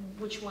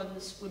 which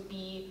ones would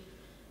be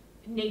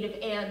native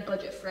and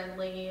budget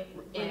friendly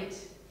Right.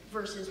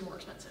 versus more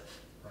expensive.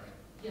 right.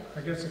 Yeah.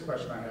 I guess the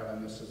question I have,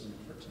 and this isn't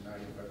for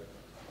tonight, but,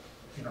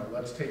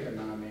 let's take a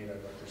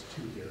non-native, like there's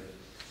two here,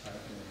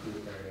 in the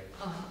group area,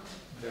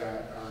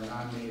 that are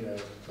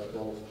non-native, but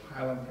both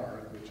Highland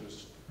Park, which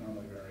is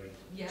normally very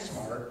Yes.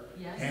 smart,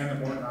 Yes. and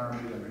the Morton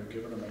Arboretum have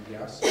given them a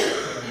yes,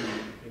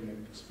 in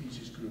the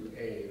species group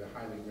A, the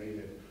highly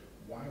rated.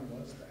 Why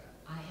was that?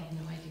 I have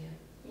no idea.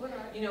 What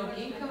are? You know, what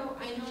are ginkgo,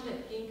 they? I know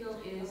that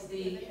ginkgo is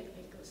the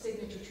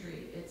signature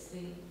tree. It's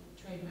the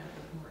trademark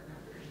of Morton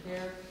Arboretum.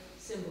 Their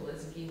symbol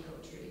is a ginkgo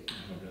tree.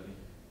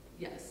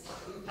 Yes.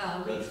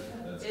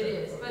 That's It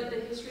is, but the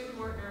history of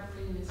Morton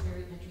Arboretum is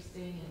very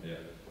interesting, and, Yeah.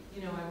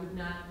 I would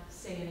not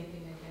say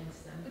anything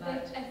against them,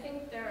 But but, I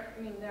think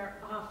they're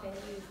often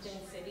used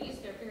in cities,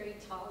 they're very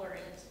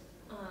tolerant,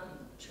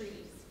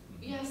 trees.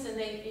 yes, and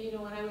they,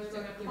 when I was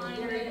growing up, they were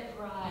Climate. very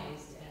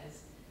prized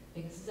as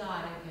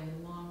exotic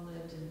and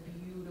long-lived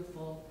and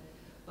beautiful,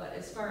 but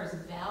as far as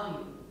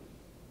value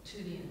to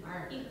the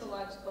environment,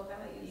 Ecological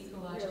values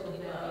ecological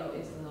really value low.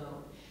 is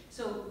low.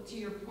 So to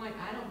your point,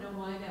 I don't know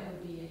why that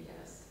would be a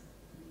yes,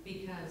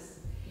 because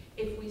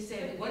if we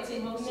say, what's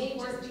It most may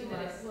important just be to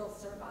that us? it will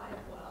survive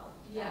well.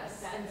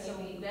 Yes, That and may so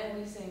be- then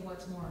we say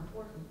what's more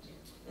important,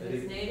 I that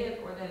it's think-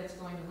 native or that it's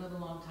going to live a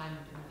long time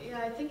and do Yeah,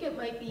 I think it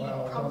might be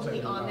Well, don't probably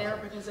say on there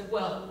nothing. because of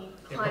Well, the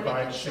It climate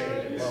provides shade,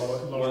 it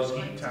concerns. lowers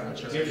Well, heat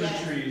temperature. Different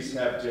Yes. trees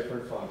have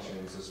different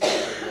functions,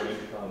 especially when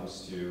it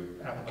comes to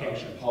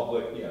Application.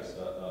 public, yes,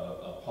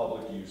 a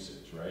public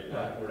usage, right?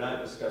 Right. We're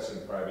not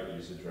discussing private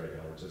usage right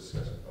now, we're just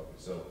discussing public.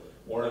 So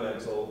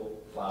ornamental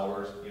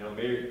flowers,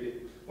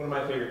 one of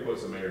my favorite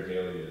quotes of Mayor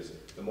Daley is,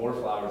 the more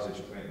flowers that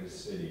you plant in the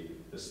city,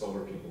 the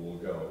slower people will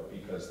go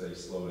because they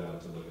slow down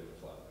to look at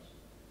the flowers,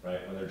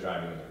 right? When they're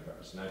driving in their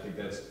cars. And I think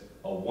that's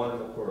a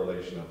wonderful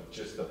correlation of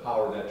just the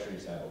power that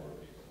trees have over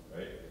people,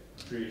 right?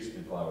 Trees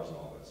and flowers and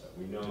all that stuff.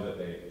 We know that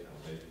they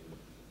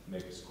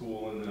make us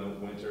cool in the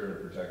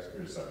winter and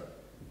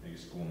make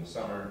us cool in the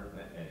summer,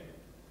 anyway.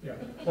 Yeah,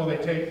 well, they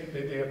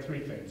have three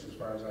things as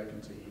far as I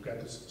can see. You've got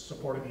this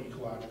supporting the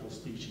ecological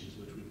species,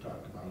 which we've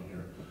talked about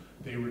here.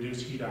 They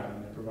reduce heat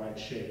island, they provide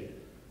shade,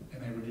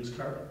 and they reduce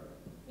carbon.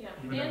 Yeah,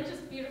 Even and if-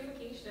 just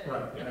beautification.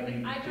 Right, I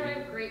mean, I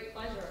drive great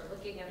pleasure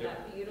looking at Yeah.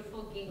 that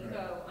beautiful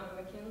ginkgo on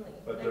McKinley.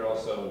 But they're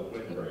also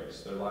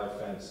windbreaks, they're live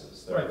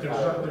fences, they're Right,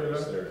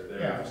 fireworks, they're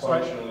yeah,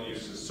 functional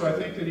uses. So I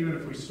think that even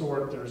if we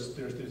sort, there's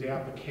the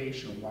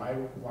application,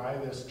 why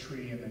this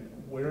tree, and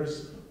then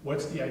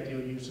what's the ideal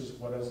uses,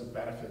 what is the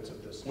benefits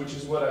of this? Which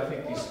is what I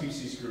think these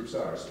species groups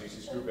are.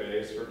 Species group A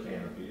is for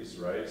canopies,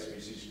 right?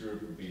 Species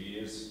group B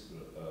is,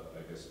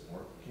 I guess,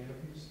 more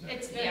canopies? No.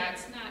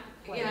 It's not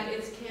quite. Yeah,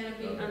 it's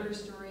canopy, Okay.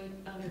 understory,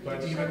 But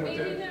underneath. even Or with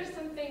maybe the- there's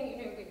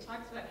something, we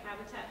talked about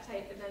habitat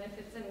type, and then if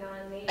it's a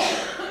non-native,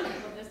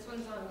 well, this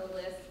one's on the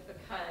list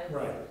because.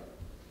 Right,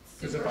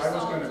 because if super I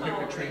was salt gonna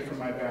pick a tree tolerant. from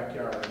my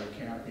backyard in a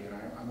canopy, and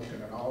I'm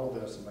looking at all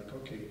of this, I'm like,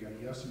 okay, you got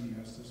a yes and a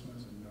yes, this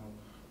one's a no.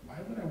 Why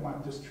would I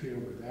want this tree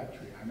over that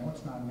tree? I know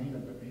it's not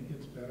native, but maybe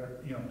it's better,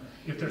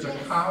 if there's a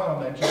Yes.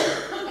 column that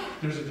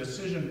there's a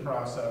decision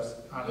process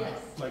on, Yes.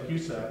 like you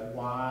said,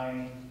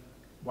 why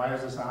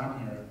is this on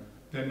here?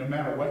 Then no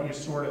matter what you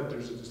sort it,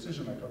 there's a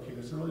decision like, okay,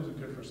 this really isn't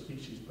good for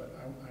species, but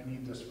I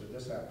need this for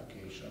this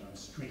application on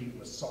street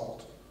with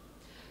salt.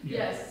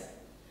 Yes,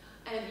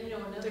 and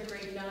another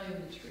great value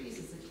of the trees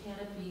is the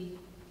canopy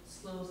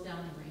slows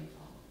down the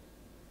rainfall.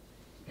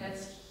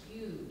 That's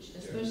huge,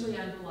 especially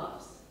on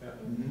bluffs.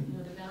 Mhm.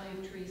 The value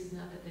of trees is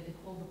not that they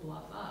hold the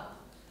bluff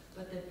up,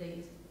 but that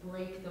they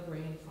break the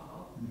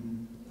rainfall.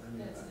 Mhm.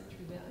 That's the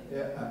true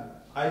value. Yeah,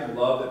 I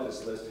love that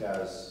this list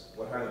has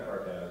what Highland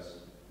Park has,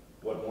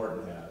 what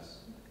Morton has,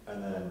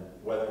 and then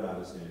whether or not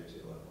it's native to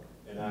Illinois.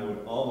 And I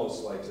would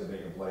almost like to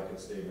make a blanket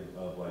statement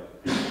of like,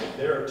 if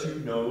there are two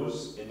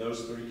no's in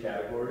those three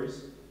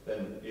categories,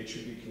 then it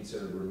should be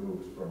considered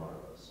removed from our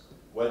list.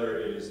 Whether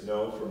it is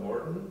no for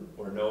Morton,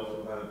 or no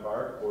from Highland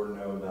Park, or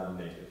no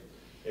non-native.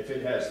 If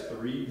it has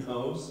three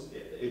no's,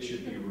 it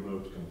should be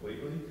removed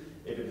completely.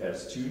 If it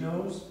has two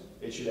no's,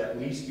 it should at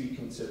least be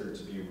considered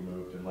to be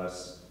removed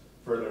unless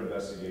further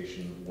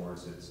investigation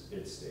warrants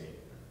its staying.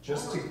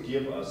 Just to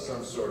give us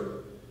some sort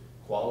of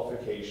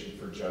qualification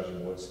for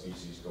judging what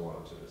species go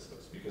onto this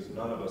list, because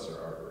none of us are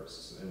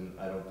arborists, and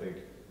I don't think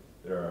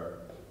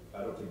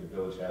the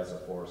village has a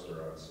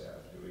forester on staff,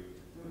 do we?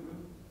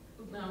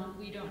 No,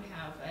 We don't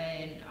have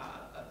an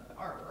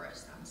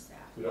arborist on staff.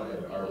 We don't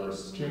have an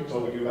arborist, James,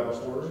 but we do have a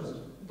forester.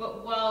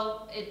 But,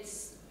 well,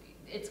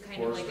 it's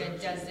kind of like a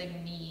Forester.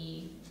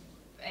 designee,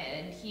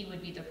 and he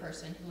would be the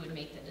person who would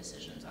make the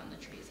decisions on the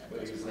trees at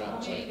But this he's point.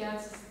 not- Maybe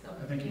that's,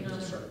 I think he you know,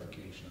 needs a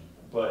certification.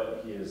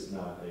 But he is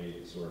not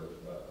a sort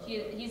of.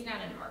 He's not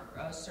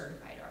a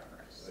certified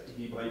arborist.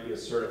 He might be a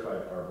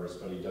certified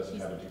arborist, but he doesn't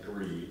have a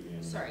degree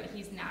in. Sorry,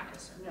 he's not a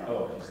certified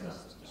Oh, arborist. he's not.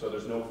 So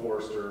there's no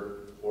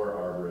forester or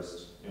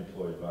arborist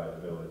employed by the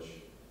village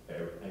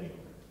anywhere.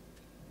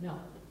 no,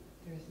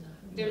 there's not.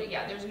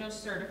 There's no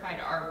certified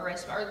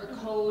arborist. Our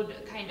code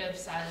kind of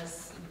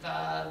says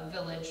the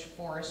village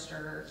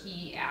forester,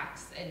 he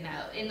acts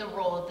in the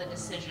role of the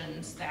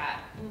decisions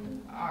that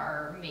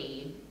are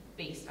made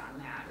based on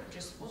that,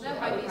 just. Well, that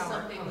might be how our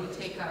something code we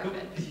take describe out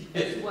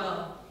it. as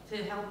well to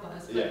help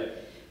us. But- Yeah,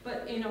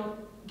 But, you know,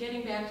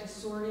 getting back to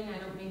sorting, I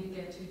don't mean to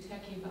get too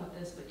techy about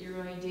this, but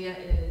your idea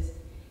is,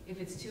 if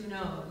it's two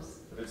no's,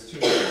 if it's too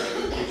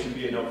much, it should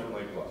be a no from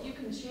Lake Bluff. you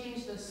can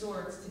change the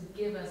sorts to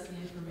give us the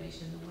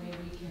information, the way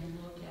we can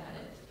look at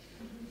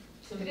it,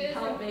 so we It can is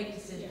help im- make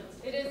decisions.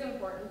 It is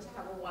important to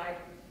have a wide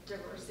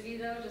diversity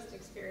though, just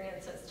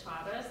experience has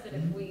taught us that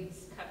if we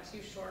cut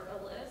too short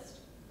a list,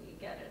 we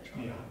get in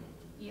trouble.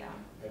 Yeah.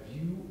 Have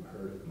you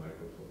heard of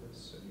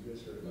microfluidics? Have you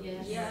guys heard about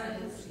Yes, this?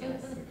 Yes.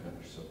 yes.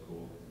 They're so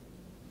cool.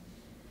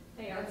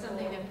 They are That's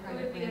something cool. that It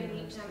private would be a neat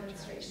landowners could try.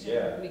 demonstration.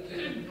 Yeah. We could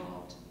get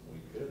involved We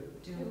could.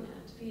 It doing would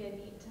that. be a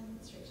neat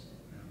demonstration.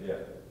 Yeah.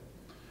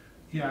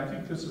 Yeah, I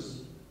think this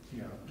is,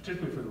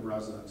 particularly for the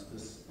residents,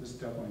 this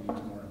definitely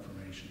needs more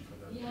information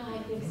for them. Yeah, I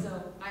think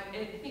so. I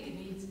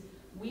think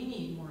we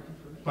need more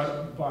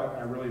information. But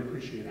I really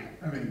appreciate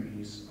having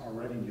these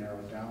already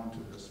narrowed down to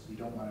this. We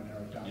don't want to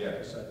narrow it down, like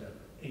I said, to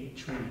 8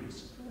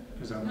 trees,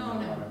 because then we're No, going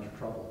to no. run into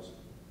troubles.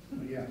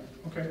 But yeah,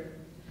 okay.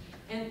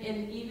 And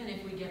even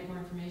if we get more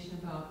information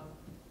about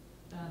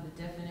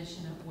the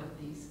definition of what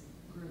these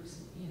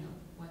groups, you know,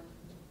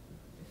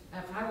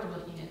 if I were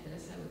looking at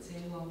this, I would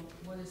say, well,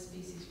 what is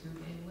species group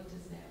A? What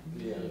does that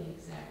Yeah. mean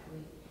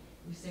exactly?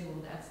 We say, well,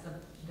 that's the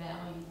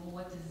value. Well,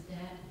 what does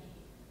that mean?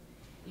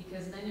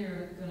 Because then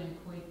you're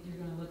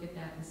gonna look at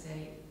that and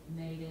say,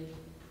 native,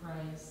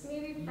 price.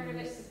 Maybe part of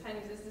it use.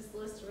 depends, is this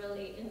list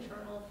really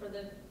internal for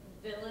the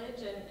village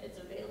and it's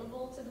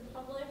available to the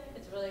public?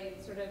 It's really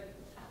sort of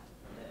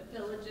the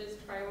village's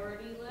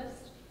priority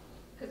list?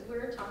 Because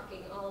we're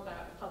talking all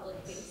about public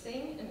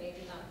facing and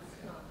maybe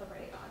that's not the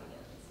right audience.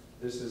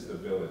 This is the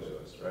village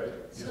list, right?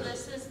 So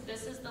this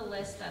is the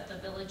list that the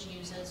village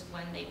uses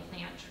when they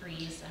plant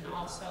trees and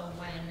also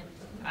when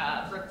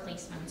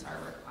replacements are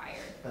required.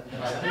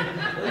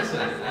 Listen,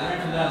 I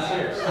ran from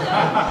downstairs.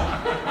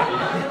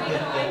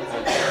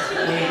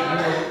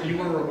 Wait, you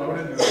were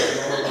remoted in the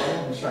lower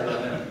level? I'm sorry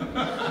about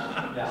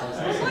that. Yeah, I was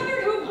I listening.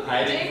 wonder who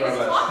Hiding Dave from was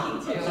us.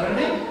 talking Sorry,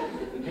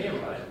 to. hey,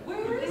 everybody.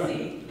 Where is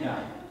he?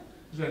 Yeah,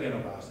 Is that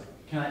Innovasi?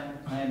 can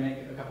I make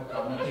a couple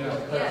comments, Yeah.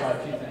 just to clarify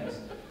a few things?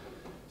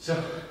 So,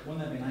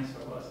 wouldn't that be nice if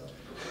it was?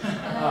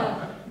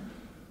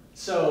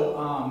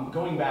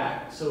 Going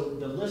back, so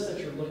the list that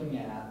you're looking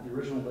at, the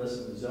original list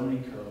in the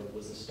zoning code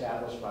was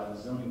established by the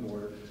zoning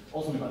board,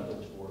 ultimately by the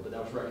village board, but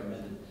that was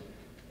recommended.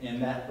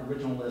 And that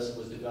original list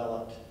was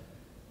developed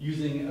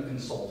using a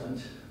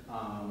consultant,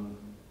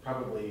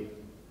 probably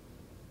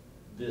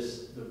the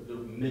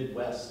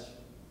Midwest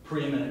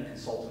preeminent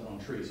consultant on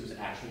trees, who's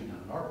actually not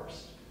an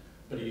arborist,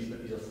 but he's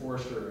a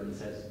forester and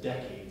has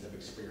decades of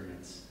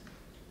experience.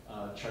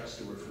 Chuck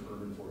Stewart from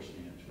Urban Forest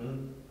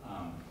Management.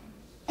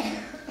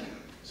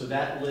 So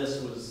that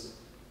list was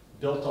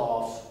built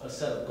off a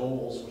set of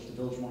goals which the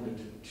village wanted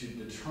to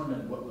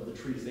determine what were the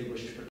trees they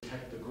wished to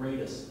protect the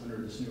greatest under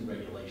this new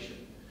regulation.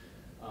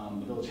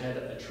 The village had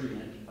a tree,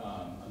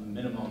 a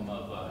minimum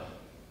of,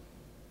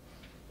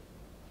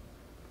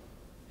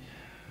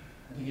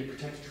 I think it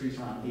protects trees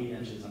around 8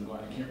 inches. I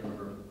can't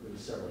remember, it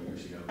was several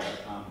years ago. But,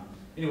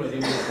 anyway, they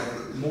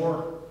wanted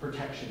more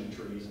protection of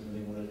trees, and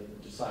they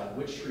wanted to decide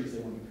which trees they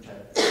wanted to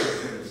protect at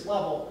this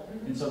level.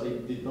 And so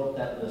they built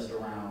that list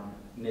around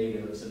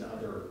natives and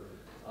other,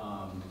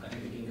 I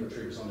think the ginkgo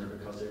tree was on there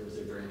because it was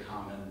a very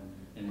common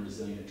and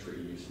resilient tree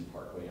used in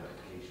parkway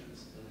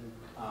applications.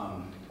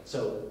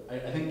 So I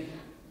think,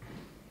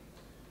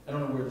 I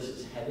don't know where this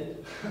is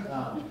headed,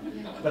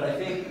 but I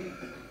think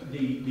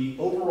the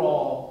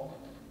overall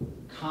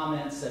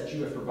comments that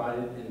you have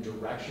provided in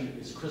direction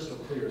is crystal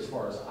clear as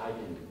far as I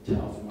can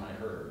tell from what I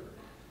heard.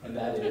 And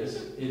that is,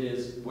 it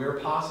is where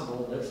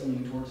possible, let's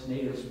lean towards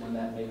natives when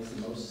that makes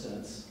the most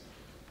sense.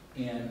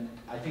 And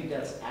I think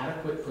that's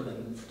adequate for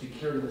them to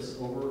carry this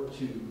over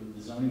to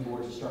the zoning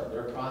board to start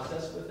their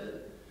process with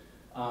it,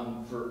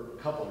 for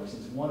a couple of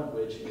reasons. One of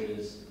which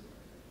is,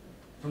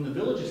 from the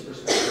village's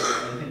perspective,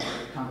 and I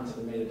think the comments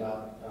that were made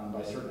about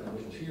by certain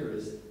individuals here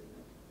is,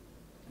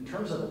 in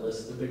terms of the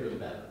list, the bigger the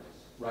better,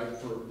 right?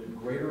 For the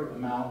greater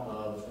amount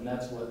of, and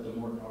that's what the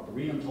more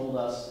Arboretum told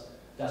us,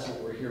 that's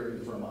what we're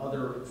hearing from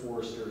other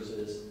foresters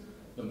is,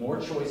 the more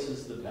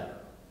choices, the better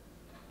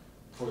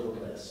for the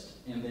list.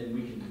 And then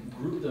we can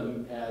group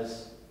them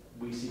as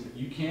we see.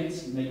 You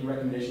can't make a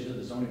recommendation to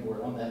the zoning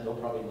board on that. They'll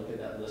probably look at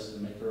that list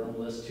and make their own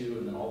list too,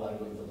 and then all that will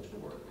go to the village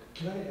board.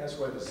 Can I ask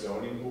why the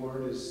zoning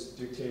board is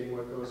dictating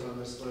what goes on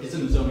this list? It's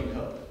in the zoning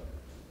code.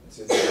 It's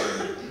in the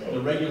zoning The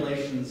code.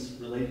 regulations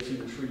related to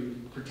the tree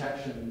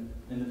protection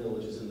in the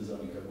village is in the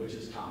zoning code, which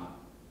is common.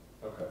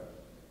 Okay.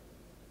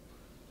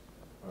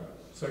 All right.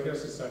 So I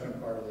guess the second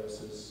part of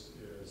this is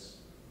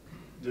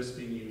this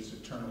being used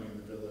internally in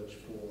the village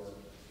for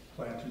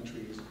planting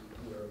trees,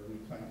 where we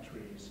plant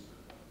trees,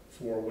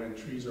 for when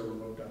trees are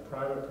removed on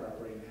private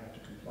property and have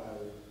to comply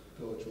with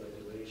village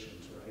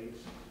regulations, right?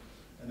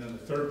 And then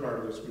the third part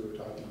of this we were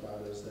talking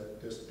about is that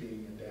this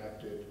being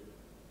adapted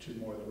to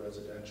more the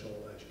residential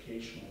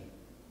educational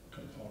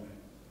component,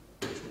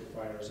 which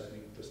requires, I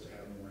think, this to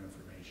have more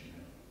information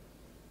in it.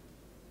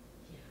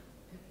 Yeah,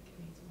 I think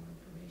it needs more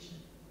information.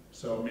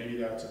 So maybe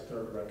that's a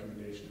third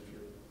recommendation, if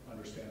you're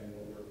understanding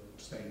what we're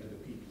saying to the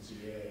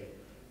PPZA,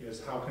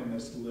 is how can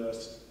this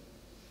list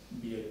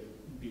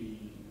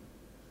be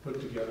put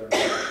together in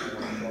a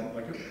more informal,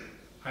 like,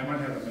 I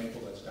might have a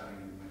maple that's dying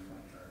in my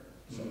front yard,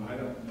 so I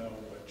don't know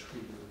what tree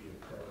would be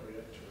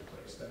appropriate to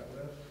replace that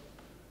with.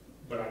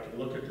 But I could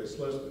look at this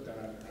list, but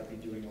then I'd be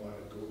doing a lot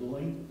of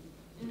Googling,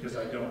 because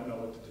I don't know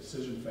what the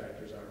decision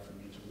factors are for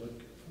me to look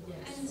for.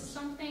 Yes. And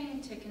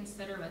something to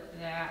consider with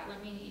that,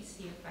 let me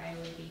see if I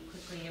would be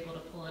quickly able to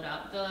pull it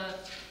up. The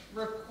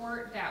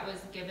report that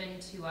was given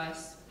to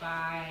us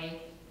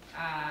by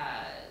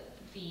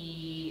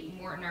the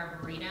Morton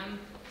Arboretum,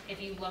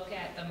 if you look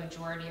at the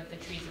majority of the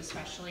trees,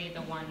 especially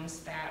the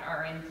ones that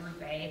are in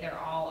Group A, they're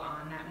all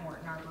on that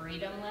Morton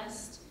Arboretum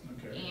list.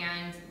 Okay.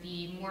 And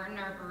the Morton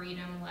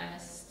Arboretum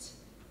list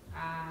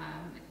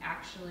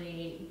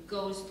actually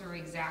goes through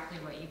exactly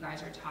what you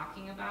guys are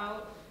talking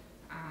about.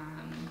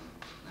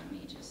 Let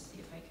me just see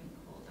if I can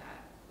pull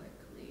that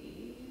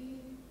quickly.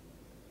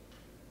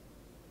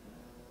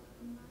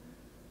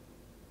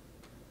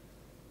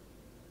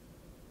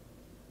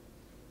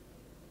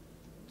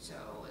 So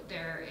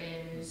there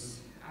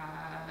is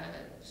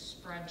a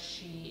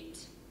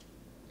spreadsheet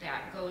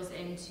that goes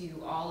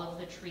into all of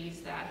the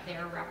trees that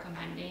they're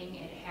recommending.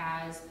 It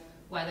has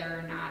whether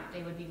or not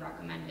they would be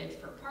recommended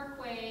for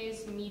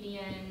parkways,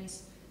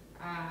 medians,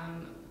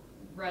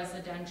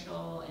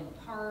 residential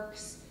and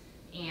parks,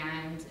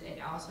 and it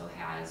also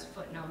has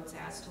footnotes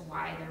as to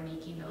why they're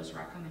making those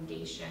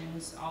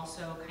recommendations.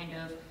 Also kind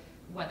of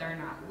whether or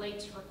not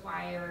lights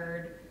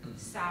required,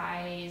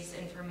 size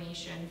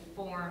information,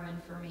 form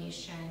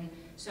information.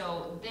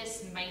 So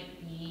this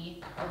might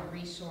be a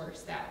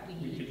resource that we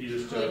could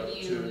use could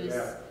use.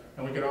 yeah.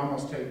 And we could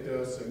almost take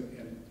this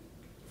and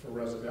for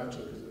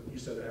residential, because you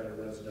said it had a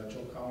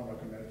residential column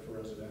recommended for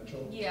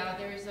residential. Yeah,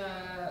 there's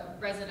a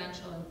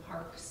residential and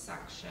park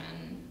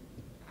section.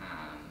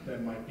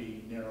 That might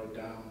be narrowed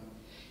down.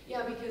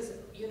 Yeah, because,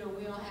 you know,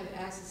 we all have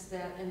access to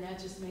that, and that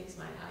just makes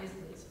my eyes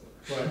glaze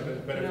over.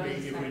 Right, but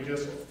if we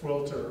just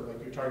filter,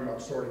 like you're talking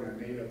about sorting on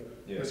native,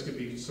 Yeah. this could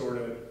be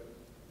sorted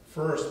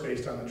first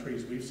based on the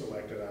trees we've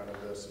selected out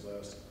of this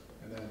list,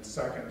 and then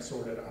second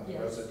sorted on the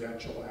Yes.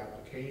 residential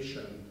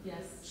application,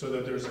 Yes. so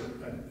that there's a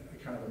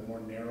kind of a more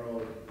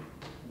narrow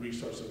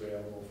resource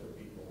available for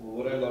people. Well,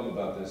 what I love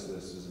about this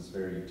list is it's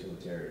very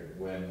utilitarian.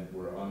 When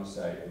we're on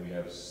site and we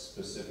have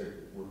specific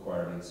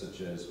requirements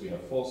such as we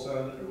have full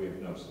sun or we have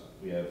no sun.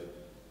 We have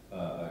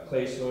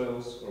clay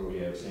soils or we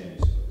have sandy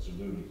soils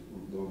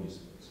or loamy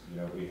soils. You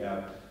know, we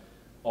have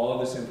all of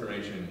this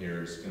information in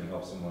here is going to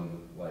help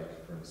someone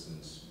like, for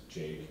instance,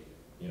 Jake.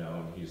 You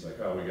know, and he's like,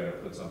 oh, we got to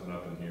put something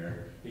up in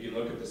here. He can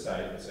look at the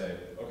site and say,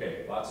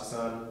 okay, lots of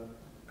sun,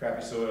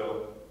 crappy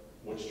soil,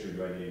 which tree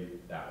do I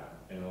need? That one.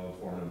 And it'll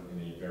inform him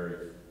in a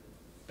very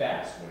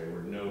fast way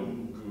where no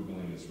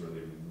Googling is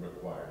really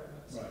required in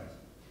that sense.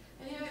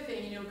 Right. And the other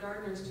thing, you know,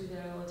 gardeners do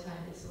that all the time.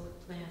 They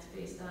select plants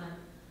based on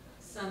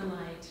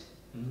sunlight,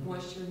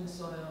 moisture in the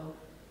soil,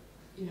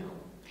 you know,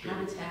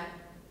 habitat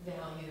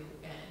value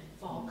and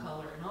fall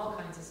color and all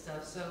kinds of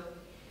stuff. So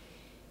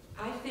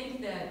I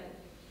think that,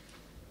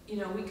 you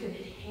know, we could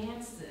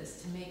enhance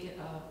this to make it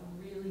a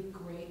really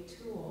great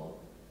tool.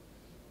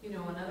 You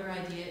know, another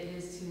idea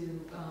is to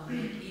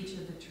make each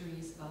of the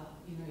trees,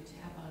 you know, you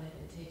tap on it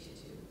and it takes you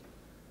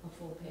to a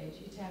full page.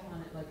 You tap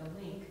on it like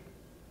a link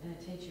and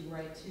it takes you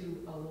right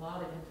to a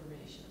lot of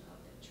information about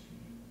that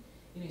tree.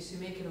 You know, so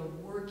make it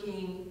a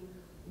working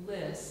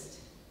list,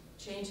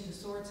 change the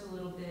sorts a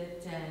little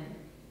bit, and,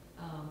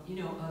 you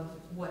know, of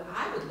what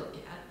I would look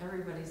at,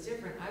 everybody's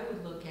different, I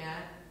would look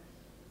at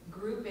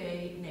Group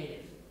A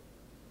native.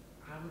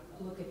 I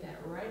would look at that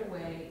right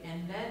away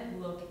and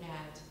then look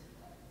at,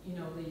 you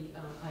know,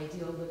 the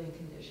ideal living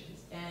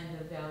conditions and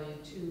the value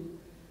to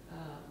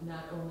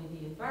not only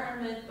the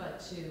environment, but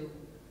to,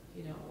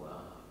 you know,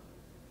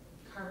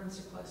 carbon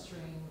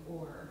sequestering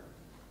or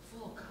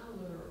fall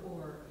color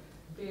or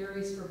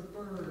berries for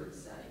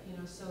birds, you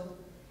know, so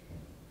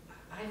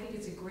I think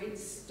it's a great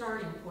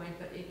starting point,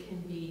 but it can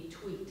be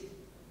tweaked.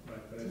 Right,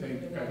 but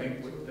I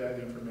think with that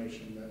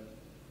information, that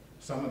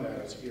some of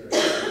that is here.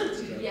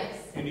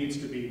 It needs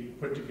to be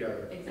put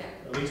together,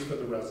 Exactly. at least for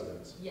the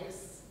residents.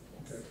 Yes,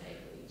 yes, Okay. I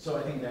agree. So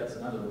I think that's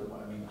another,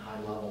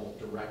 high-level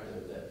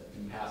directive that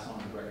can pass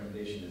on the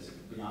recommendation is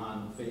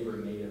beyond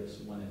favoring natives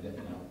when, to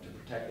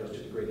protect protect those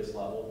to the greatest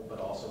level, but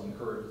also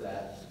encourage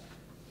that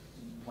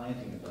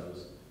planting of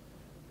those.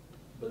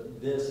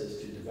 But this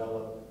is to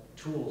develop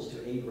tools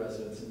to aid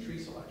residents in tree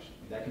selection.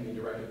 That can be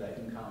directed, that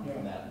can come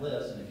from that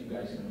list, and if you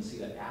guys can see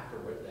that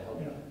afterward to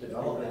help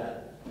develop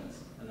that, that's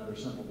another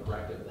simple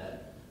directive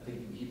that I think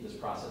you can keep this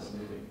process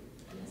moving.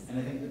 And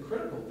I think the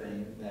critical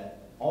thing that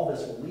all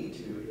this will lead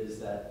to is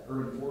that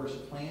urban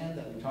forest plan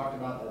that we talked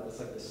about, that's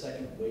like the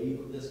second wave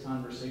of this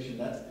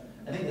conversation.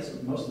 I think that's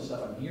what most of the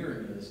stuff I'm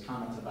hearing is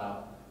comments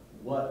about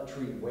what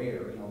tree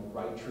where,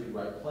 right tree,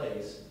 right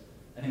place.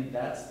 I think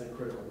that's the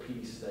critical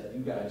piece that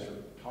you guys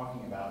are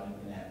talking about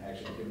and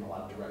actually giving a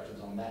lot of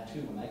directions on that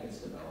too when that gets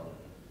developed.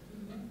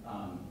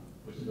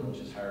 Which is we'll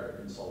just hire a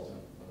consultant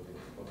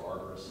of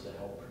arborists to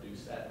help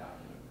produce that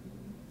document.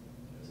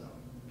 So.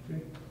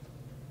 Okay.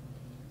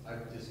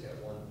 I've just got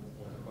one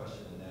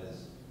question, and that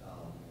is,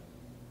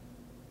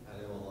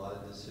 I know a lot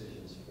of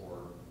decisions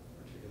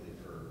particularly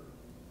for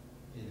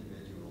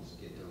individuals,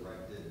 get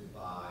directed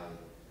by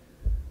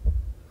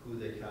who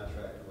they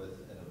contract with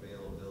and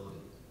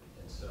availability.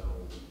 And so,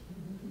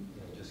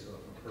 just going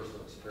from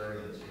personal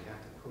experience, you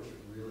have to push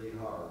really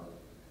hard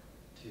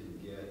to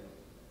get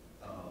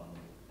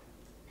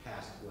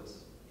past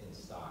what's in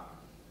stock.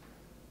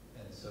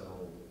 And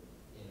so,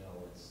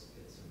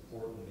 it's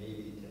important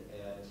maybe to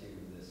add to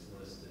this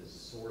list as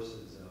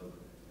sources of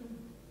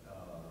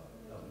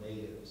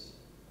natives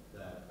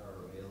that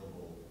are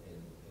available in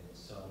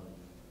some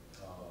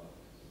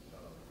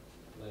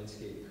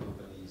landscape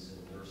companies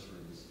and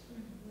nurseries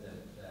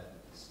that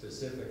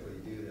specifically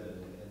do that.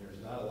 And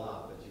there's not a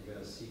lot, but you've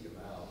got to seek them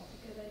out.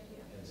 Good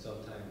idea. And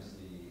sometimes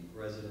the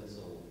residents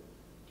will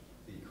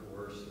be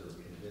coerced or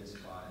convinced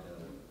by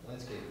the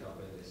landscape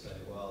company to say,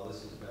 well,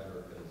 this is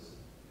better because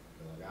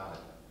I got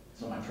it.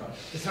 It's on my truck.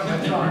 It's on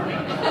my truck.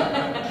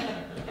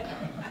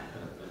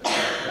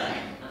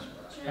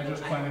 I'm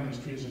just planting these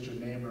trees at your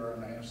neighbor,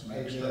 and I have some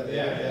extra.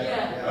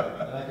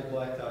 Yeah. And I could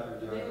blacktop your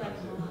They driveway like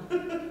too.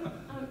 them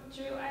a lot.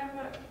 Drew, I have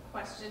a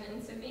question,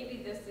 and so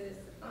maybe this is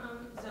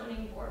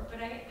zoning board,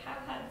 but I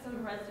have had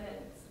some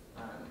residents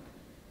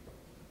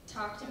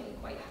talk to me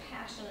quite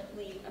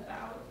passionately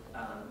about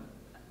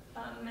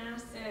a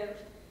massive,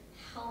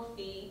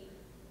 healthy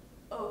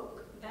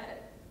oak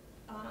that,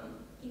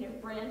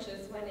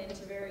 branches went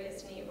into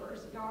various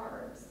neighbors'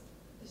 yards.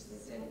 This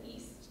is in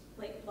East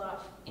Lake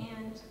Bluff,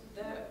 and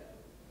the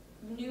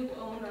new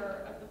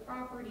owner of the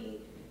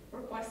property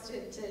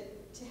requested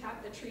to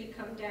have the tree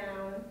come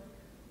down,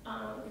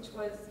 which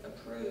was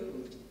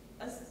approved.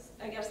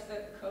 I guess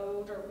the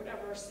code or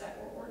whatever set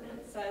or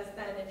ordinance says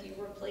then if you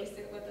replace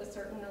it with a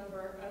certain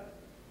number of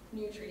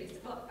new trees.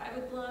 Well, I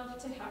would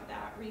love to have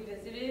that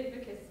revisited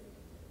because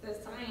the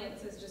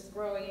science is just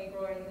growing and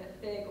growing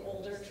that big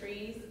older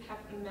trees have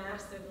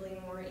massively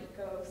more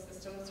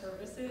ecosystem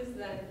services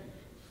than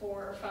 4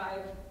 or 5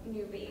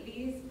 new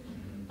babies.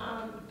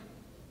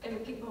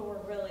 And people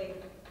were really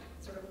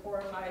sort of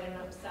horrified and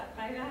upset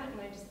by that, and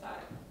I just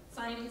thought,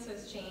 science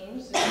has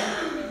changed, it's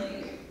not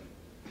really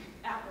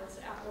apples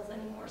to apples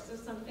anymore, so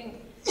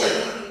something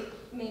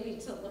maybe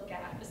to look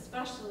at,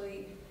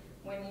 especially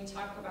when you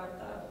talk about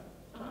the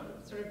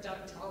sort of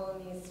dovetail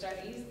in these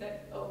studies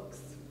that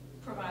oaks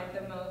provide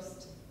the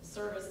most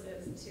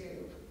services to,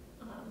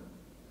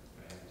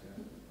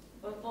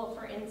 both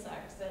for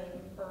insects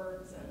and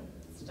birds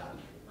and stuff.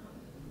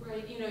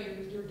 Right,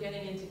 you're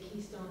getting into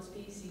keystone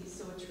species,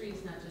 so a tree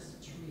is not just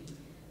a tree.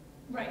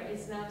 Right.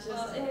 It's not just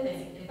Well, a and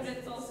thing. but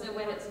it's also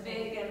when it's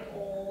big and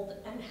old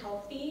and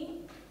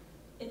healthy,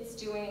 it's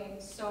doing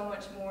so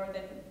much more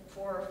than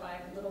 4 or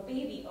 5 little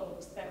baby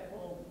oaks that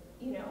will,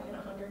 in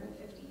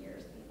 150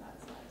 years be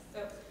that size.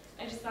 So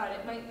I just thought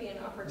it might be an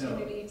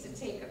opportunity to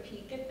take a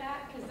peek at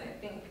that, because I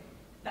think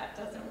that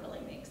doesn't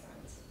really make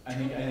sense. I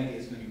think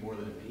it's going to be more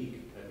than a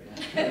peak.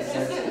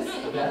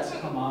 That's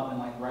come up, and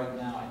like right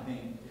now, I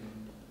think,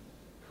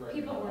 correct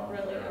me if I'm People were wrong,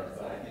 really Claire,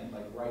 but I upset. think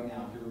like right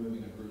now, if you're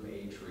removing a group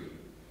A tree,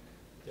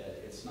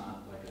 that it's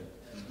not like an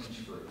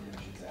inch for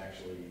inch,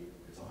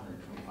 it's 125%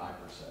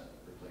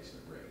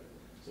 replacement rate.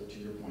 So to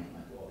your point,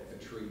 like, well, if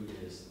a tree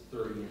is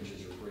 30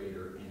 inches or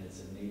greater and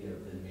it's a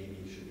native, then maybe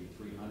it should be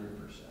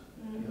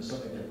 300%.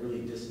 Something that really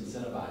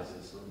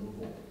disincentivizes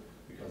removal,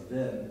 because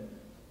then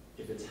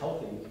if it's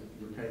healthy,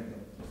 you're paying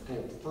the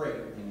full freight,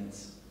 and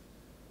it's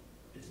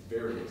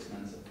very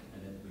expensive,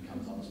 and it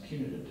becomes almost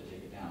punitive to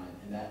take it down,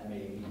 and that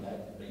may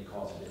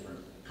cause a different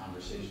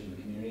conversation in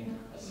the community.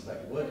 I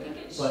suspect it would. I think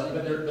it But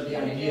should the be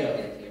idea,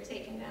 if you're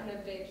taking down a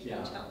big, huge,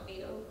 Yeah.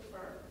 healthy oak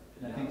for.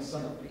 and I think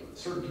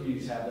certain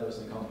communities have those,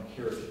 they call them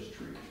heritage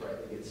trees,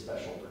 right? They get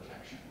special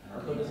protection, and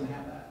our code doesn't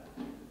have that.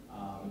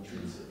 It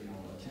treats it,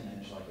 a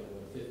 10-inch like it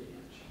would a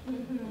 50-inch.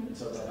 And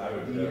so that I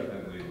would idea-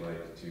 definitely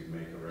like to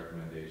make a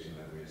recommendation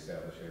that we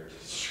establish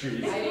heritage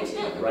trees I do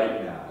too.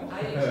 right now.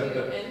 I do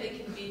too, and they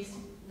can be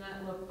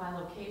not by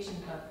location,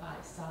 but by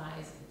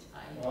size and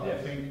type. Well, I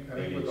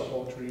think with the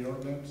whole tree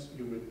ordinance,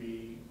 it would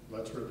be,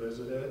 let's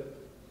revisit it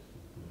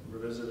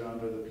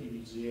under the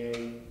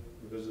PBZA,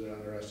 revisit it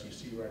under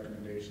SEC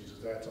recommendations,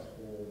 because that's a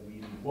whole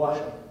meeting.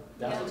 Well,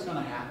 That's what's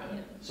gonna happen.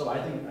 Yeah. So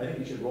I think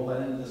you should roll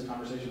that into this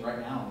conversation right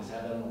now, and just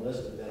have that on the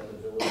list of that the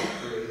village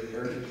created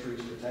heritage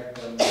trees, protect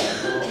them.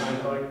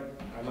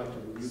 I'd like to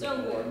review So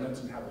the moved.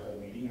 ordinance and have a whole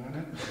meeting on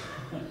it.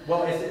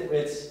 Well,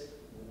 it's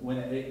when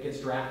it gets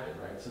drafted,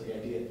 right? So the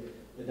idea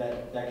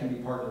that can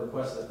be part of the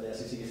request that the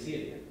SEC see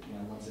it again, you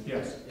know, once it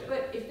gets. Yes.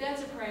 But if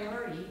that's a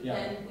priority, Yeah.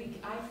 then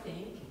I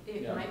think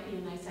it Yeah. might be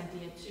a nice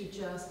idea to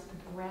just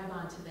grab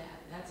onto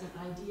that. That's an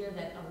idea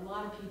that a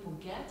lot of people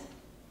get,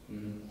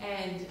 Mhm.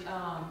 and,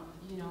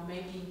 you know,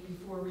 maybe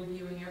before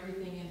reviewing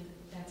everything, and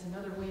that's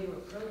another way to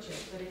approach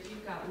it. But if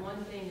you've got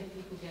one thing that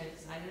people get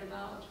excited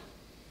about,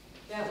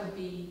 that would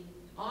be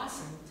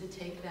awesome to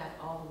take that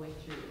all the way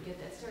through and get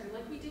that started,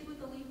 like we did with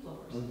the leaf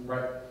blowers.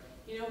 Right.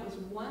 You know, it was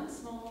one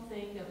small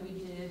thing that we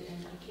did,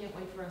 and I can't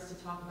wait for us to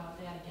talk about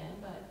that again,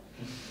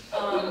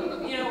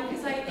 but, you know,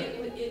 because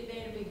it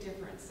made a big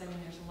difference. I mean,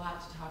 there's a lot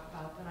to talk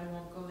about, but I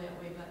won't go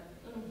that way,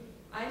 but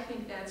I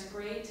think that's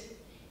great.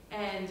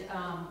 And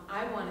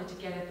I wanted to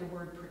get at the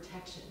word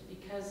protection,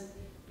 because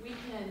we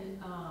can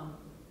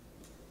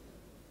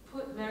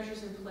put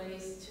measures in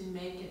place to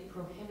make it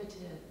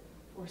prohibitive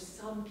for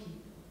some people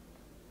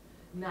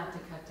not to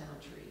cut down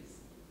trees.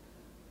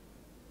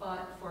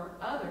 But for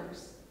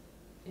others,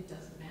 it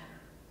doesn't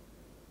matter.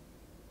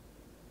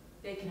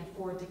 They can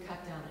afford to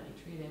cut down any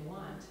tree they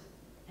want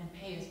and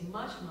pay as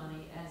much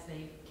money as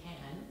they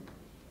can,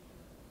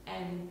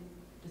 and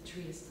the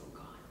tree is still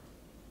gone.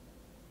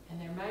 And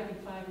there might be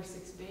 5 or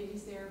 6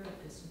 babies there,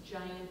 but this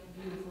giant,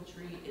 beautiful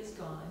tree is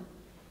gone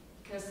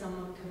because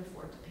someone could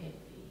afford to pay the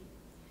fee.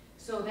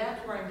 So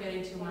that's where I'm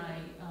getting to my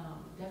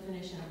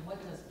definition of what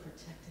does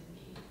protected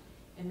mean.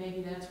 And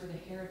maybe that's where the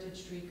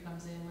heritage tree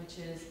comes in, which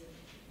is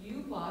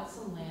you bought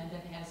some land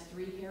that has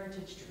 3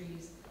 heritage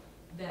trees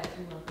that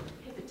you are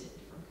prohibited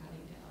from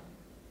cutting down.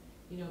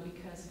 You know,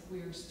 because if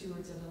we're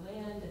stewards of the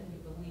land and we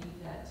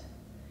believe that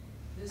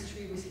this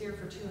tree was here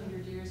for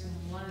 200 years and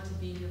we want it to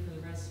be here for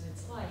the rest of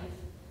its life,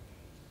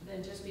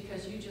 then just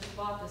because you just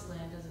bought this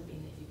land doesn't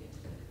mean that you get to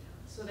cut it down.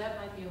 So that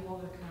might be a whole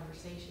other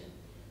conversation.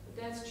 But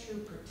that's true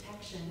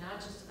protection,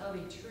 not just of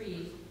a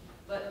tree,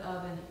 but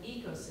of an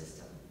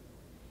ecosystem,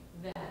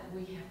 that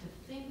we have to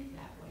think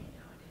that way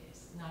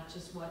nowadays. Not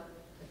just what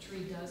a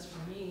tree does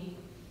for me,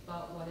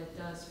 but what it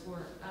does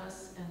for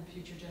us and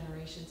future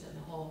generations and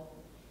the whole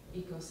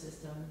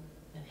ecosystem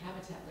and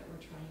habitat that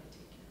we're trying to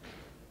take care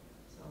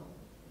of. So,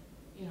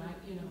 I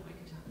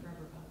could talk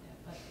forever about that,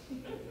 but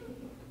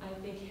I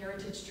think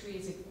heritage tree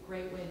is a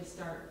great way to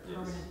start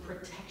permanent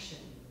protection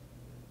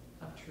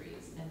of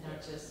trees, and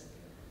not just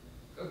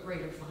a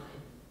greater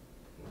fine,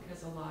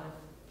 because a lot of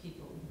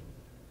people,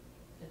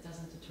 that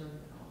doesn't deter them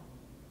at all.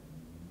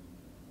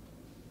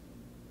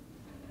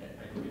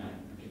 I mean,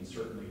 I can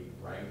certainly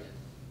write,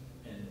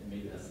 and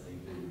maybe that's the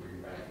thing, we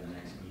bring back to the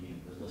next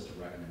meeting, the list of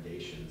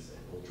recommendations, and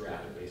we'll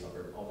draft it based off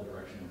all the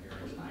direction we're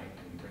hearing tonight,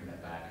 and we bring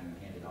that back and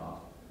hand it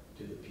off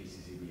to the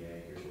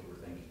PCCBA. Here's what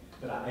we're thinking.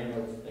 But I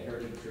know the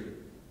heritage tree,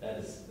 that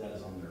is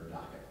on their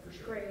docket for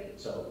sure. Great.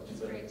 So That's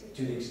but great.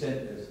 to the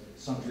extent that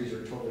some trees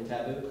are totally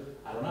taboo,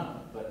 I don't know.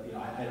 But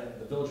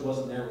the village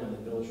wasn't there when the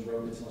village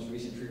wrote its most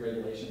recent tree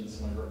regulations,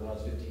 whenever it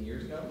was 15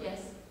 years ago.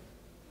 Yes.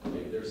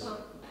 Okay, there's.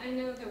 Well, I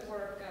know the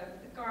work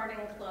of the garden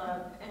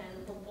club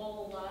and the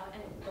WOLA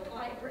and the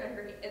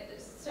library.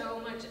 There's so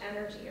much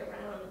energy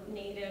around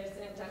natives,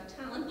 and I'm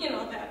telling you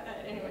all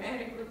that anyway, I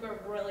had a group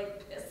of really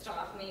pissed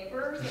off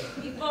neighbors,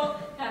 and people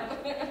have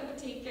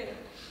taken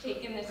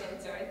this in,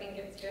 so I think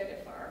it's good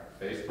if our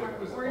Facebook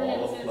was all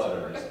ordinances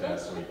aflutter this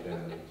past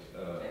weekend,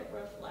 it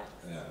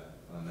reflects. yeah,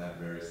 on that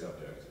very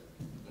subject.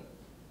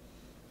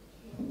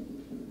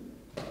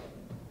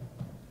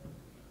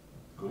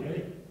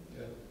 Okay.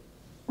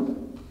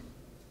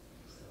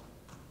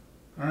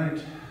 All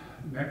right,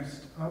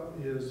 next up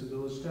is the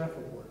village staff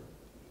report.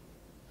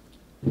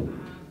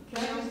 Can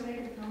I just make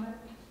a comment?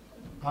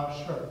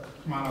 Sure,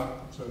 come on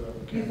up so that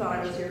we can. You thought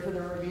I was here for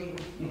the ravine.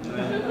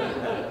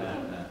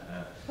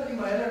 Putting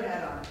my other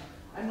hat on.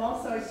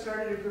 I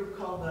started a group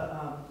called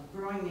the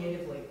Growing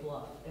Native Lake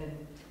Bluff, and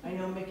I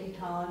know Mickey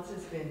Collins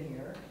has been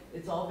here.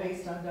 It's all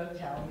based on Doug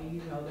Talmy,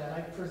 you know that,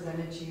 I've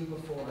presented to you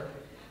before.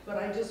 But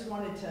I just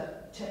wanted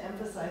to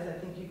emphasize, I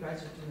think you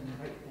guys are doing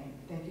the right thing.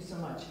 Thank you so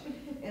much.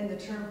 And the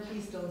term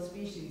keystone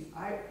species,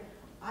 I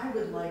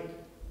would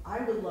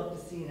love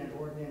to see in an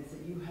ordinance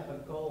that you have a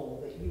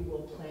goal that you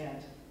will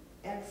plant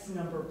X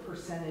number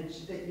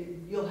percentage, that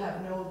you'll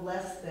have no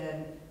less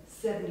than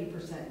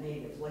 70%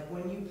 native. Like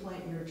when you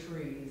plant your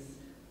trees,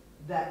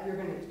 that you're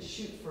gonna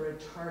shoot for a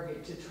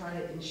target to try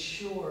to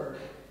ensure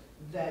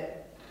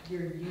that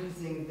you're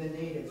using the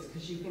natives,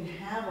 because you can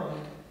have them,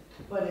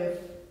 but if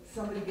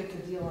somebody gets a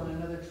deal on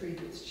another tree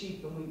that's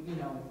cheap and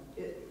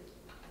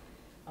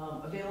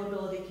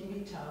availability can be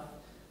tough.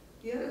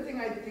 The other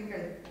thing I think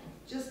I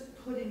just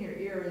put in your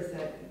ear is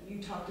that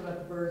you talked about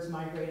the birds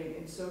migrating.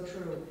 It's so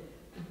true.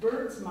 The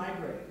birds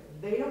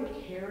migrate. They don't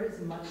care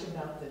as much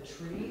about the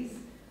trees.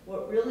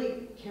 What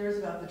really cares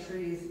about the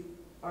trees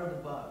are the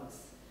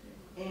bugs.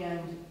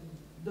 And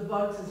the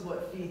bugs is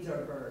what feeds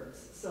our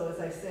birds. So as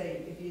I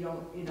say, if you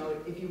don't,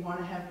 if you want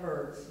to have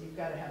birds, you've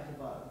got to have the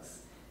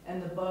bugs.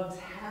 And the bugs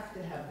have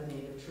to have the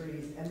native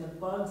trees, and the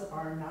bugs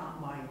are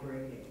not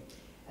migrating.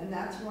 And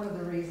that's one of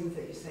the reasons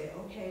that you say,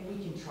 okay,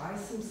 we can try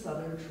some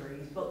southern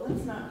trees, but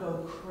let's not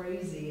go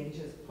crazy and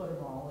just put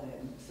them all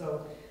in.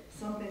 So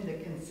something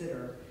to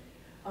consider.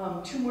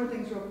 2 more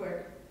things real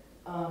quick.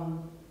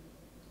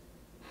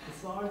 The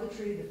smaller the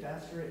tree, the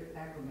faster it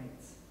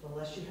acclimates, the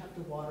less you have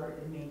to water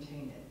it and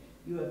maintain it.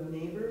 You have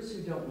neighbors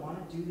who don't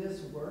want to do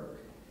this work.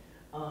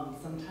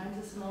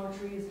 Sometimes a smaller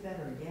tree is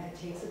better. Yeah, it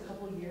takes a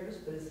couple of years,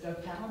 but as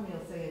Doug Calamey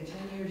will say, in 10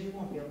 years you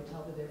won't be able to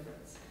tell the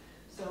difference.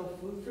 So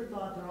food for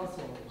thought, they're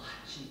also a lot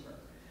cheaper.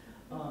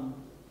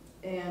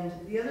 And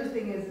the other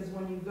thing is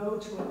when you go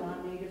to a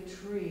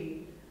non-native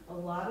tree, a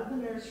lot of the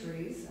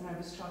nurseries, and I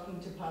was talking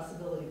to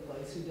Possibility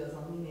Place, who does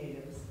only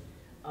natives,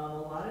 a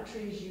lot of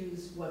trees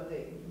use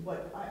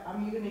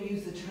I'm going to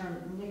use the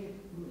term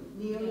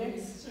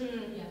neonics.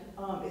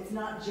 Yeah. It's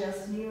not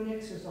just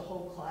neonics, there's a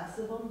whole class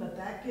of them, but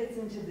that gets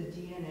into the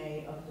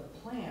DNA of the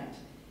plant,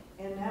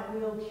 and that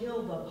will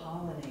kill the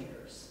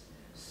pollinators.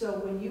 So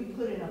when you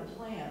put in a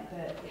plant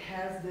that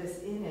has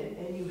this in it,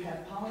 and you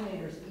have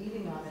pollinators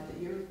eating on it,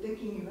 that you're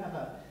thinking you have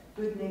a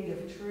good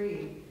native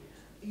tree,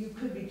 you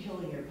could be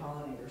killing your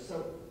pollinators.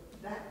 So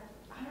that,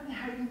 I don't know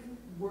how you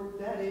work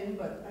that in,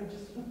 but I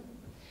just...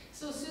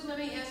 So Sue, let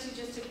me ask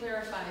you just to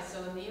clarify,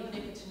 so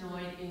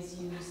neonicotinoid is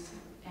used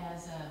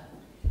as a...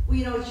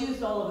 Well, it's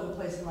used all over the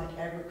place in like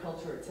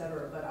agriculture, et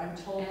cetera, but I'm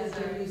told that As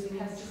they're a using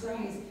pesticide?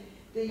 pesticides.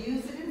 They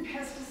use it in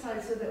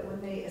pesticides so that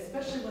when they,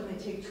 especially when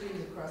they take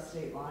trees across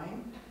state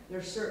line,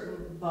 there's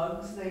certain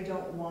bugs they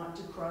don't want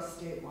to cross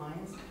state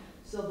lines.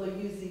 So they'll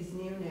use these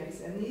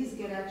neonics, and these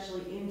get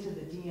actually into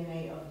the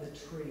DNA of the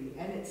tree,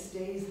 and it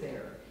stays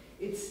there.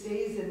 It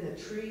stays in the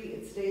tree,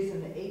 it stays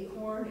in the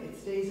acorn, it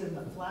stays in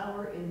the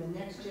flower, in the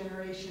next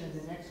generation,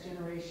 and the next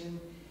generation,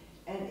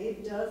 and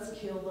it does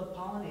kill the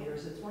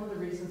pollinators. It's one of the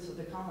reasons for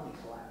the colony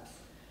collapse.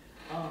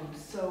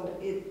 So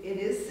it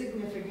is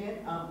significant.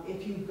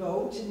 If you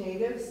go to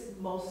natives,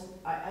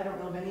 I don't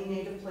know of any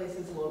native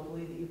places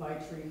locally that you buy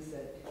trees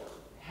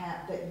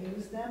that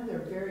use them. They're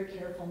very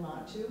careful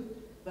not to,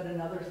 but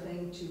another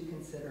thing to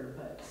consider.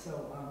 But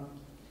so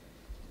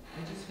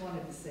I just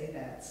wanted to say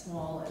that,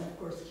 small, and of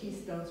course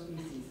keystone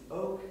species,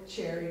 oak,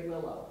 cherry,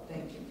 willow.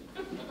 Thank you.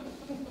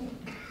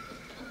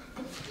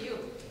 You.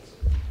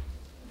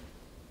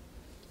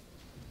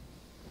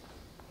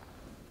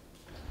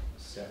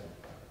 Second.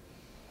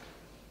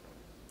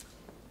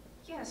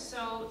 Yeah,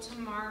 so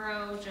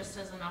tomorrow, just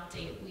as an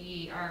update,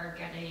 we are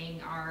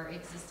getting our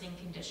existing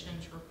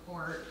conditions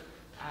report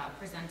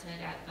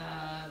presented at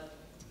the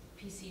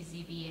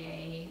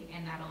PCZBA,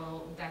 and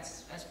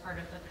that's as part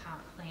of the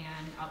comp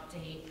plan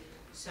update.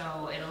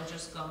 So it'll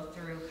just go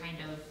through kind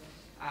of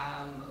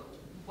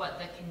what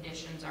the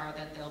conditions are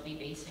that they'll be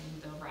basing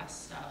the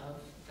rest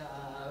of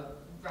the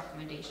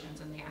recommendations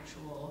and the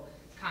actual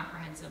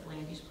comprehensive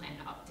land use plan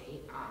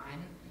update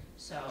on.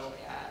 So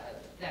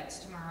that's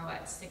tomorrow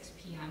at 6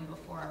 p.m.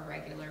 before our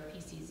regular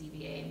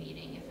PCZBA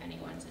meeting, if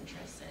anyone's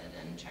interested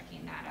in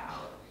checking that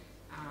out.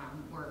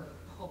 We're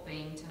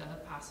hoping to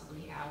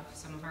possibly have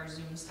some of our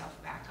Zoom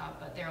stuff back up,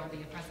 but there will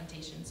be a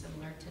presentation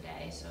similar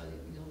today, so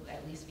you'll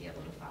at least be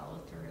able to follow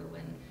through.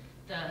 And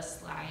the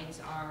slides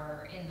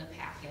are in the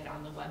packet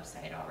on the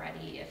website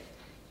already. If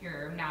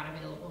you're not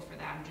available for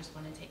that and just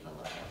want to take a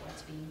look at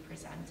what's being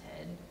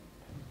presented.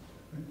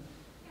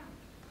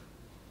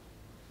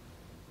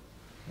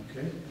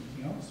 Okay,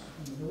 anything else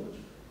in the village?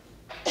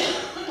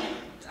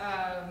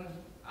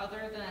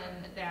 Other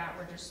than that,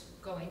 we're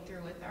just going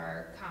through with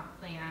our comp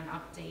plan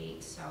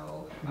update,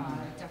 so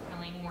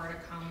definitely more to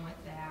come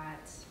with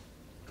that.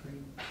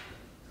 Great.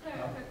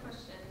 Claire, quick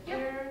question. Yep.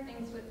 What are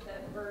things with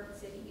the Bird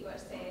City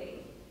USA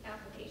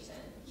application?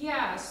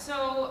 Yeah,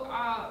 so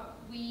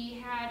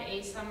we had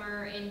a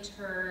summer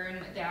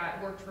intern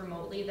that worked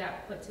remotely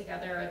that put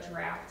together a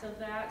draft of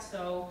that.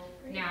 So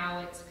Great. now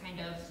it's kind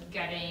of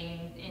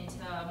getting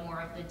into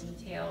more of the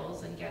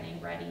details and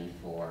getting ready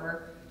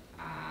for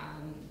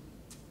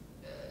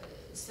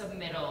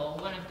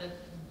submittal.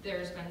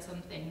 There's been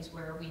some things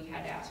where we've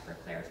had to ask for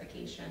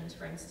clarifications.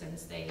 For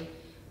instance, they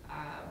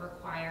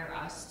require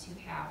us to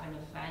have an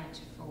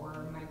event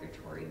for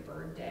Migratory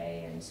Bird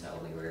Day, and so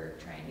we were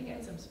trying to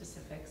get some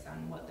specifics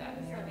on what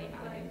that may or may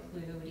not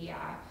include.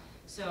 Yeah,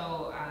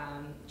 so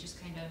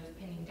just kind of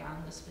pinning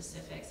down the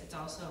specifics. It's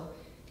also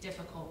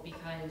difficult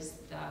because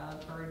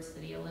the Bird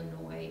City,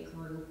 Illinois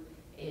group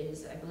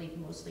is, I believe,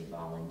 mostly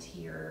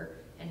volunteer,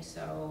 and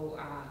so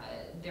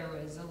there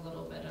was a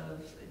little bit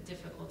of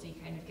difficulty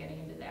kind of getting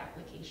into the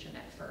application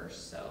at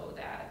first, so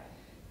that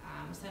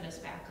set us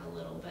back a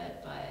little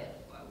bit, but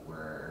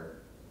we're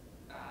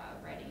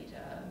ready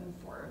to move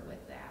forward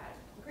with that,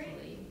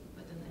 hopefully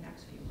within the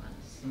next few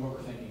months. And what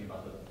we're thinking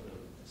about the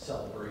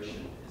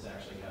celebration is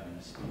actually having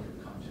a speaker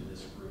come to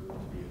this group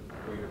to be a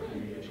greater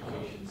community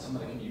education. Some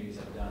of the communities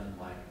have done,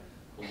 like,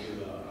 we'll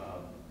do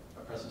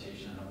a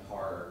presentation in a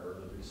park, or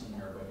they'll do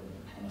somewhere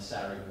on a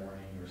Saturday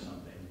morning or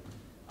something.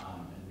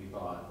 And we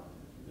thought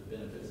the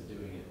benefits of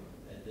doing it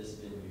at this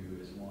venue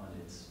is, one,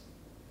 it's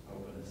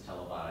open, it's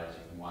televised,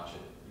 you can watch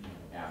it,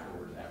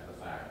 afterwards, after the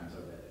fact, and so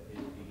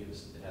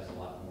it has a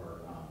lot more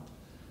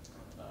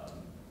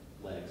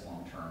legs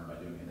long term by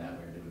doing it that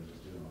way, or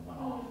just doing a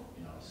one-off,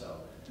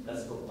 so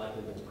that's what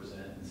likely we'll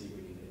present and see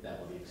if that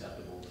will be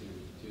acceptable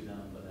to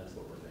them, but that's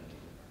what we're thinking.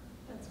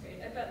 That's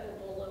great. I bet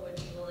Lobola would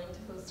be willing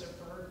to host a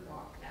bird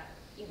walk that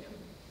day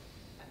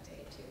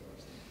too, or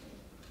something.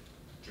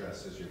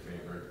 Dress as your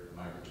favorite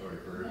migratory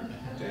bird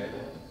day.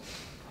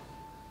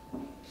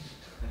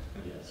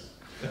 Yes.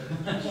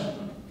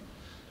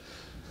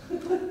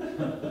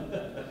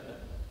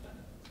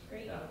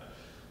 Great. Yeah.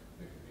 That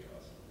could be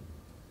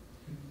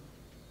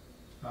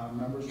awesome.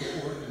 Members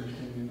report,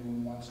 anything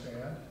anyone wants to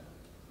add?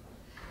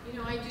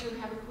 I do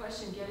have a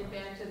question, getting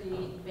back to the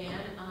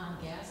ban on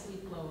gas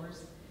leak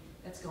blowers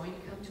that's going to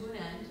come to an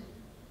end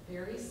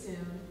very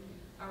soon.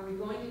 Are we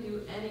going to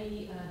do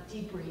any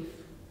debrief,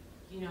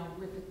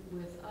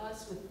 with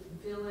us, with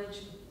Village?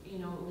 It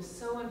was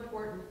so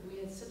important. We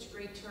had such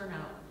great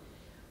turnout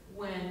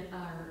when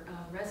our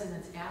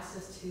residents asked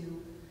us to,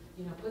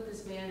 put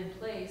this ban in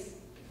place.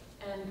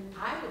 And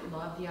I would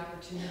love the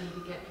opportunity to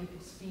get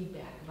people's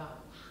feedback about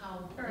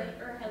how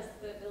Or has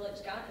the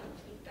village gotten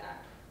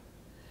feedback?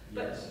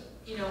 Yes.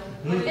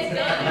 When it's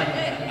done,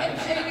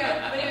 there you go.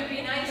 But it would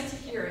be nice to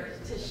hear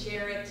it, to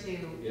share it, to,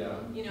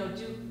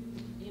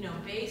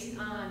 based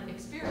on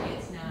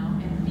experience now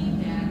and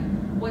feedback,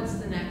 what's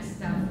the next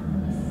step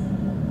for us?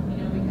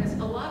 Because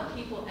a lot of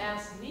people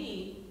ask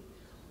me,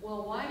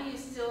 well, why do you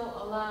still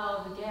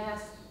allow the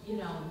gas,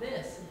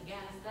 this and the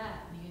gas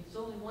that? And it's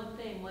only one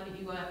thing, why don't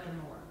you go after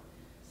more?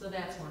 So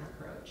that's one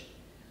approach.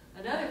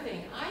 Another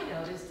thing I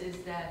noticed is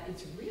that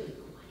it's really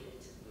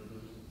quiet.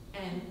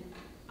 And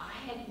I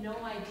had no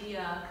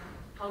idea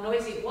how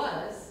noisy it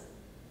was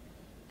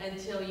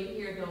until you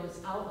hear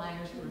those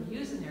outliers who are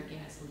using their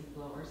gas leak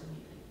blowers and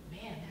you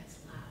think, man, that's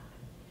loud.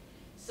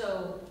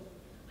 So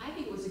I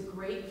think it was a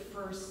great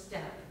first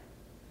step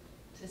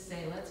to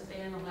say, let's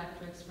ban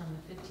electrics from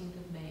the 15th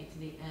of May to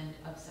the end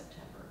of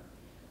September.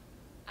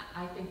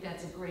 I think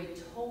that's a great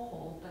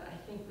toehold, but I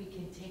think we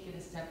can take it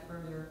a step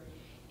further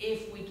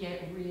if we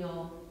get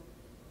real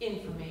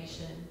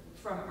information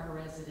from our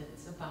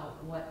residents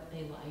about what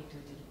they liked or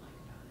didn't like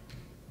about it.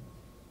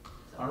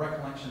 So. My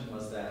recollection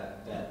was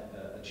that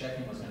a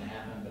check-in was going to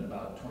happen, but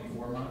about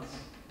 24 months.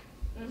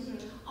 Mm-hmm.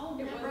 Oh,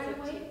 It not was right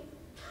a- away?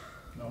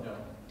 No. Okay.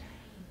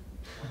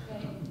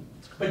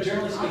 But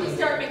generally I'll speaking, just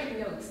start making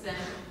notes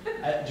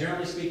then.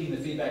 generally speaking, the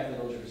feedback the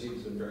village received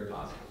has been very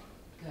positive.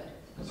 Good.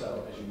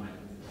 So as you might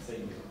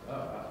think, oh,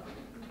 wow.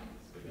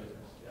 It's good.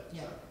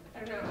 Yeah. I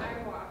don't know,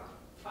 I walk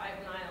 5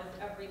 miles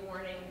every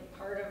morning,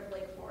 part of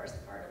Lake Forest,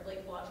 part of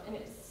Lake Bluff, and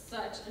it's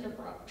such an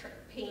abrupt,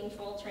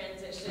 painful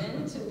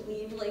transition to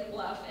leave Lake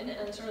Bluff and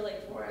enter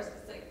Lake Forest.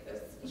 It's like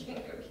this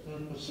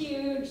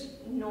huge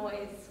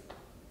noise,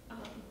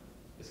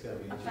 It's gotta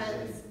be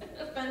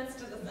offense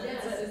to the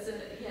Yes, senses.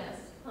 yes.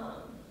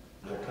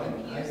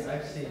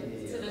 I've seen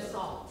It's an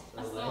assault.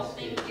 the Assault,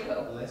 landscape, thank you.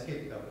 the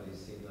landscape companies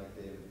seem like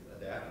they've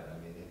adapted. I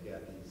mean, they've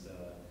got these,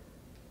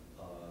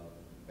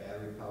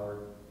 battery-powered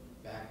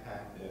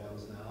backpack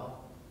ones now.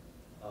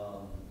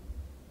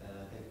 And I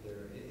think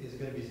it's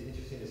gonna be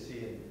interesting to see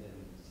in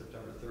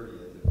September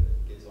 30th if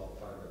it gets all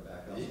fired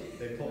back up.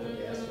 They pull the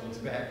gas ones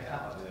back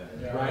out.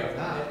 Yeah. Right.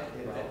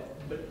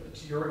 But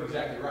But you're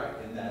exactly right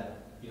in that,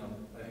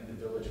 I think the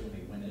village, when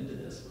they went into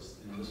this,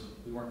 was,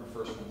 we weren't the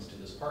first ones to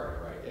this party,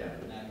 right? Yeah.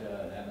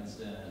 Winnetka and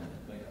Evanston,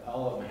 like,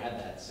 all of them had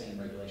that same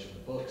regulation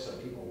book, so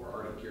people were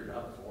already geared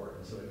up for it,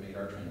 and so it made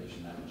our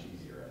transition that much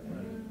easier, I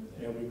think.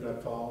 Yeah, we've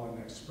got fall and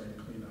next spring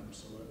cleanup,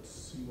 so let's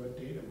see what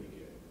data we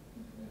get.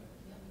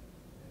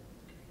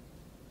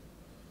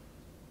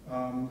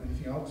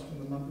 Anything else from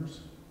the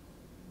members?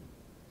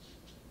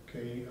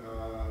 Okay,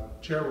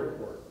 chair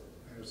report.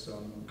 I have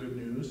some good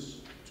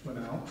news to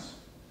announce.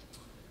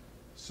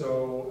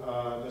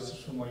 So this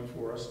is from Lake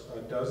Forest.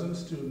 A dozen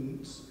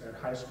students at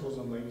high schools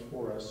in Lake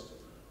Forest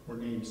were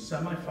named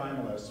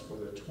semifinalists for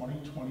the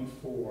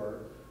 2024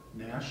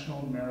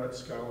 National Merit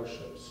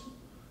Scholarships.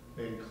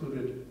 They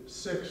included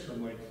 6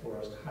 from Lake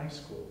Forest High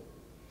School.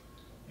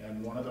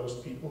 And one of those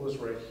people is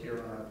right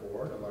here on our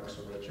board,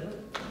 Alexa Richard.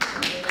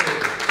 Thank you.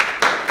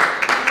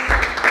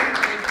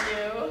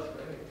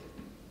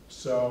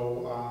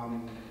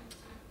 So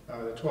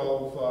the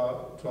 12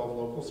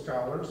 local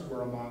scholars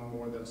were among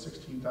more than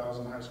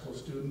 16,000 high school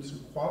students who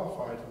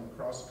qualified from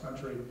across the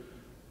country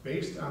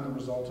based on the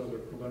results of their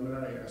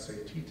preliminary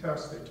SAT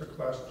test they took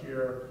last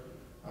year.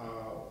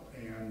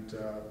 And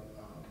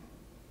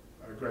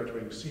our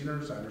graduating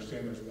seniors, I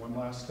understand there's one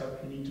last step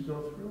you need to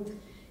go through.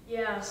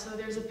 Yeah, so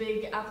there's a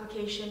big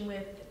application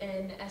with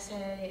an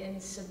essay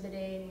and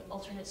submitting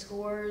alternate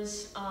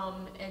scores,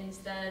 and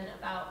then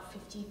about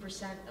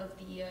 50% of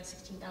the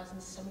 16,000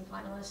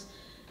 semifinalists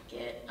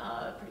get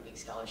a pretty big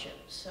scholarship.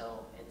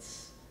 So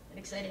it's an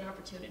exciting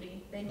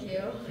opportunity. Thank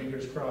you.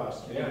 Fingers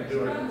crossed. You Yeah, can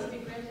do it.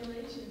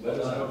 Congratulations. Let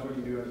us know if we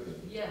can do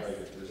anything. Yes. Like,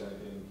 if there's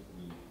anything.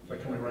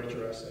 Like, can we write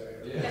your essay?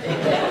 Yeah.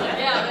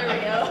 Yeah, there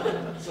we go.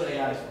 That's what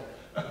AI is for.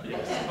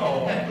 Yes. Oh,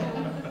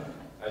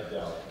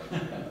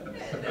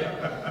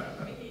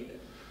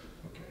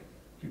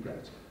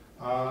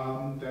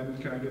 then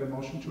can I get a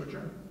motion to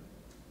adjourn?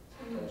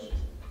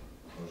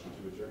 Motion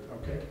to adjourn.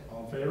 Okay,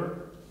 all in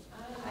favor?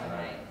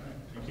 Aye.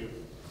 Thank you.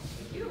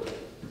 Thank you.